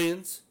sold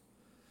millions.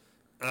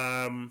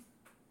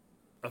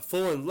 A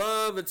Fool in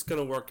Love, It's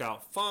Gonna Work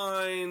Out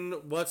Fine.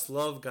 What's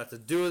Love Got to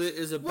Do with It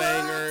is a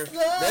banger.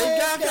 They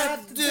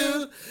got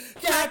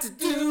to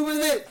do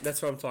with it.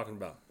 That's what I'm talking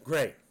about.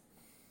 Great.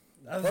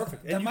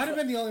 Perfect. That might have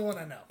been the only one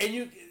I know.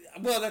 And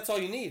well, that's all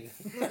you need.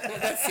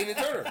 That's Tina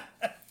Turner.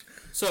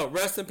 So,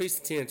 rest in peace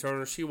to Tina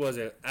Turner. She was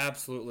an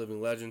absolute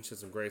living legend. She had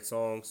some great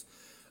songs.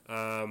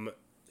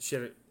 She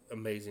had an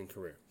amazing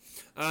career.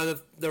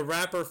 The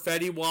rapper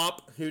Fetty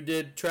Wap, who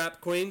did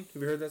Trap Queen.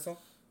 Have you heard that song?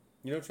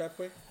 You know Trap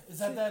Queen? Is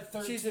that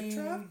 13? She's a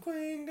trap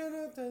queen. You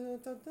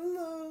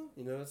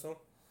know that song?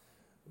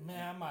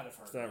 Man, I might have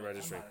heard it. It's not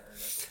registering.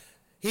 It.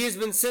 He has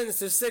been sentenced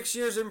to 6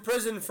 years in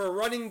prison for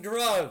running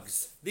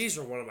drugs. These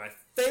are one of my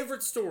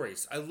favorite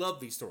stories. I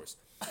love these stories.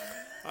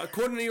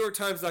 According to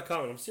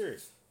NewYorkTimes.com, I'm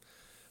serious.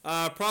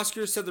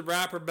 Prosecutors said the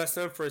rapper, best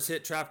known for his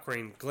hit Trap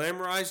Queen,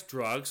 glamorized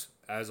drugs,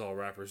 as all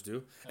rappers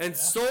do, and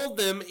sold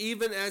them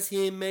even as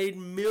he made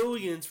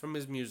millions from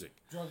his music.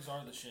 Drugs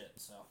are the shit,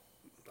 so.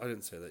 I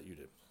didn't say that, you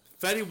did.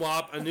 Fetty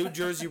Wap, a New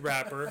Jersey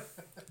rapper,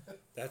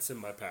 that's in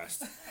my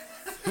past,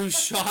 who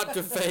shot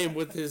to fame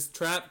with his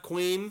Trap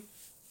Queen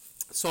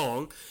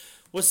song,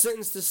 was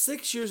sentenced to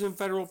 6 years in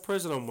federal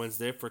prison on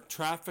Wednesday for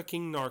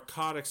trafficking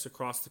narcotics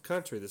across the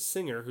country. The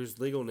singer, whose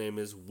legal name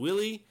is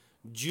Willie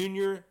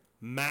Jr.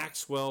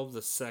 Maxwell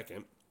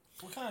II.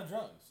 What kind of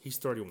drugs? He's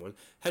 31.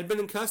 Had been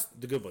in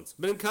custody, the good ones,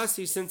 been in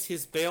custody since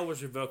his bail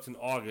was revoked in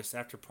August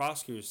after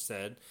prosecutors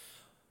said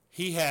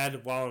he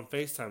had, while on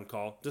FaceTime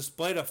call,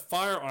 displayed a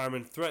firearm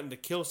and threatened to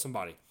kill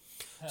somebody.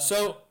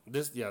 So,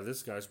 this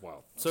guy's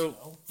wild.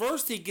 So,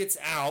 first he gets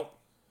out.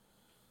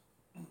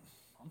 I'm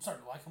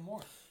starting to like him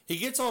more. He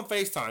gets on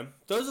FaceTime,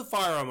 throws a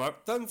firearm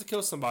up, threatens to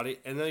kill somebody,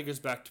 and then he goes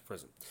back to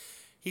prison.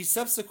 He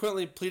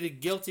subsequently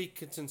pleaded guilty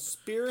to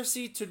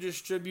conspiracy to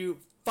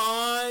distribute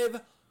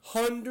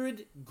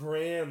 500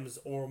 grams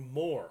or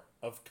more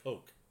of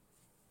coke.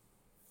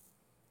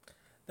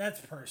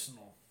 That's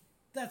personal.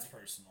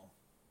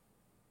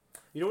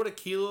 You know what a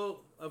kilo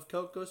of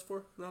coke goes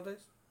for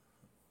nowadays?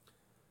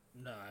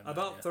 No,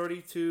 about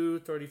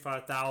 $32,000,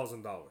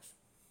 $35,000.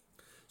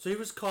 So he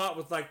was caught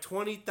with like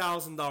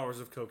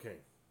 $20,000 of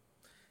cocaine.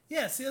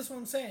 Yeah, see, that's what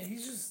I'm saying.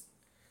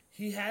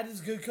 He had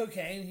his good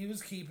cocaine. He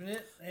was keeping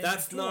it. And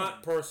that's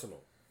not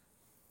personal.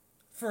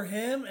 For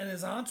him and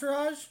his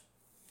entourage,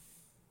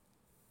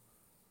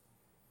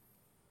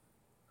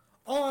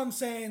 all I'm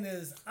saying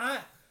is I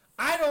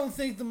don't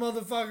think the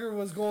motherfucker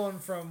was going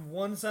from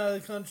one side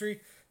of the country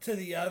to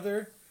the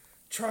other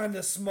trying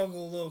to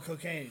smuggle a little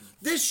cocaine.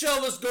 This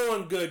show is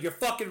going good. You're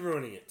fucking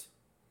ruining it.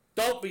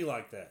 Don't be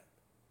like that.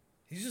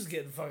 He's just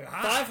getting fucking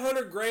high.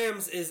 500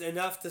 grams is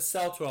enough to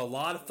sell to a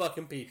lot of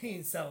fucking people. He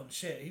ain't selling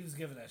shit. He was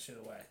giving that shit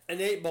away. An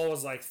 8-ball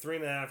is like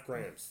 3.5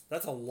 grams.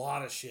 That's a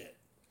lot of shit.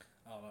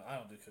 I don't know. I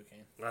don't do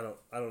cocaine. I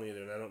don't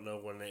either, and I don't know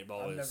what an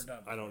 8-ball is. I've never done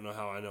it. I don't know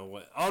how I know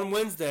what. On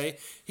Wednesday,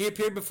 he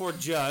appeared before a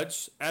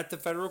judge at the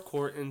federal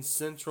court in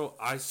Central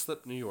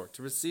Islip, New York,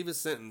 to receive a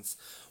sentence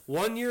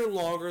 1 year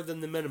longer than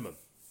the minimum.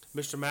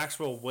 Mr.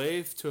 Maxwell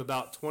waved to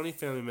about 20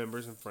 family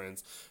members and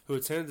friends who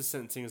attended the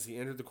sentencing as he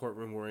entered the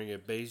courtroom wearing a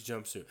beige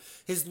jumpsuit.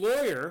 His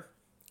lawyer,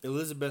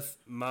 Elizabeth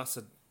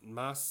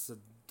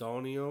Macedonio,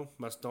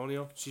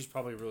 she's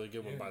probably a really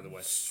good one, by the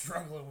way.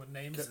 Struggling with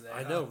names today.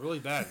 I know, really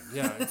bad.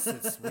 Yeah,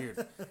 it's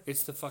weird.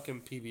 It's the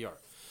fucking PBR.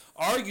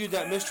 Argued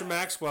that Mr.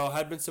 Maxwell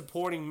had been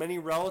supporting many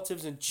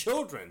relatives and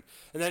children,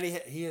 and that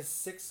he has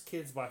 6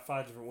 kids by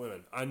 5 different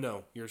women. I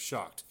know, you're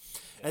shocked.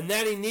 And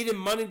that he needed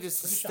money to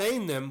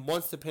sustain them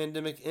once the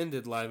pandemic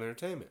ended live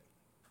entertainment.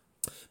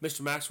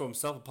 Mr. Maxwell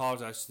himself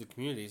apologized to the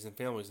communities and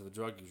families of the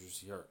drug users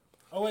he hurt.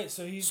 Oh, wait,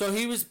 so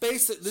he was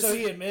basically... So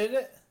he admitted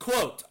it?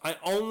 Quote, I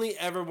only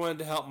ever wanted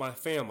to help my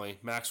family,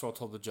 Maxwell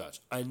told the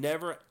judge. I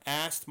never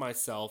asked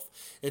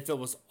myself if it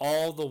was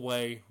all the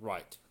way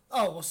right.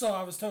 Oh, well, so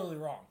I was totally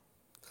wrong.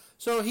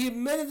 So he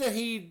admitted that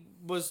he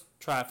was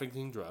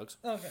trafficking drugs.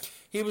 Okay.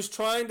 He was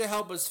trying to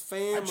help his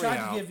family out. I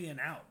tried to give you an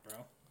out,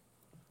 bro.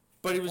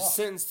 But he was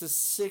sentenced to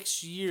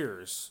 6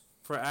 years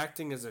for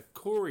acting as a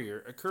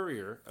courier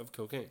of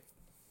cocaine.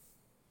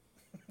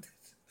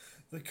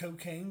 The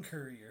cocaine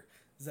courier.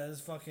 Is that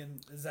his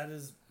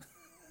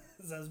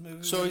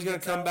movie? So he's going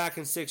to come back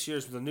in 6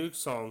 years with a new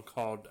song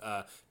called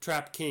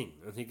Trap King.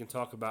 And he can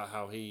talk about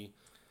how he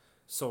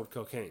sold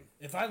cocaine.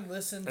 If I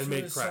listen to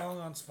his song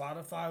on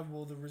Spotify,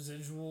 will the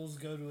residuals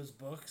go to his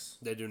books?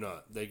 They do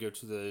not. They go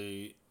to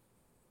the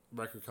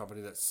record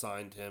company that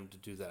signed him to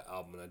do that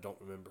album, and I don't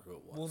remember who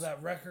it was. Will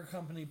that record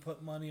company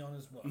put money on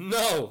his book?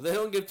 No, they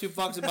don't give 2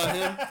 fucks about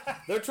him.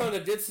 They're trying to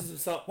distance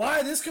himself.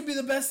 Why? This could be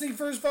the best thing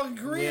for his fucking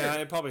career. Yeah,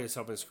 it probably is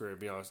helping his career, to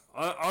be honest.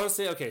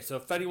 Honestly, okay, so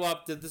Fetty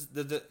Wap did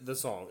the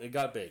song. It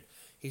got big.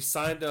 He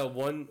signed a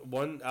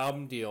one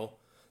album deal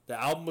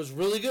The album was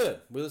really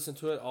good. We listen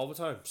to it all the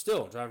time.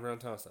 Still, driving around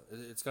town stuff.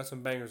 It's got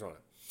some bangers on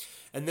it.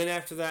 And then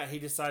after that, he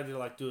decided to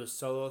like do a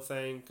solo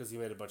thing because he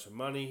made a bunch of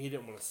money. He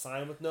didn't want to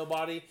sign with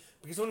nobody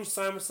because when you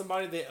sign with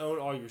somebody, they own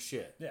all your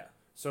shit. Yeah.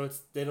 So he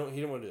didn't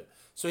want to do that.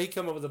 So he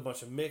came up with a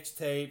bunch of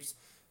mixtapes,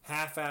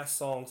 half-ass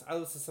songs. I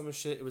listened to some of his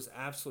shit. It was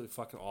absolutely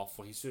fucking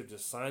awful. He should have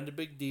just signed a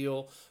big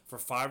deal for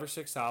 5 or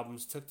 6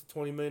 albums, took the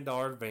 $20 million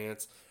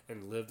advance,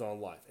 and lived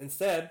on life.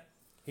 Instead,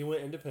 he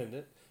went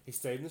independent. He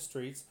stayed in the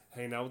streets,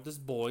 hanging out with his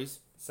boys,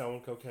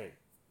 selling cocaine.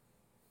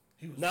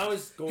 He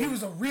was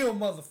a real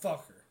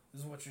motherfucker,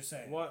 is what you're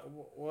saying. What?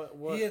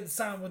 He didn't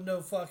sign with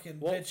no fucking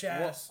bitch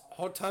ass.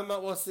 Hold time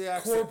out. What's the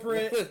accent?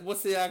 Corporate.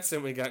 What's the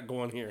accent we got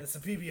going here? It's a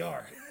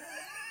PBR.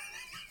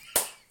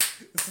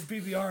 It's a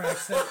PBR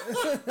accent.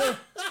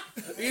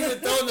 You're even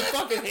throwing the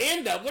fucking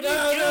hand up. What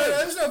are you doing? No,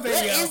 there's no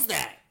video. What is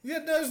that? Yeah,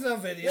 there's no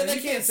video. Yeah, they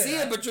can't see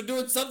it, but you're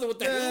doing something with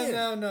the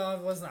hand. No,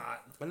 it was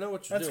not. I know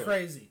what you're doing. That's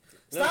crazy.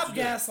 Stop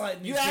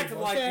gaslighting you. You acting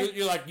like okay?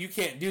 you're like you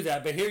can't do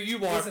that, but here you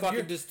are. Listen,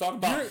 fucking just talking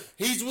about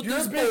he's with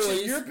his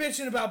boys. You're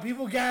bitching about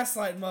people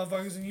gaslighting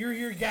motherfuckers, and you're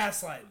here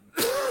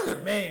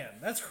gaslighting. Man,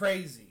 that's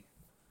crazy.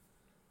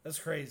 That's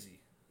crazy.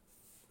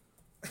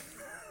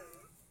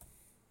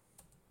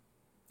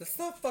 That's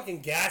not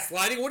fucking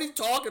gaslighting. What are you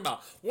talking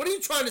about? What are you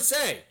trying to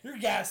say? You're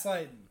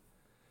gaslighting.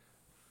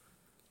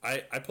 I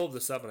pulled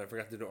this up and I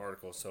forgot to do an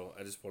article, so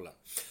I just pulled it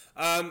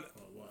up.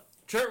 What?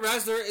 Trent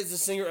Reznor is the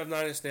singer of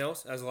Nine Inch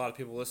Nails, as a lot of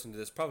people listening to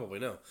this probably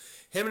know.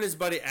 Him and his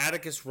buddy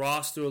Atticus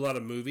Ross do a lot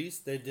of movies.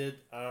 They did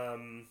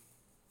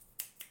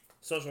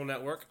Social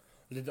Network.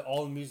 They did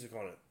all the music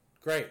on it.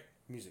 Great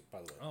music, by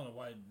the way. I don't know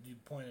why you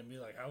pointed at me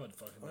like I would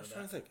fucking know that. I was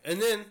trying to think. And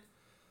then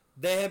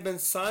they have been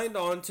signed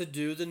on to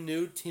do the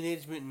new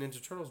Teenage Mutant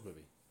Ninja Turtles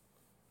movie.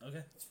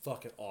 Okay. It's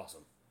fucking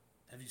awesome.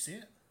 Have you seen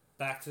it?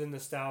 Back to the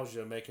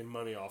nostalgia, making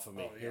money off of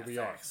me. Oh, yeah, Here we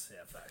facts.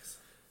 Yeah, facts.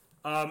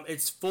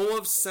 It's full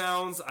of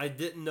sounds I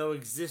didn't know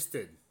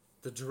existed.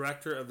 The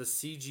director of the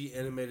CG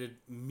animated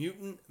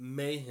Mutant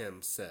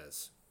Mayhem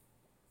says.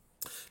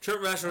 Trent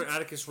Reznor and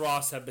Atticus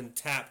Ross have been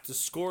tapped to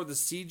score the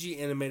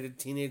CG animated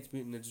Teenage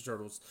Mutant Ninja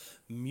Turtles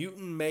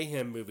Mutant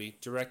Mayhem movie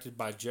directed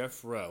by Jeff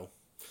Rowe.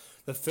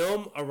 The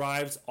film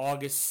arrives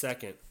August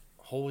 2nd.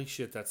 Holy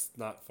shit, that's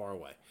not far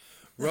away.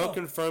 Rowe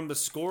confirmed the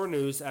score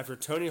news after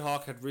Tony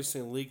Hawk had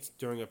recently leaked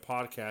during a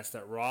podcast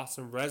that Ross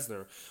and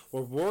Reznor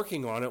were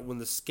working on it when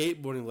the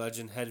skateboarding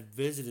legend had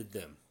visited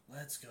them.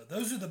 Let's go.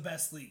 Those are the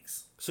best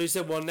leaks. So he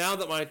said, well, now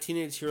that my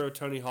teenage hero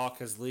Tony Hawk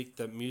has leaked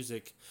that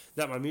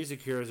my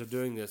music heroes are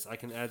doing this, I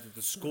can add that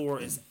the score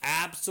is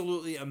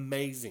absolutely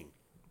amazing.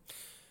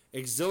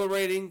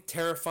 Exhilarating,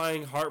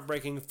 terrifying,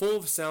 heartbreaking, full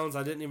of sounds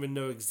I didn't even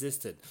know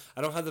existed.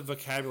 I don't have the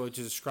vocabulary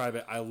to describe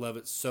it. I love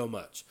it so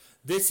much.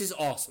 This is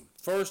awesome.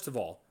 First of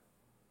all,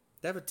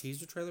 they have a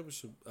teaser trailer. We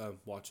should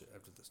watch it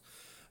after this.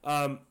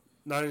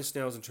 Nine Inch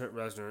Nails and Trent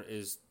Reznor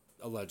is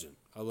a legend.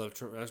 I love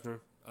Trent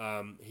Reznor.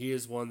 He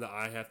is one that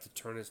I have to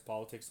turn his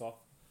politics off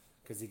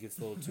because he gets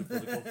a little too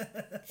political.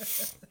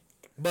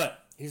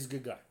 But he's a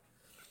good guy.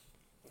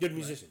 Good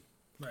musician.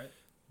 Right.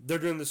 They're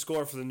doing the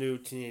score for the new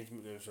Teenage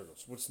Mutant Ninja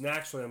Turtles, which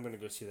naturally I'm going to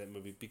go see that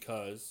movie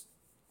because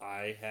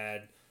I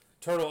had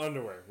turtle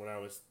underwear when I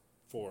was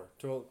 4.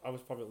 I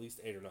was probably at least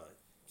 8 or 9.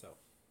 So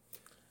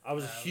I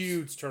was a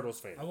huge Turtles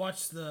fan. I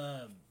watched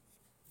the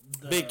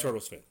big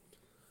Turtles fan.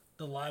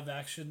 The live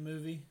action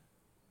movie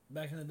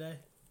back in the day.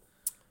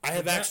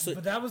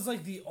 But that was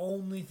like the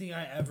only thing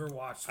I ever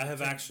watched. I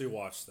have actually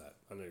watched that.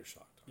 I know you're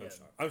shocked.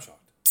 I'm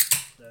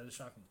shocked. That is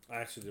shocking.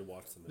 I actually did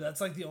watch the movie.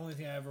 That's like the only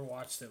thing I ever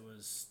watched that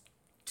was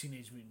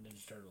Teenage Mutant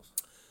Ninja Turtles.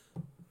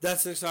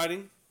 That's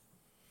exciting.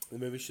 The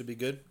movie should be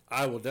good.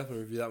 I will definitely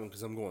review that one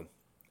because I'm going.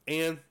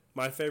 And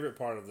my favorite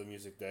part of the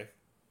music day.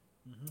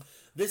 Mm-hmm.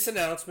 This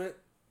announcement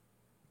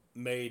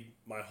made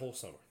my whole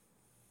summer.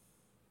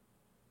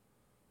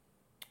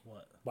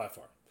 What? By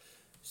far.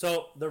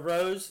 So, the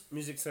Rose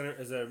Music Center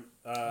is a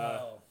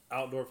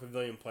outdoor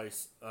pavilion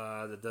place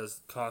that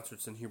does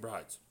concerts in Huber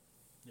Heights.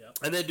 Yep.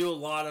 And they do a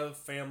lot of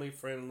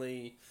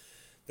family-friendly,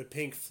 the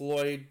Pink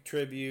Floyd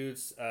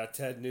tributes,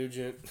 Ted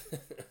Nugent,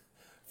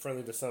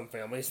 friendly to some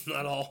families,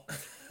 not all.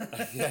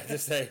 Yeah,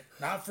 just say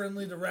not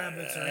friendly to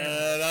rabbits or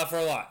anything. Not for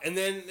a lot. And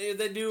then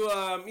they do,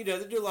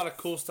 they do a lot of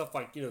cool stuff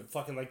like,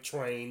 fucking like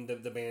Train.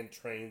 The band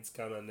Train's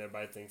coming, and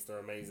everybody thinks they're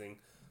amazing.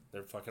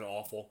 They're fucking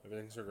awful.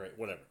 Everything's so great.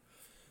 Whatever.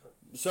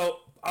 So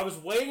I was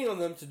waiting on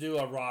them to do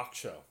a rock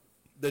show.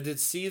 They did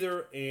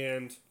Seether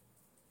and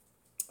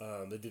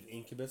they did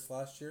Incubus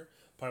last year.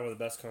 Probably one of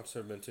the best concerts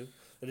I've been to.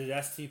 They did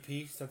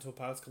STP, Stone Temple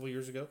Pilots, a couple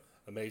years ago.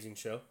 Amazing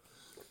show.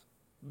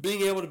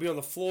 Being able to be on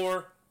the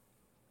floor,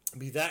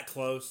 be that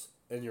close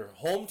in your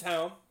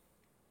hometown.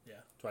 Yeah.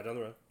 It's right down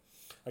the road.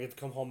 I get to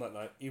come home that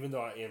night, even though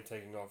I am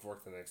taking off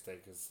work the next day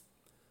because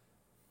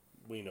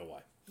we know why.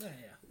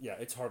 Yeah,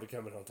 it's hard to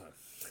come in on time.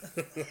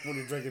 When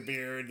you're drinking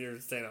beer and you're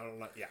staying out all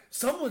night. Yeah.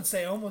 Some would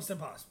say almost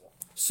impossible.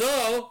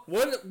 So,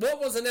 what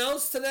was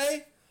announced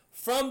today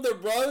from the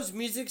Rose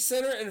Music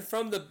Center and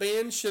from the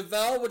band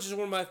Chevelle, which is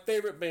one of my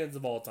favorite bands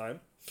of all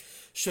time.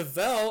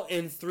 Chevelle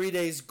and 3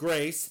 Days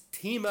Grace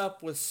team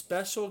up with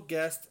special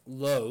guest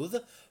Loathe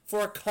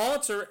for a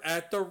concert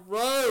at the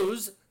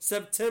Rose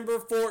September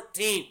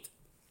 14th.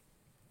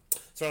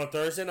 So on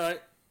Thursday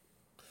night,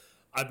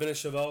 I've been a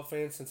Chevelle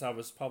fan since I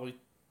was probably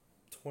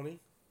 20.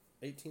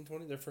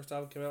 Their first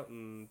album came out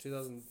in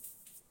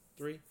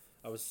 2003.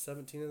 I was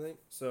 17, I think.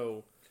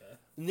 So,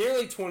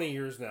 nearly 20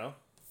 years now.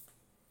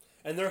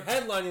 And they're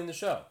headlining the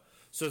show.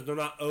 So they're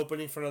not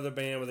opening for another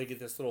band where they get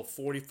this little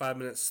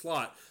 45-minute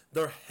slot.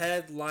 They're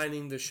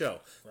headlining the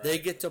show. Right. They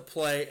get to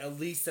play at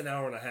least an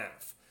hour and a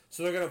half.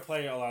 So they're going to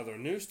play a lot of their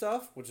new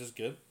stuff, which is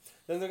good.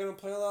 Then they're going to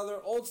play a lot of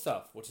their old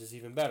stuff, which is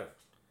even better.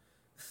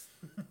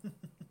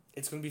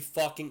 It's going to be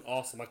fucking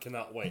awesome. I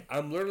cannot wait.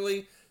 I'm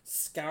literally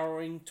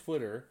scouring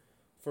Twitter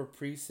for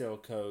pre-sale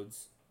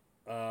codes.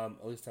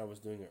 At least I was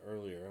doing it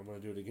earlier. I'm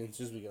going to do it again as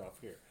soon as we get off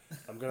here.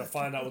 I'm going to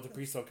find out what the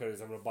pre-sale code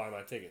is. I'm going to buy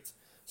my tickets.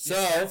 So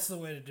yeah, that's the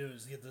way to do it,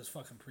 is get those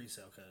fucking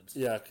pre-sale codes.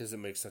 Yeah, because it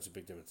makes such a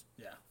big difference.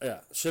 Yeah.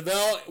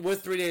 Chevelle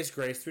with 3 Days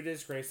Grace. 3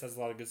 Days Grace has a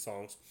lot of good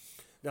songs.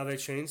 Now, they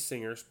changed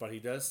singers, but he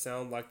does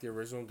sound like the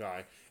original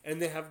guy.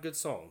 And they have good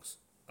songs.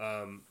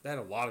 They had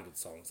a lot of good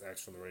songs,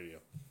 actually, on the radio.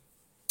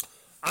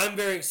 I'm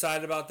very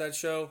excited about that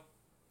show.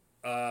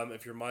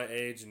 If you're my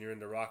age and you're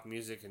into rock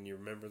music and you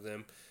remember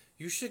them,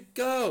 you should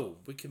go.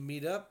 We can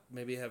meet up,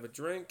 maybe have a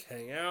drink,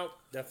 hang out.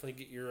 Definitely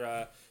get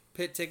your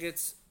pit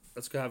tickets.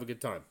 Let's go have a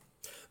good time.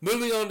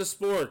 Moving on to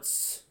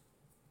sports.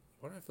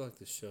 Why do I feel like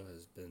this show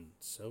has been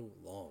so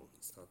long?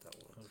 It's not that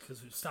long.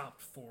 Because we've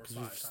stopped 4 or 5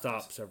 times. We've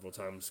stopped several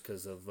times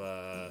because of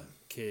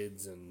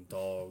kids and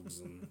dogs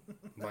and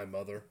my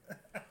mother.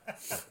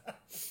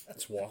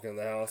 Just walking in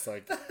the house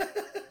like,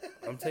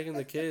 I'm taking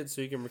the kids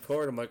so you can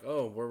record. I'm like,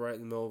 oh, we're right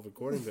in the middle of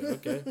recording, but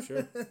okay,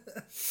 sure.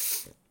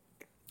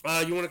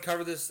 You want to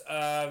cover this?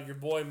 Your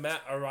boy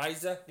Matt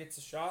Ariza gets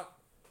a shot.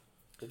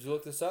 Did you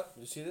look this up?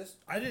 Did you see this?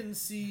 I didn't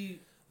see...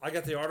 I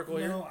got the article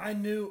here. No, I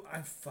knew...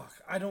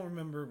 I don't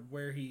remember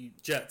where he...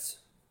 Jets.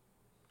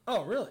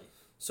 Oh, really?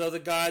 So the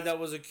guy that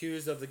was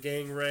accused of the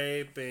gang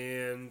rape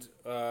and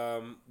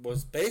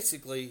was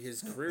basically...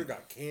 His career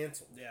got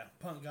canceled. Yeah,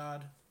 punt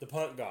god. The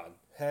punt god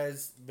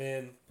has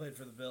been... Played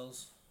for the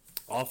Bills.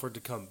 Offered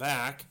to come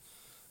back.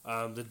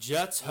 The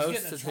Jets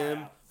hosted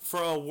him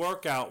for a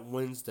workout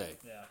Wednesday.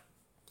 Yeah.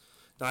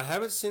 Now, I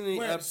haven't seen any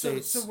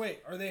updates. So wait,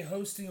 are they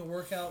hosting a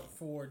workout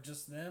for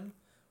just them?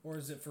 Or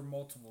is it for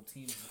multiple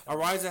teams?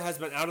 Ariza has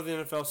been out of the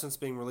NFL since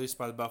being released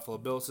by the Buffalo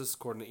Bills, this is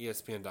according to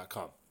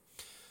ESPN.com.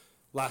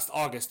 Last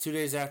August, 2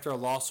 days after a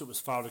lawsuit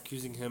was filed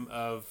accusing him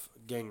of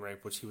gang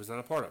rape, which he was not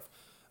a part of.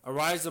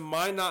 Ariza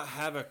might not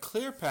have a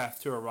clear path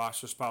to a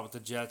roster spot with the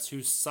Jets,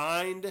 who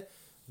signed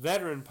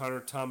veteran punter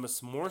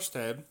Thomas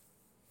Morstead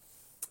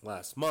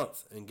last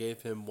month and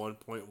gave him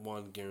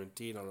 1.1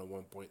 guaranteed on a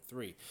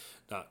 1.3.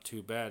 Not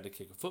too bad to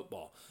kick a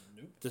football.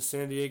 Nope. The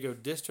San Diego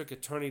District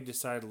Attorney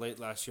decided late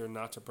last year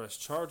not to press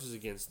charges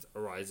against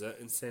Ariza,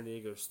 and San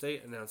Diego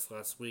State announced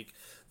last week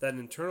that an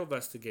internal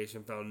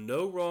investigation found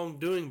no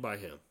wrongdoing by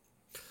him.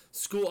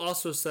 School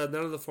also said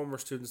none of the former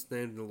students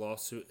named in the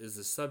lawsuit is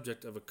the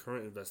subject of a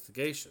current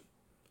investigation.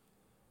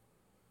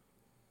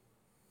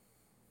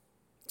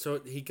 So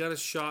he got a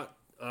shot.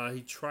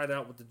 He tried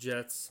out with the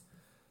Jets.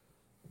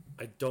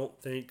 I don't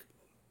think,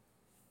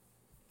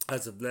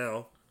 as of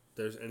now,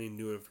 there's any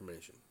new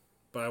information.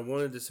 But I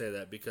wanted to say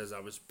that because I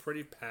was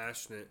pretty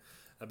passionate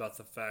about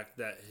the fact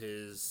that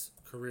his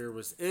career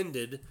was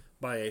ended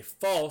by a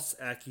false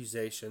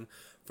accusation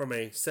from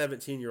a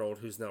 17-year-old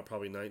who's now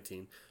probably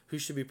 19, who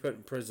should be put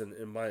in prison,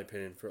 in my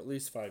opinion, for at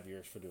least 5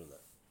 years for doing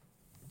that.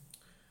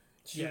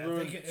 She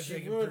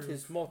ruined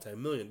his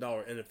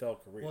multi-million-dollar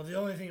NFL career. Well, the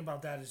only thing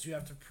about that is you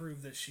have to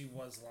prove that she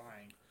was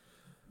lying.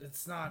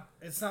 It's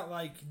not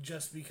like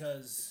just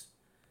because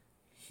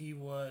he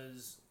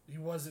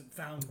wasn't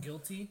found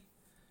guilty,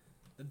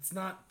 it's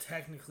not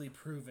technically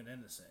proven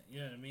innocent. You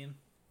know what I mean?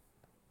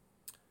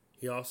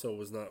 He also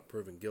was not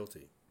proven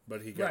guilty,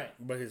 but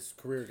but his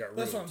career got ruined.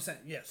 That's what I'm saying.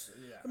 Yes.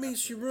 Yeah. I mean,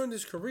 she ruined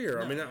his career.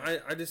 No. I mean,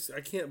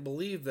 I can't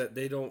believe that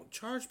they don't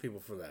charge people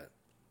for that.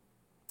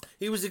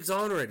 He was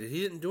exonerated.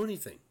 He didn't do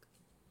anything.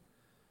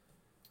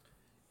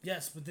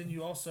 Yes, but then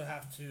you also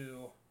have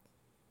to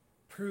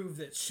prove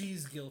that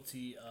she's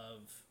guilty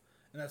of,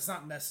 and that's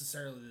not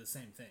necessarily the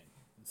same thing.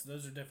 So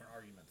those are different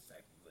arguments,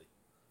 technically.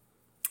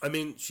 I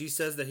mean, she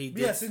says that he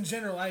did. Yes, in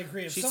general, I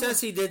agree. She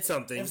says he did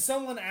something. If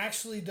someone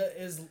actually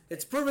is...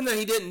 It's proven that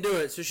he didn't do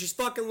it, so she's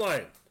fucking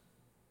lying.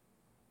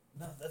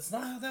 No, that's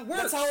not how that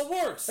works. That's how it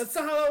works. That's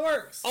not how that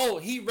works. Oh,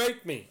 he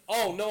raped me.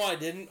 Oh, no, I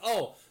didn't.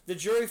 Oh, the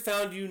jury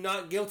found you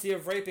not guilty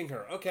of raping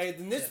her. Okay,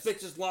 then this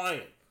bitch is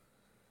lying.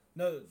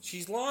 No.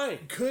 She's lying.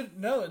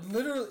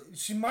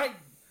 She might...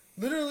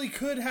 Literally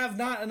could have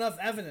not enough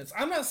evidence.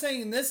 I'm not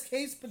saying in this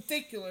case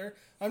particular.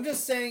 I'm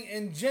just saying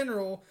in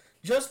general,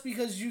 just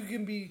because you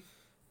can be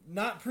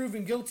not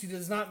proven guilty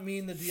does not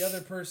mean that the other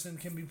person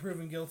can be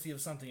proven guilty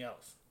of something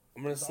else.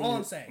 That's all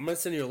I'm saying. I'm going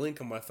to send you a link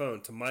on my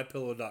phone to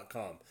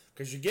mypillow.com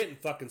because you're getting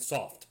fucking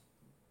soft.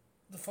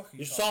 The fuck are you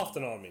You're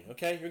softing on me,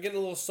 okay? You're getting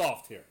a little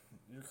soft here.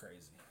 You're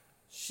crazy.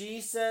 She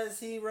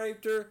says he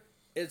raped her.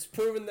 It's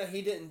proven that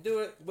he didn't do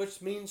it,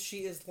 which means she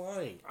is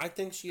lying. I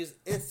think she is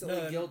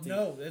instantly guilty.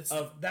 No,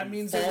 that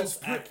means false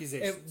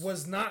accusations. It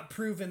was not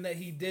proven that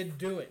he did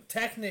do it.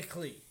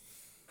 Technically,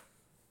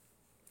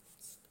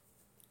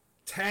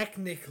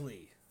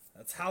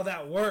 that's how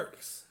that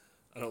works.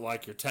 I don't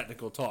like your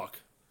technical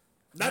talk.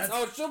 That's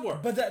how it should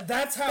work. But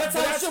that's how it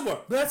should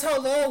work. But that's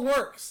how law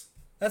works.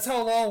 That's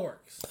how law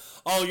works.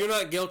 Oh, you're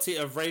not guilty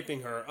of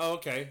raping her. Oh,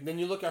 okay. Then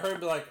you look at her and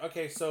be like,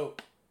 okay, so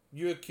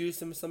you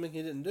accused him of something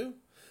he didn't do?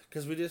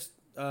 Because we just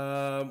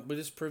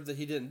proved that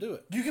he didn't do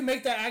it. You can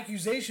make that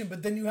accusation,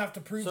 but then you have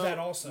to prove that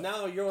also.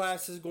 Now your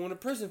ass is going to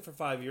prison for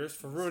 5 years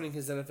for ruining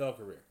his NFL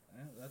career.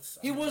 Yeah,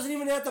 he wasn't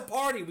even at the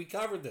party. We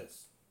covered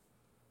this.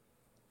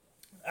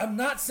 I'm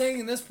not saying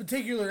in this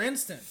particular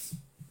instance.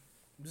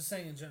 I'm just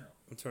saying in general.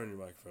 I'm turning your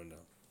microphone down.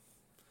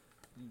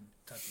 You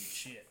touching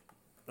shit.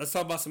 Let's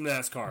talk about some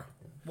NASCAR.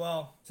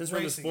 Well, since we're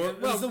in the sport,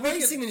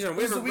 racing in general.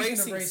 We have a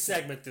racing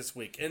segment this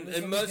week,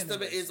 and most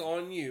of it is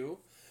on you.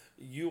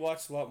 You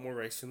watched a lot more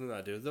racing than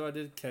I do, though I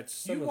did catch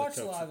some of the Coke. You watched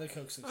a lot of the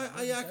Coke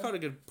 600. I caught a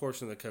good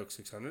portion of the Coke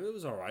 600. It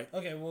was all right.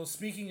 Okay, well,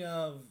 speaking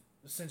of,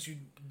 since you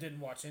didn't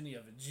watch any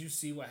of it, did you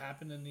see what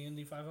happened in the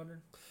Indy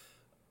 500?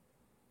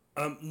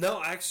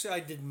 No, actually, I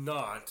did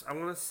not. I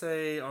want to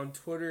say on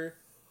Twitter.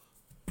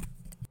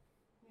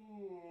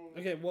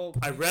 Okay, well,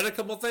 I read a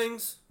couple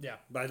things. Yeah,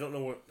 but I don't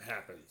know what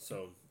happened.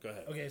 So go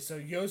ahead. Okay, so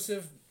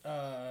Josef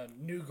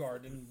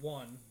Newgarden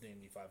won the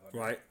Indy 500.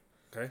 Right.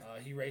 Okay.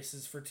 He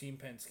races for Team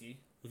Penske.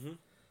 Mm-hmm.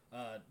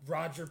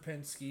 Roger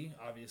Penske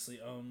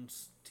obviously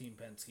owns Team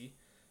Penske.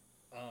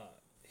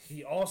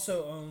 He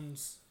also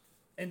owns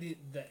the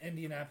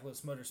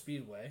Indianapolis Motor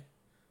Speedway.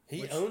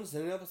 He owns the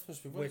Indianapolis Motor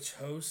Speedway? Which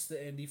hosts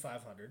the Indy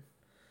 500.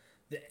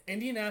 The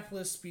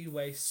Indianapolis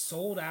Speedway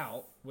sold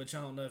out, which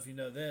I don't know if you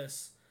know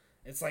this.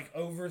 It's like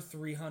over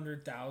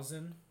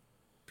 300,000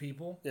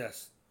 people.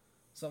 Yes.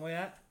 Something like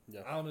that.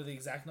 Yeah. I don't know the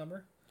exact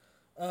number.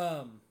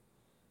 And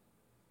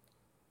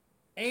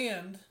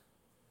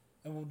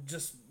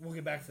we'll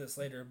get back to this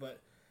later,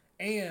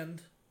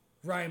 and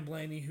Ryan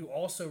Blaney, who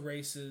also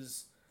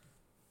races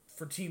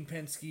for Team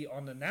Penske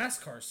on the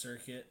NASCAR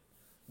circuit,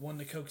 won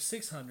the Coke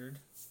 600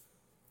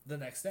 the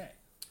next day.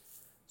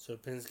 So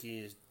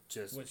Penske is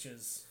just... Which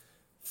is...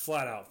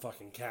 flat out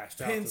fucking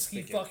cashed out.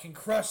 Penske fucking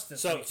crushed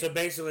this weekend. So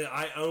basically,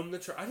 I own the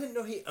track. I didn't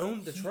know he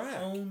owned the track.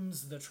 He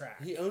owns the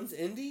track. He owns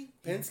Indy?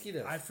 Penske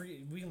does. I forget.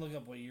 We can look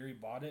up what year he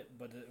bought it,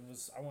 but it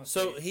was...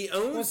 So he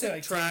owns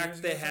the track.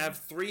 They have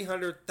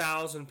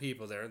 300,000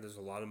 people there. There's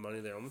a lot of money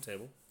there on the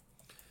table.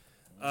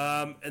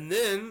 And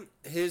then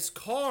his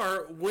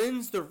car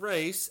wins the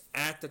race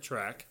at the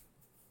track.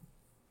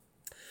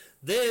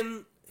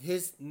 Then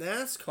his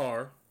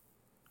NASCAR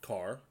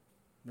car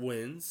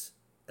wins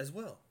as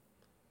well.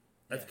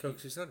 At the Coke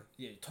 600.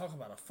 Yeah, talk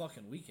about a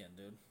fucking weekend,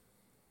 dude.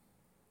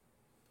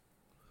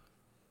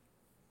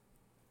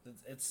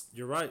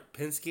 You're right.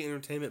 Penske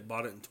Entertainment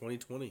bought it in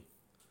 2020.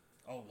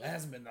 Oh, it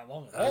hasn't been that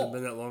long at all. It hasn't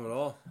been that long at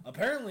all.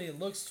 Apparently, it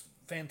looks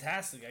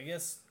fantastic. I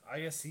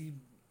guess he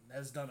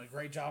has done a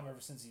great job ever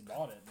since he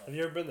bought it. Have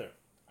you ever been there?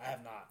 I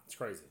have not. It's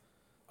crazy.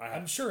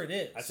 I'm sure it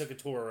is. I took a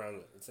tour around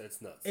it.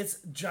 It's nuts. It's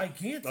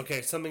gigantic.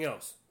 Okay, something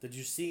else. Did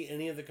you see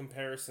any of the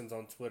comparisons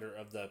on Twitter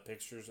of the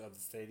pictures of the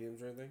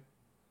stadiums or anything?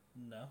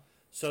 No.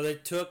 So they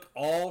took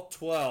all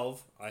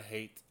 12. I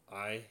hate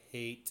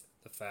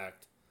the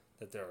fact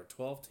that there are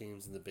 12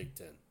 teams in the Big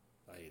Ten.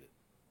 I hate it.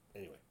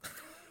 Anyway,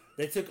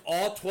 they took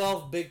all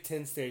 12 Big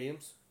Ten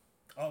stadiums.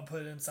 Oh,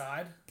 put it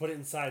inside? Put it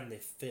inside and they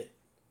fit.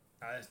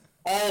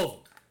 All of them.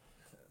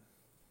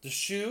 The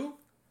Shoe.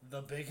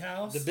 The Big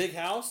House? The Big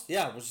House,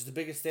 yeah, which is the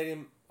biggest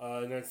stadium in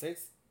the United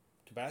States,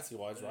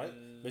 capacity-wise, right?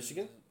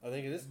 Michigan, I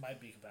think it is. It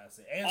might be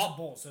capacity. And it's a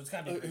bowl, so it's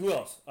got to be... Who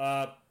else?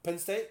 Penn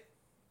State?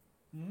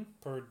 Mm-hmm.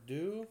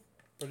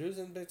 Purdue's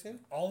in the Big Ten?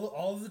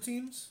 All of the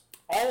teams?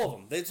 All of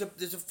them. There's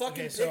a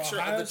fucking picture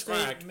Ohio of the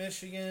track. State,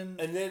 Michigan.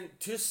 And then,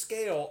 to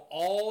scale,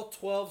 all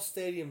 12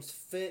 stadiums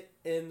fit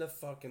in the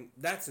fucking...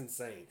 That's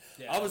insane.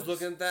 Yeah, I was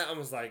looking at that, I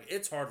was like,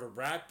 it's hard to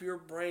wrap your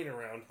brain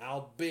around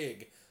how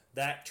big...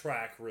 that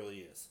track really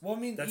is. Well, I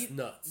mean, that's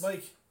nuts.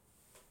 Like,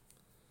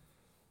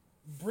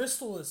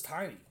 Bristol is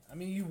tiny. I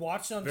mean, you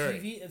watch it on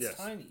TV, it's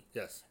tiny.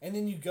 Yes. And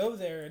then you go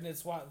there, and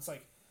it's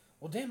like,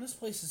 well, damn, this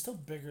place is still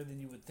bigger than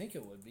you would think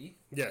it would be.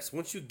 Yes.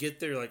 Once you get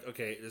there, you're like,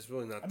 okay, it's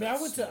really not.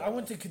 I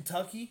went to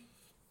Kentucky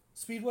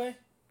Speedway.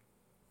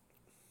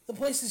 The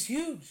place is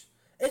huge.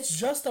 It's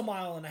just a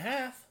mile and a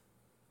half,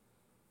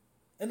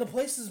 and the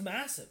place is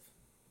massive.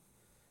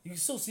 You can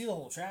still see the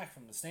whole track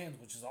from the stands,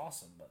 which is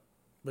awesome, but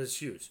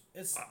it's huge.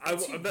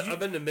 I've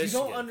been to Michigan. You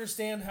don't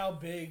understand how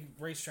big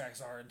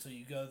racetracks are until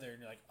you go there and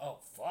you're like, oh,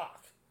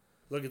 fuck.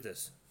 Look at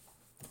this.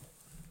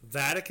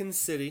 Vatican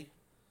City,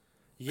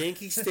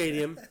 Yankee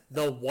Stadium,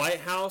 the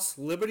White House,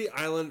 Liberty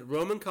Island,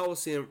 Roman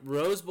Coliseum,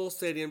 Rose Bowl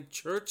Stadium,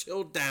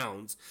 Churchill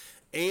Downs,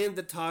 and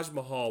the Taj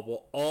Mahal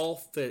will all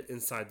fit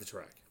inside the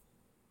track.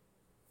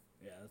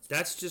 Yeah,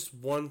 that's just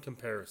one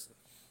comparison.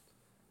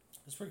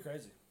 It's pretty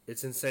crazy.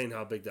 It's insane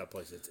how big that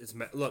place is.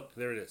 Look,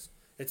 there it is.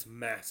 It's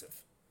massive.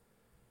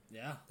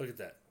 Yeah. Look at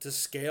that. To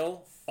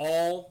scale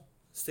all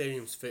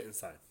stadiums fit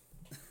inside.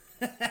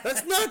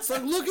 That's nuts.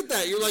 Like, look at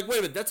that. You're like, wait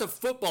a minute, that's a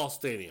football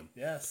stadium.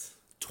 Yes.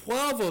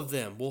 12 of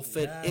them will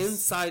fit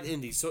inside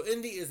Indy. So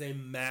Indy is a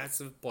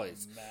massive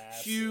place.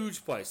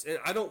 Huge place. And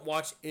I don't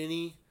watch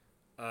any,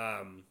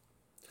 what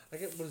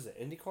is it,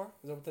 IndyCar?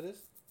 Is that what that is?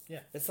 Yeah.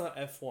 It's not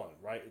F1,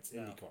 right? It's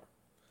IndyCar.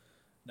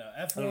 No,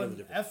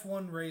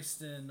 F1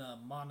 raced in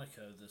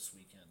Monaco this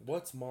weekend.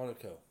 What's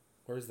Monaco?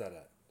 Where's that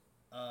at?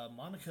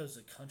 Monaco's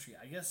a country.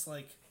 I guess,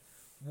 like,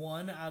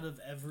 1 out of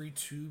every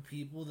 2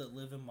 people that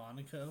live in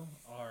Monaco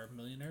are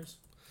millionaires.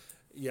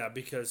 Yeah,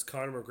 because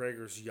Conor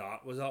McGregor's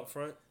yacht was out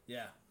front.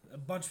 Yeah, a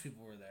bunch of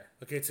people were there.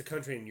 Okay, it's a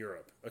country in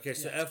Europe. Okay,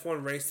 so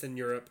F1 raced in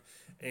Europe,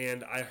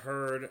 and I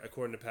heard,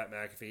 according to Pat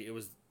McAfee, it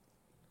was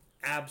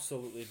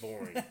absolutely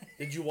boring.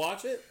 Did you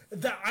watch it?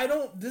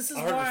 This is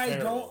why I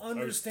don't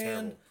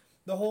understand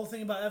the whole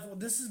thing about F1.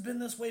 This has been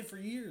this way for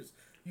years.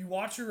 You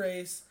watch a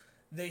race,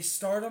 they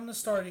start on the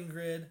starting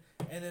grid,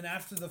 and then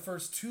after the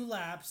first 2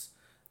 laps,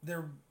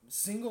 they're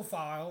single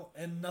file,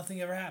 and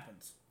nothing ever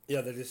happens.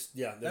 Yeah, they just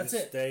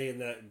stay in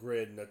that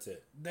grid, and that's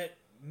it. That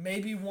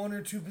maybe 1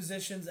 or 2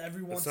 positions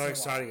every once in a while.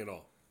 It's not exciting at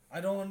all. I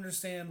don't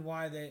understand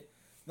why they...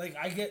 Like,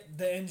 I get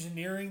the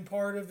engineering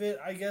part of it,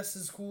 I guess,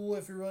 is cool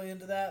if you're really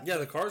into that. Yeah,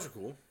 the cars are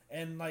cool.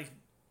 And, like...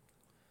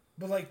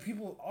 But, like,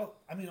 people...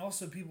 I mean,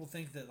 also people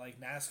think that,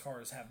 like,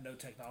 NASCARs have no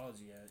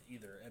technology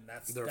either, and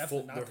that's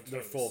definitely not the case.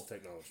 They're full of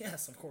technology.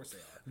 Yes, of course they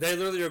are. They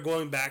literally are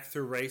going back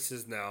through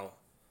races now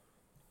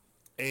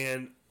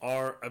and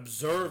are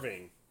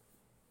observing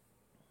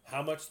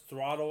how much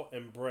throttle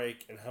and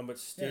brake and how much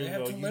steering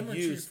wheel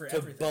you use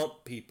to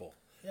bump people.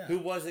 Yeah. Who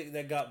was it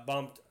that got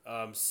bumped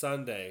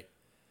Sunday?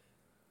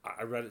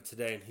 I read it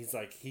today, and he's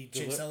like...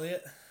 Chase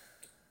Elliott?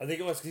 I think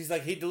it was, because he's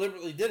like, he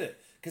deliberately did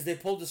it. Because they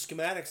pulled the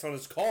schematics on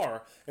his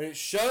car, and it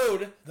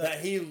showed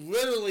that he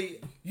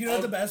literally... You know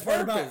what the best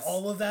part about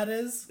all of that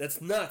is? That's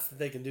nuts that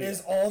they can do that.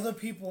 Is all the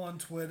people on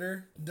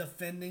Twitter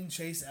defending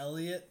Chase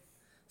Elliott,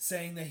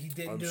 saying that he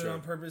didn't do it on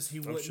purpose, he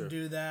wouldn't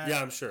do that.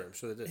 Yeah, I'm sure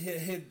they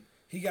did.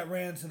 He got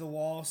ran into the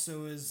wall,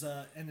 so his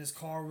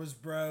car was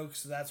broke,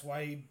 so that's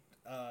why he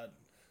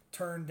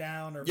turned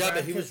down.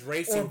 But he was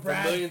racing for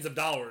millions of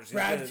dollars.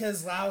 Brad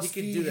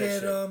Keselowski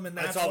hit him, and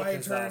that's why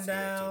he turned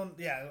down.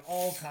 Yeah,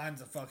 all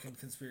kinds of fucking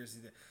conspiracy.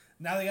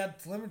 Now they got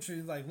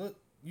telemetry. Like, look,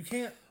 you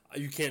can't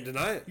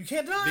deny it. You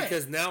can't deny it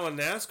because now in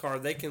NASCAR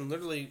they can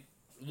literally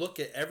look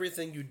at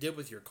everything you did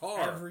with your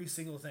car, every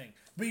single thing.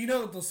 But you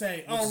know what they'll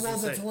say?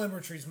 The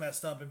telemetry's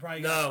messed up. It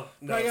probably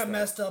got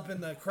messed up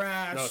in the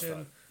crash,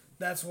 and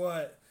that's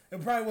what.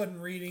 It probably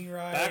wasn't reading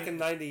right. Back in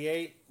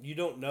 '98, you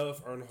don't know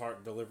if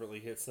Earnhardt deliberately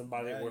hit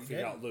somebody or if he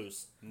got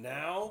loose.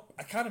 Now,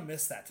 I kind of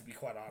miss that, to be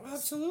quite honest.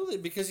 Absolutely,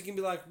 because you can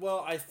be like,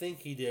 well, I think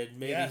he did.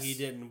 Maybe he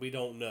didn't. We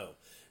don't know.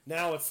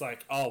 Now it's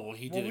like,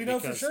 he did it we know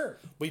for sure.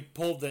 We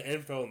pulled the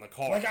info in the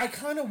car. Like, I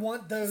kind of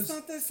want those...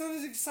 That's not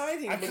as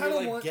exciting. I kind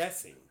of want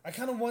guessing. I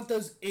kind of want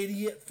those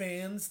idiot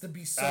fans to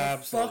be so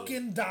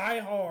fucking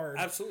diehard.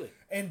 Absolutely.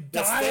 And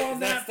die on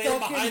that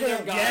fucking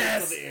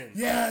hill.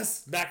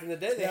 Yes. Back in the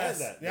day, they had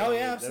that. Oh,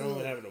 yeah, absolutely. They don't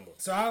really have it no more.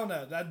 So, I don't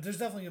know. There's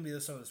definitely going to be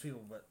some of those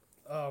people, but...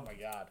 Oh, my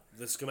God.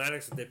 The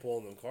schematics that they pull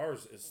in them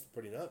cars is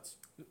pretty nuts.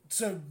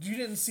 So, you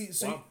didn't see...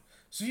 So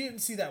you didn't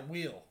see that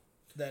wheel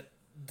that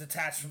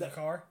detached from the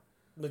car?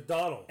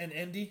 McDonald. And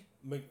Indy?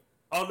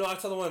 Oh, no, I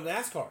saw the one in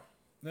NASCAR.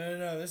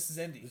 No, this is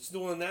Indy. This is the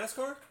one in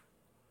NASCAR?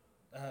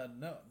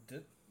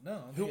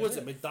 No. Who was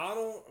it?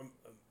 McDonald?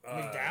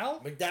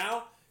 McDowell?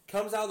 McDowell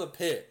comes out of the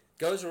pit,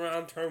 goes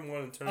around turn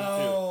 1 and turn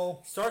 2.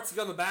 Starts to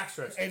go on the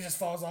backstretch. And just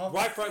falls off?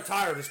 Right front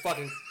tire just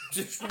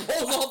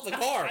rolls off the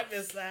car. I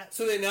missed that.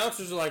 So the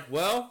announcers are like,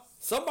 well,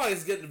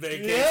 somebody's getting a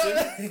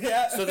vacation.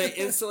 Yeah. So they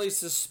instantly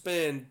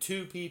suspend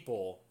 2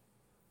 people.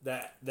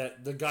 That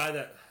the guy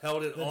that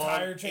held it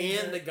on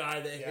and the guy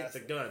that hit the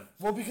gun.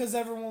 Well, because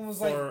everyone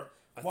was like,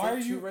 why are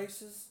you... 2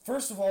 races?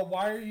 First of all,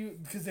 why are you...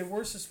 Because they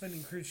were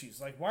suspending crew chiefs.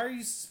 Like, why are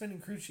you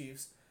suspending crew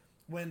chiefs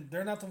when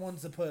they're not the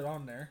ones that put it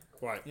on there?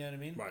 Right. You know what I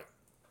mean? Right.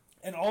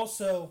 And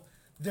also,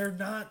 they're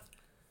not...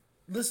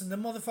 Listen,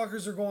 them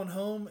motherfuckers are going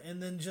home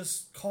and then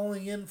just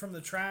calling in from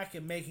the track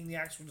and making the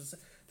actual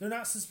decision. They're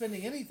not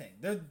suspending anything.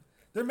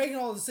 They're making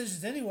all the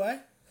decisions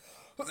anyway.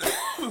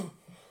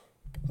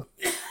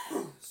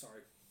 Sorry.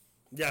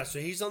 Yeah, so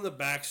he's on the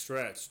back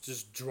stretch,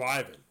 just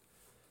driving,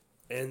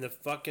 and the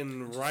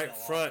fucking right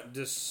front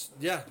just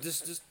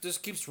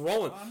keeps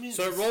rolling. I mean,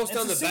 so it rolls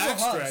down the back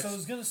stretch. So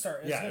it's gonna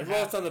start. It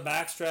rolls down the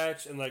back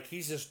stretch, and like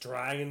he's just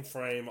dragging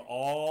frame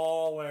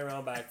all the way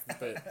around back to the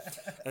pit.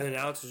 And the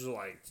announcers are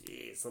like,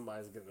 "Gee,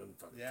 somebody's getting in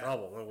fucking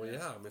trouble." I'm like,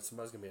 well, I mean,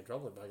 somebody's gonna be in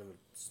trouble. They're gonna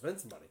suspend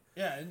somebody.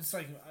 Yeah, and it's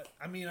like,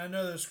 I mean, I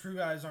know those crew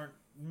guys aren't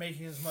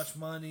making as much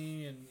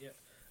money,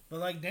 but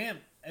like, damn,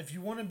 if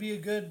you want to be a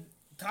good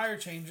tire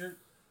changer.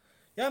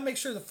 You gotta make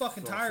sure the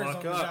fucking tires on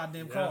the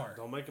goddamn car.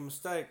 Don't make a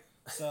mistake.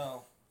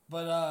 So,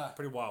 but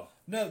pretty wild.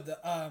 No,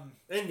 the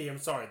Indy. I'm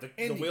sorry.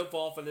 The wheel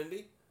fall off in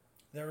Indy.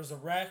 There was a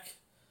wreck.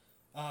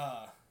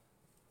 A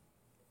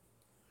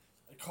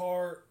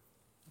car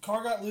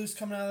got loose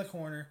coming out of the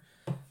corner.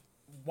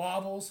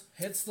 Wobbles,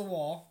 hits the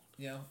wall.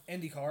 You know,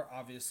 Indy car,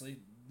 obviously,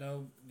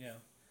 no,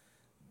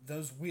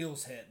 those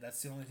wheels hit.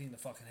 That's the only thing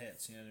that fucking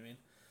hits. You know what I mean?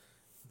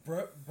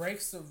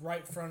 Breaks the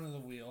right front of the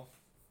wheel.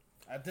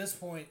 At this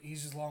point,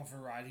 he's just along for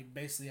a ride. He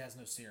basically has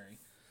no steering.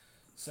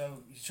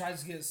 So he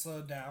tries to get it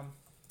slowed down,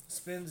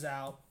 spins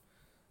out,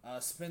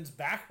 spins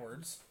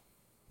backwards.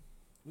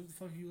 What the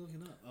fuck are you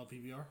looking up? Oh,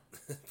 PBR?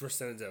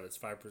 Percentage of it's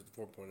 5%,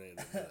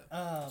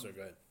 4.8. So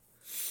go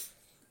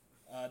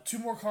ahead. Two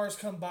more cars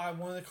come by.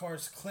 One of the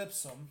cars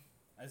clips him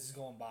as he's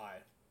going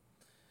by.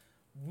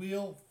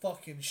 Wheel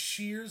fucking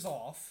shears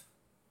off.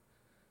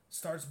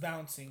 Starts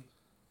bouncing.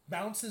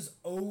 Bounces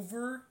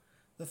over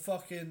the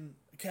fucking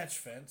catch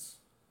fence.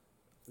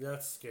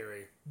 That's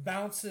scary.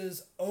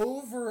 Bounces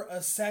over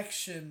a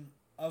section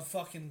of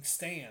fucking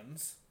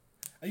stands.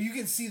 You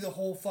can see the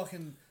whole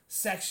fucking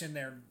section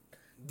there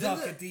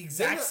duck at the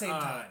exact same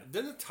time.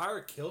 Didn't a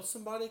tire kill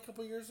somebody a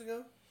couple years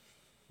ago?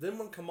 Didn't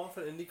one come off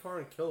an IndyCar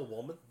and kill a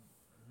woman?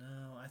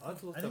 No, I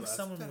think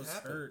someone was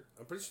hurt.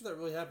 I'm pretty sure that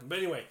really happened. But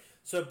anyway,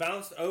 so it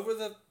bounced over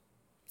the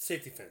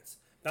safety fence.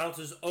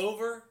 Bounces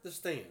over the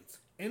stands.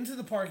 Into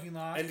the parking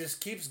lot. And just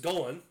keeps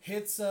going.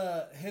 Hits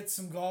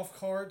some golf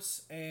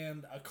carts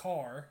and a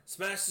car.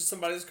 Smashes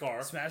somebody's car.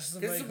 Hits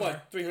a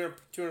what, 300,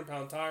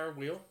 200-pound tire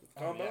wheel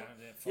combo? Oh,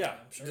 yeah, I'm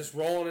sure. Just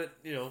rolling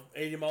it,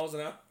 80 miles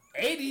an hour.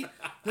 80?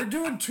 They're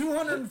doing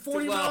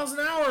 240 miles an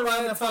hour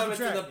around that fucking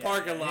track. In the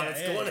parking lot,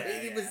 it's going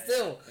 80, but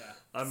still. Yeah.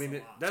 I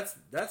mean, that's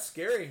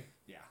scary.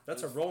 Yeah.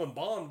 That's a rolling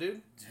bomb,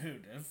 dude.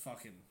 Dude, that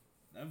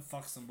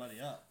fuck somebody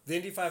up. The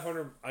Indy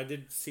 500, I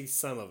did see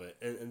some of it,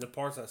 and the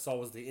parts I saw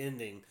was the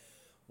ending,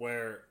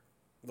 where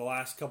the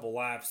last couple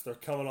laps they're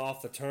coming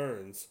off the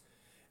turns,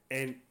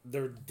 and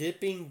they're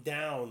dipping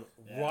down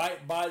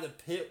right by the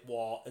pit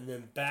wall and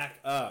then back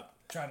up.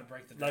 Trying to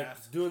break the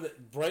draft.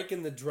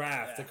 Breaking the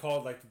draft. Yeah. They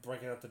call it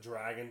breaking out the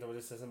dragon.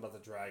 Nobody says something about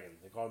the dragon.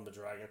 They call him the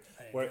dragon.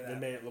 Where they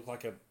made it look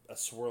like a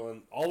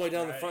swirling all the way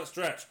down the front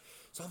stretch.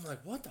 So I'm like,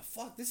 what the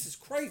fuck? This is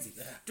crazy.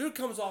 Yeah. Dude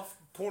comes off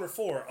corner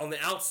 4 on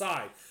the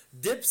outside,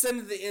 dips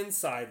into the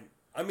inside.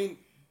 I mean,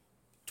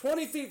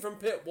 20 feet from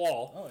pit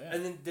wall,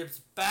 and then dips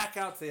back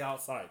out to the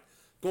outside,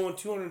 going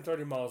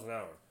 230 miles an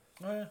hour.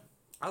 Oh, yeah.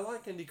 I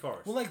like Indy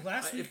cars. Well, like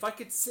last week... If I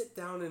could sit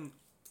down and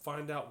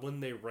find out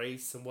when they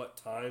race and what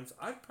times,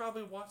 I'd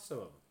probably watch some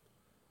of them.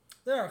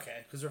 They're okay.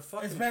 Because they're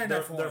fucking... It's better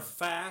than F1. They're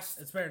fast.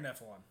 It's better than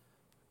F1.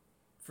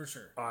 For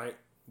sure. Alright,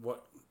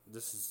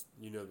 this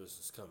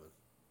is coming.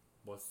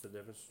 What's the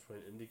difference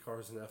between Indy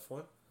cars and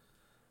F1?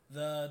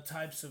 The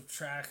types of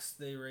tracks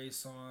they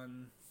race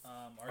on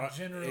are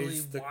generally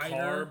is the wider.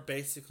 car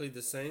basically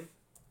the same?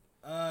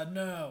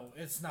 No,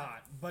 it's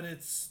not. But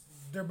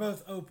they're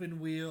both open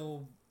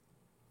wheel,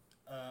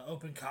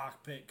 open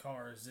cockpit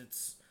cars.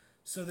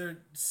 So they're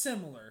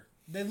similar.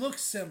 They look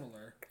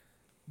similar,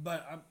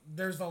 but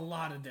there's a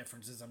lot of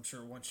differences, I'm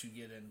sure, once you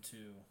get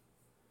into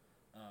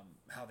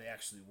how they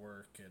actually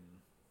work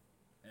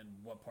and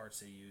what parts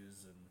they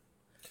use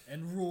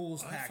and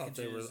rules,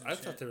 packages. I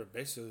thought they were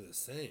basically the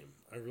same.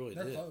 I really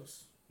did. They're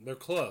close. They're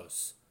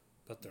close,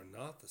 but they're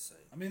not the same.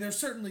 I mean, they're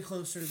certainly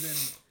closer than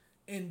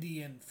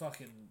Indy and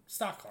fucking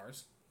stock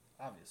cars,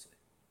 obviously.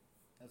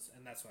 That's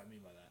what I mean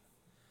by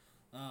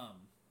that.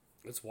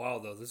 It's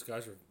wild though. These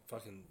guys are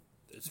fucking.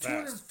 It's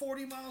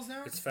 240 miles an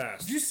hour. It's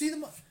fast. Did you see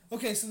the?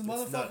 Okay, so the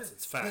motherfucker. Nuts.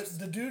 It's fast.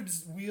 The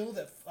dude's wheel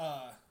that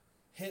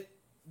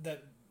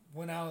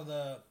went out of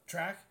the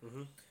track,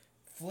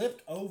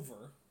 flipped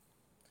over,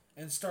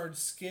 and started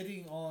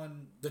skidding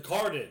on the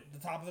car. Did the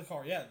top of the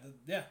car? Yeah,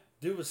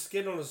 Dude was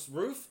skidding on his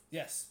roof.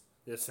 Yes.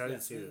 Yes, I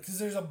didn't see this. Because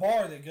there's a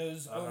bar that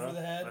goes over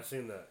the head. I've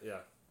seen that. Yeah.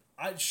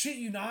 I shit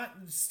you not.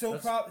 Still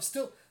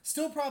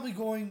probably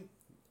going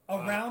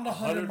around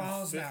 100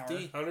 miles an hour.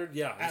 100,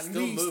 yeah. At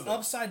still least moving.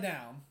 upside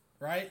down,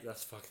 right?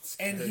 That's fucking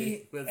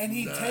scary. And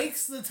he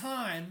takes the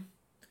time.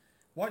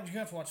 You're gonna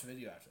have to watch the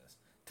video after this.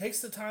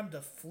 Takes the time to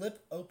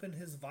flip open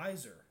his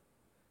visor,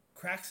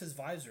 cracks his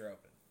visor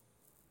open.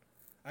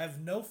 I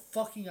have no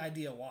fucking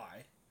idea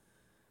why.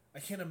 I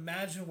can't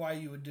imagine why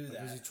you would do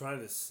that. Was he trying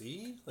to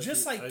see?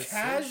 Just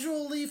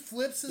casually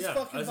flips his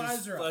fucking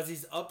visor up. As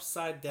he's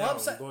upside down.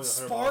 Going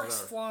sparks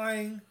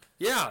flying.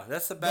 Yeah,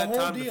 that's a bad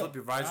time to flip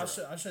your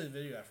visor I'll show you the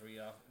video after we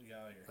get out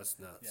of here. That's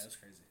nuts. Yeah, that's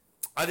crazy.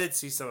 I did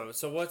see some of it.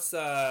 So what's...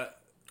 Oh,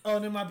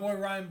 and then my boy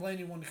Ryan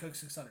Blaney won the Coke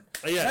 600.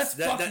 Yes,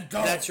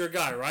 that's your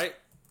guy, right?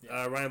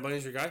 Yeah. Ryan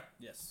Blaney's your guy?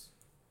 Yes.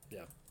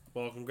 Yeah.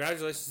 Well,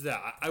 congratulations to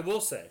that. I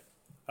will say,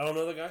 I don't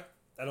know the guy.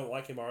 I don't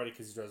like him already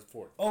because he drives a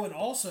Ford. Oh, and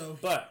also...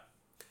 But...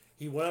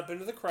 He went up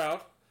into the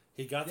crowd.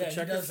 He got the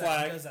checkered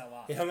flag. He does that a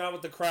lot. He hung out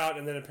with the crowd,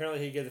 and then apparently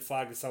he gave the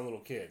flag to some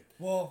little kid.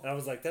 Well, and I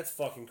was like, "That's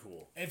fucking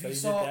cool." If you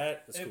saw,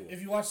 if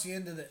you watched the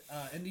end of the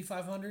Indy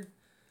 500,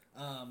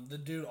 the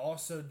dude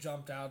also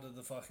jumped out of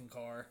the fucking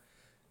car,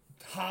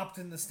 hopped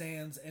in the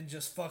stands, and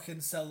just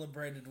fucking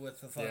celebrated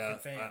with the fucking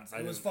fans.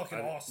 It was fucking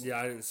awesome. Yeah,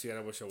 I didn't see it. I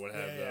wish I would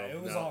have. Yeah,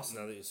 it was awesome.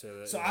 Now that you say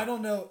that. So I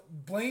don't know.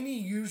 Blaney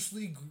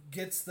usually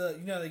gets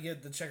they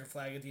get the checkered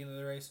flag at the end of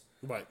the race.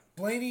 Right.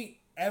 Blaney.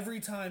 Every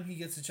time he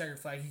gets a checkered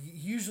flag, he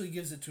usually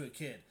gives it to a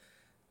kid.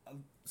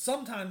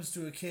 Sometimes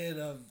to a kid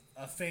of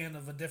a fan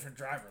of a different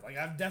driver. Like,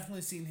 I've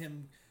definitely seen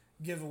him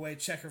give away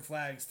checker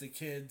flags to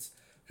kids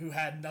who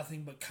had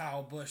nothing but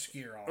Kyle Busch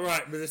gear on.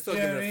 Right, but they're still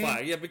giving a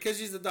flag. Yeah, because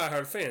he's a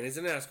diehard fan. He's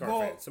a NASCAR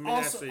fan. So,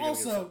 I mean,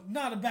 also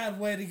not a bad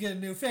way to get a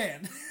new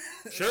fan.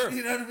 Sure.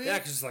 You know what I mean? Yeah,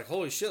 because it's like,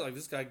 holy shit, like,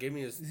 this guy gave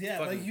me his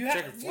fucking you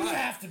checkered flag. You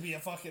have to be a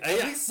fucking,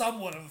 at least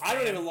somewhat of a fan. I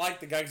don't even like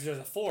the guy because he was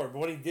a Ford, but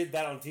when he did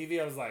that on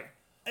TV, I was like,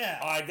 yeah,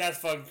 all right, that's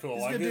fucking cool.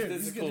 Like,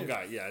 this is a cool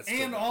guy. Yeah,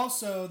 and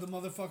also, the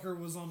motherfucker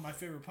was on my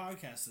favorite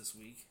podcast this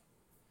week,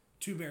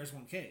 Two Bears,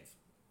 One Cave.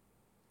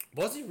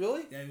 Was he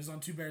really? Yeah, he was on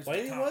Two Bears, One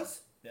Cave. He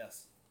was?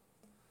 Yes.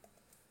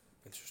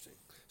 Interesting.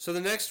 So the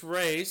next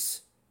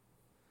race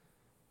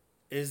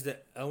is the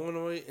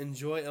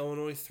Enjoy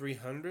Illinois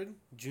 300,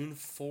 June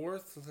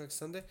 4th, looks like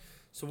Sunday.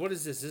 So what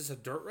is this? Is this a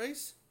dirt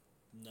race?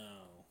 No.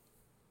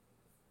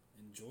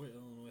 Enjoy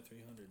Illinois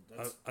 300.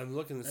 I'm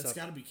looking this up. That's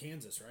got to be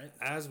Kansas, right?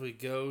 As we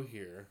go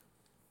here.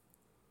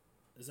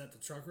 Is that the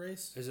truck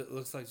race?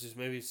 Looks like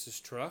maybe it's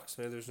just trucks?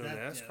 Maybe there's no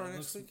NASCAR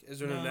next week? Is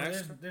there no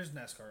NASCAR? There's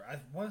NASCAR. I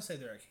want to say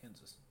they're at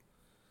Kansas.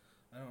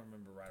 I don't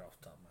remember right off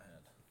the top of my head.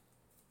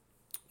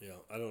 Yeah,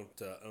 I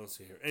don't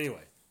see here.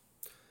 Anyway,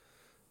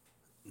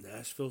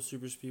 Nashville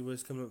Super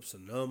Speedway's coming up.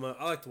 Sonoma.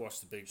 I like to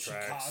watch the big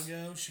tracks.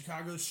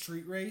 Chicago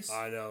street race.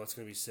 I know it's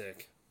gonna be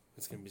sick.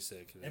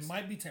 It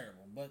might be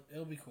terrible, but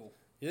it'll be cool.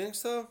 You think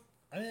so?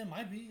 I mean, it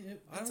might be.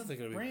 I don't think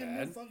it'll be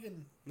bad.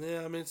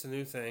 Yeah, I mean it's a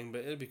new thing, but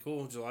it'd be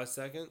cool. July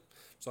 2nd,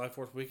 July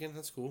 4th weekend.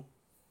 That's cool.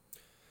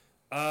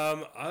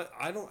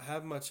 I don't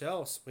have much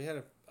else. We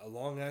had a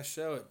long ass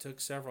show. It took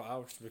several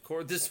hours to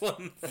record this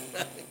one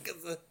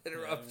because of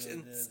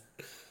interruptions.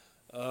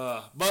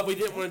 But we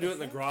didn't want to do it in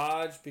the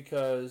garage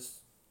because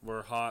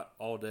we're hot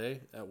all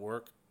day at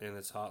work and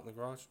it's hot in the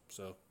garage.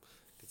 So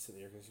it's in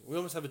the air conditioning. We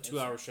almost have a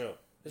 2-hour show.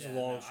 It's a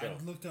long show.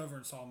 I looked over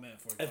and saw a man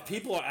for if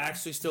people are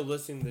actually still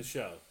listening to the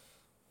show.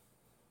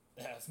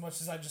 Yeah, as much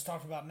as I just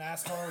talked about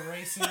NASCAR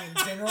racing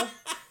in general.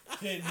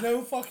 Yeah,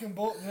 no fucking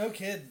no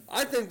kidding.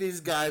 I think these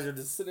guys are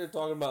just sitting there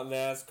talking about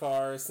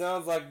NASCAR. It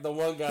sounds like the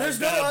one guy. There's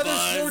no other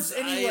sports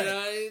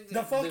anyway.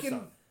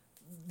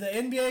 The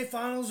NBA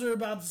finals are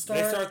about to start.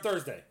 They start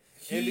Thursday.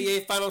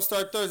 NBA finals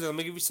start Thursday. Let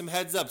me give you some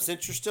heads up.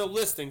 Since you're still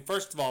listening,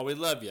 first of all, we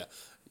love you.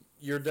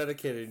 You're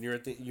dedicated, and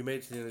you made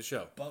it to the end of the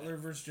show. Butler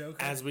versus Joker.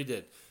 As we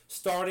did.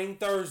 Starting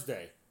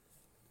Thursday,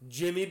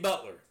 Jimmy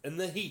Butler and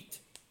the Heat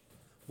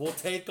will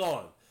take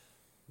on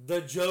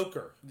the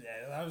Joker.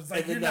 Yeah, I was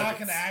like, you're not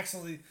going to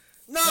actually...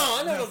 No,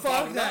 I know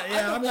fuck that.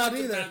 Yeah, I'm not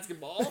either.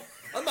 Basketball.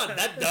 I'm not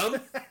that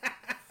dumb.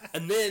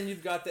 And then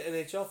you've got the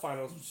NHL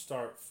finals which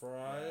start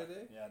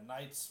Friday. Yeah,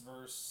 Knights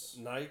versus...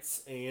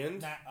 Knights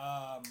and...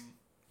 I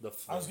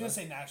was going to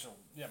say National.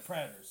 Yeah,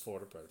 Predators.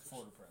 Florida Predators.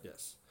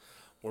 Yes.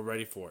 We're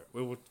ready for it.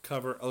 We will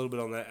cover a little bit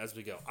on that as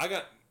we go. I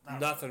got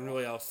nothing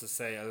really else to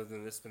say other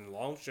than it's been a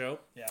long show.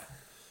 Yeah.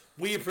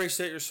 We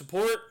appreciate your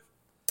support.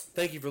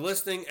 Thank you for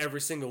listening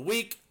every single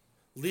week.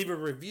 Leave a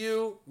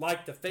review.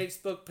 Like the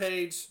Facebook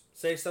page.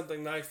 Say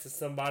something nice to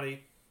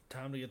somebody.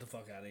 Time to get the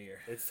fuck out of here.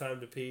 It's time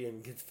to pee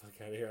and get the fuck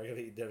out of here. I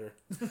gotta eat dinner.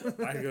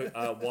 I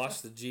go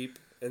wash the Jeep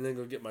and then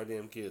go get my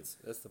damn kids.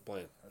 That's the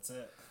plan. That's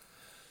it.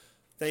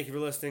 Thank you for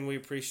listening. We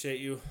appreciate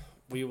you.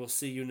 We will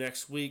see you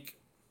next week.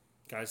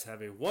 Guys,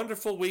 have a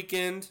wonderful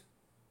weekend.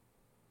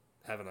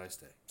 Have a nice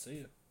day. See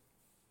you.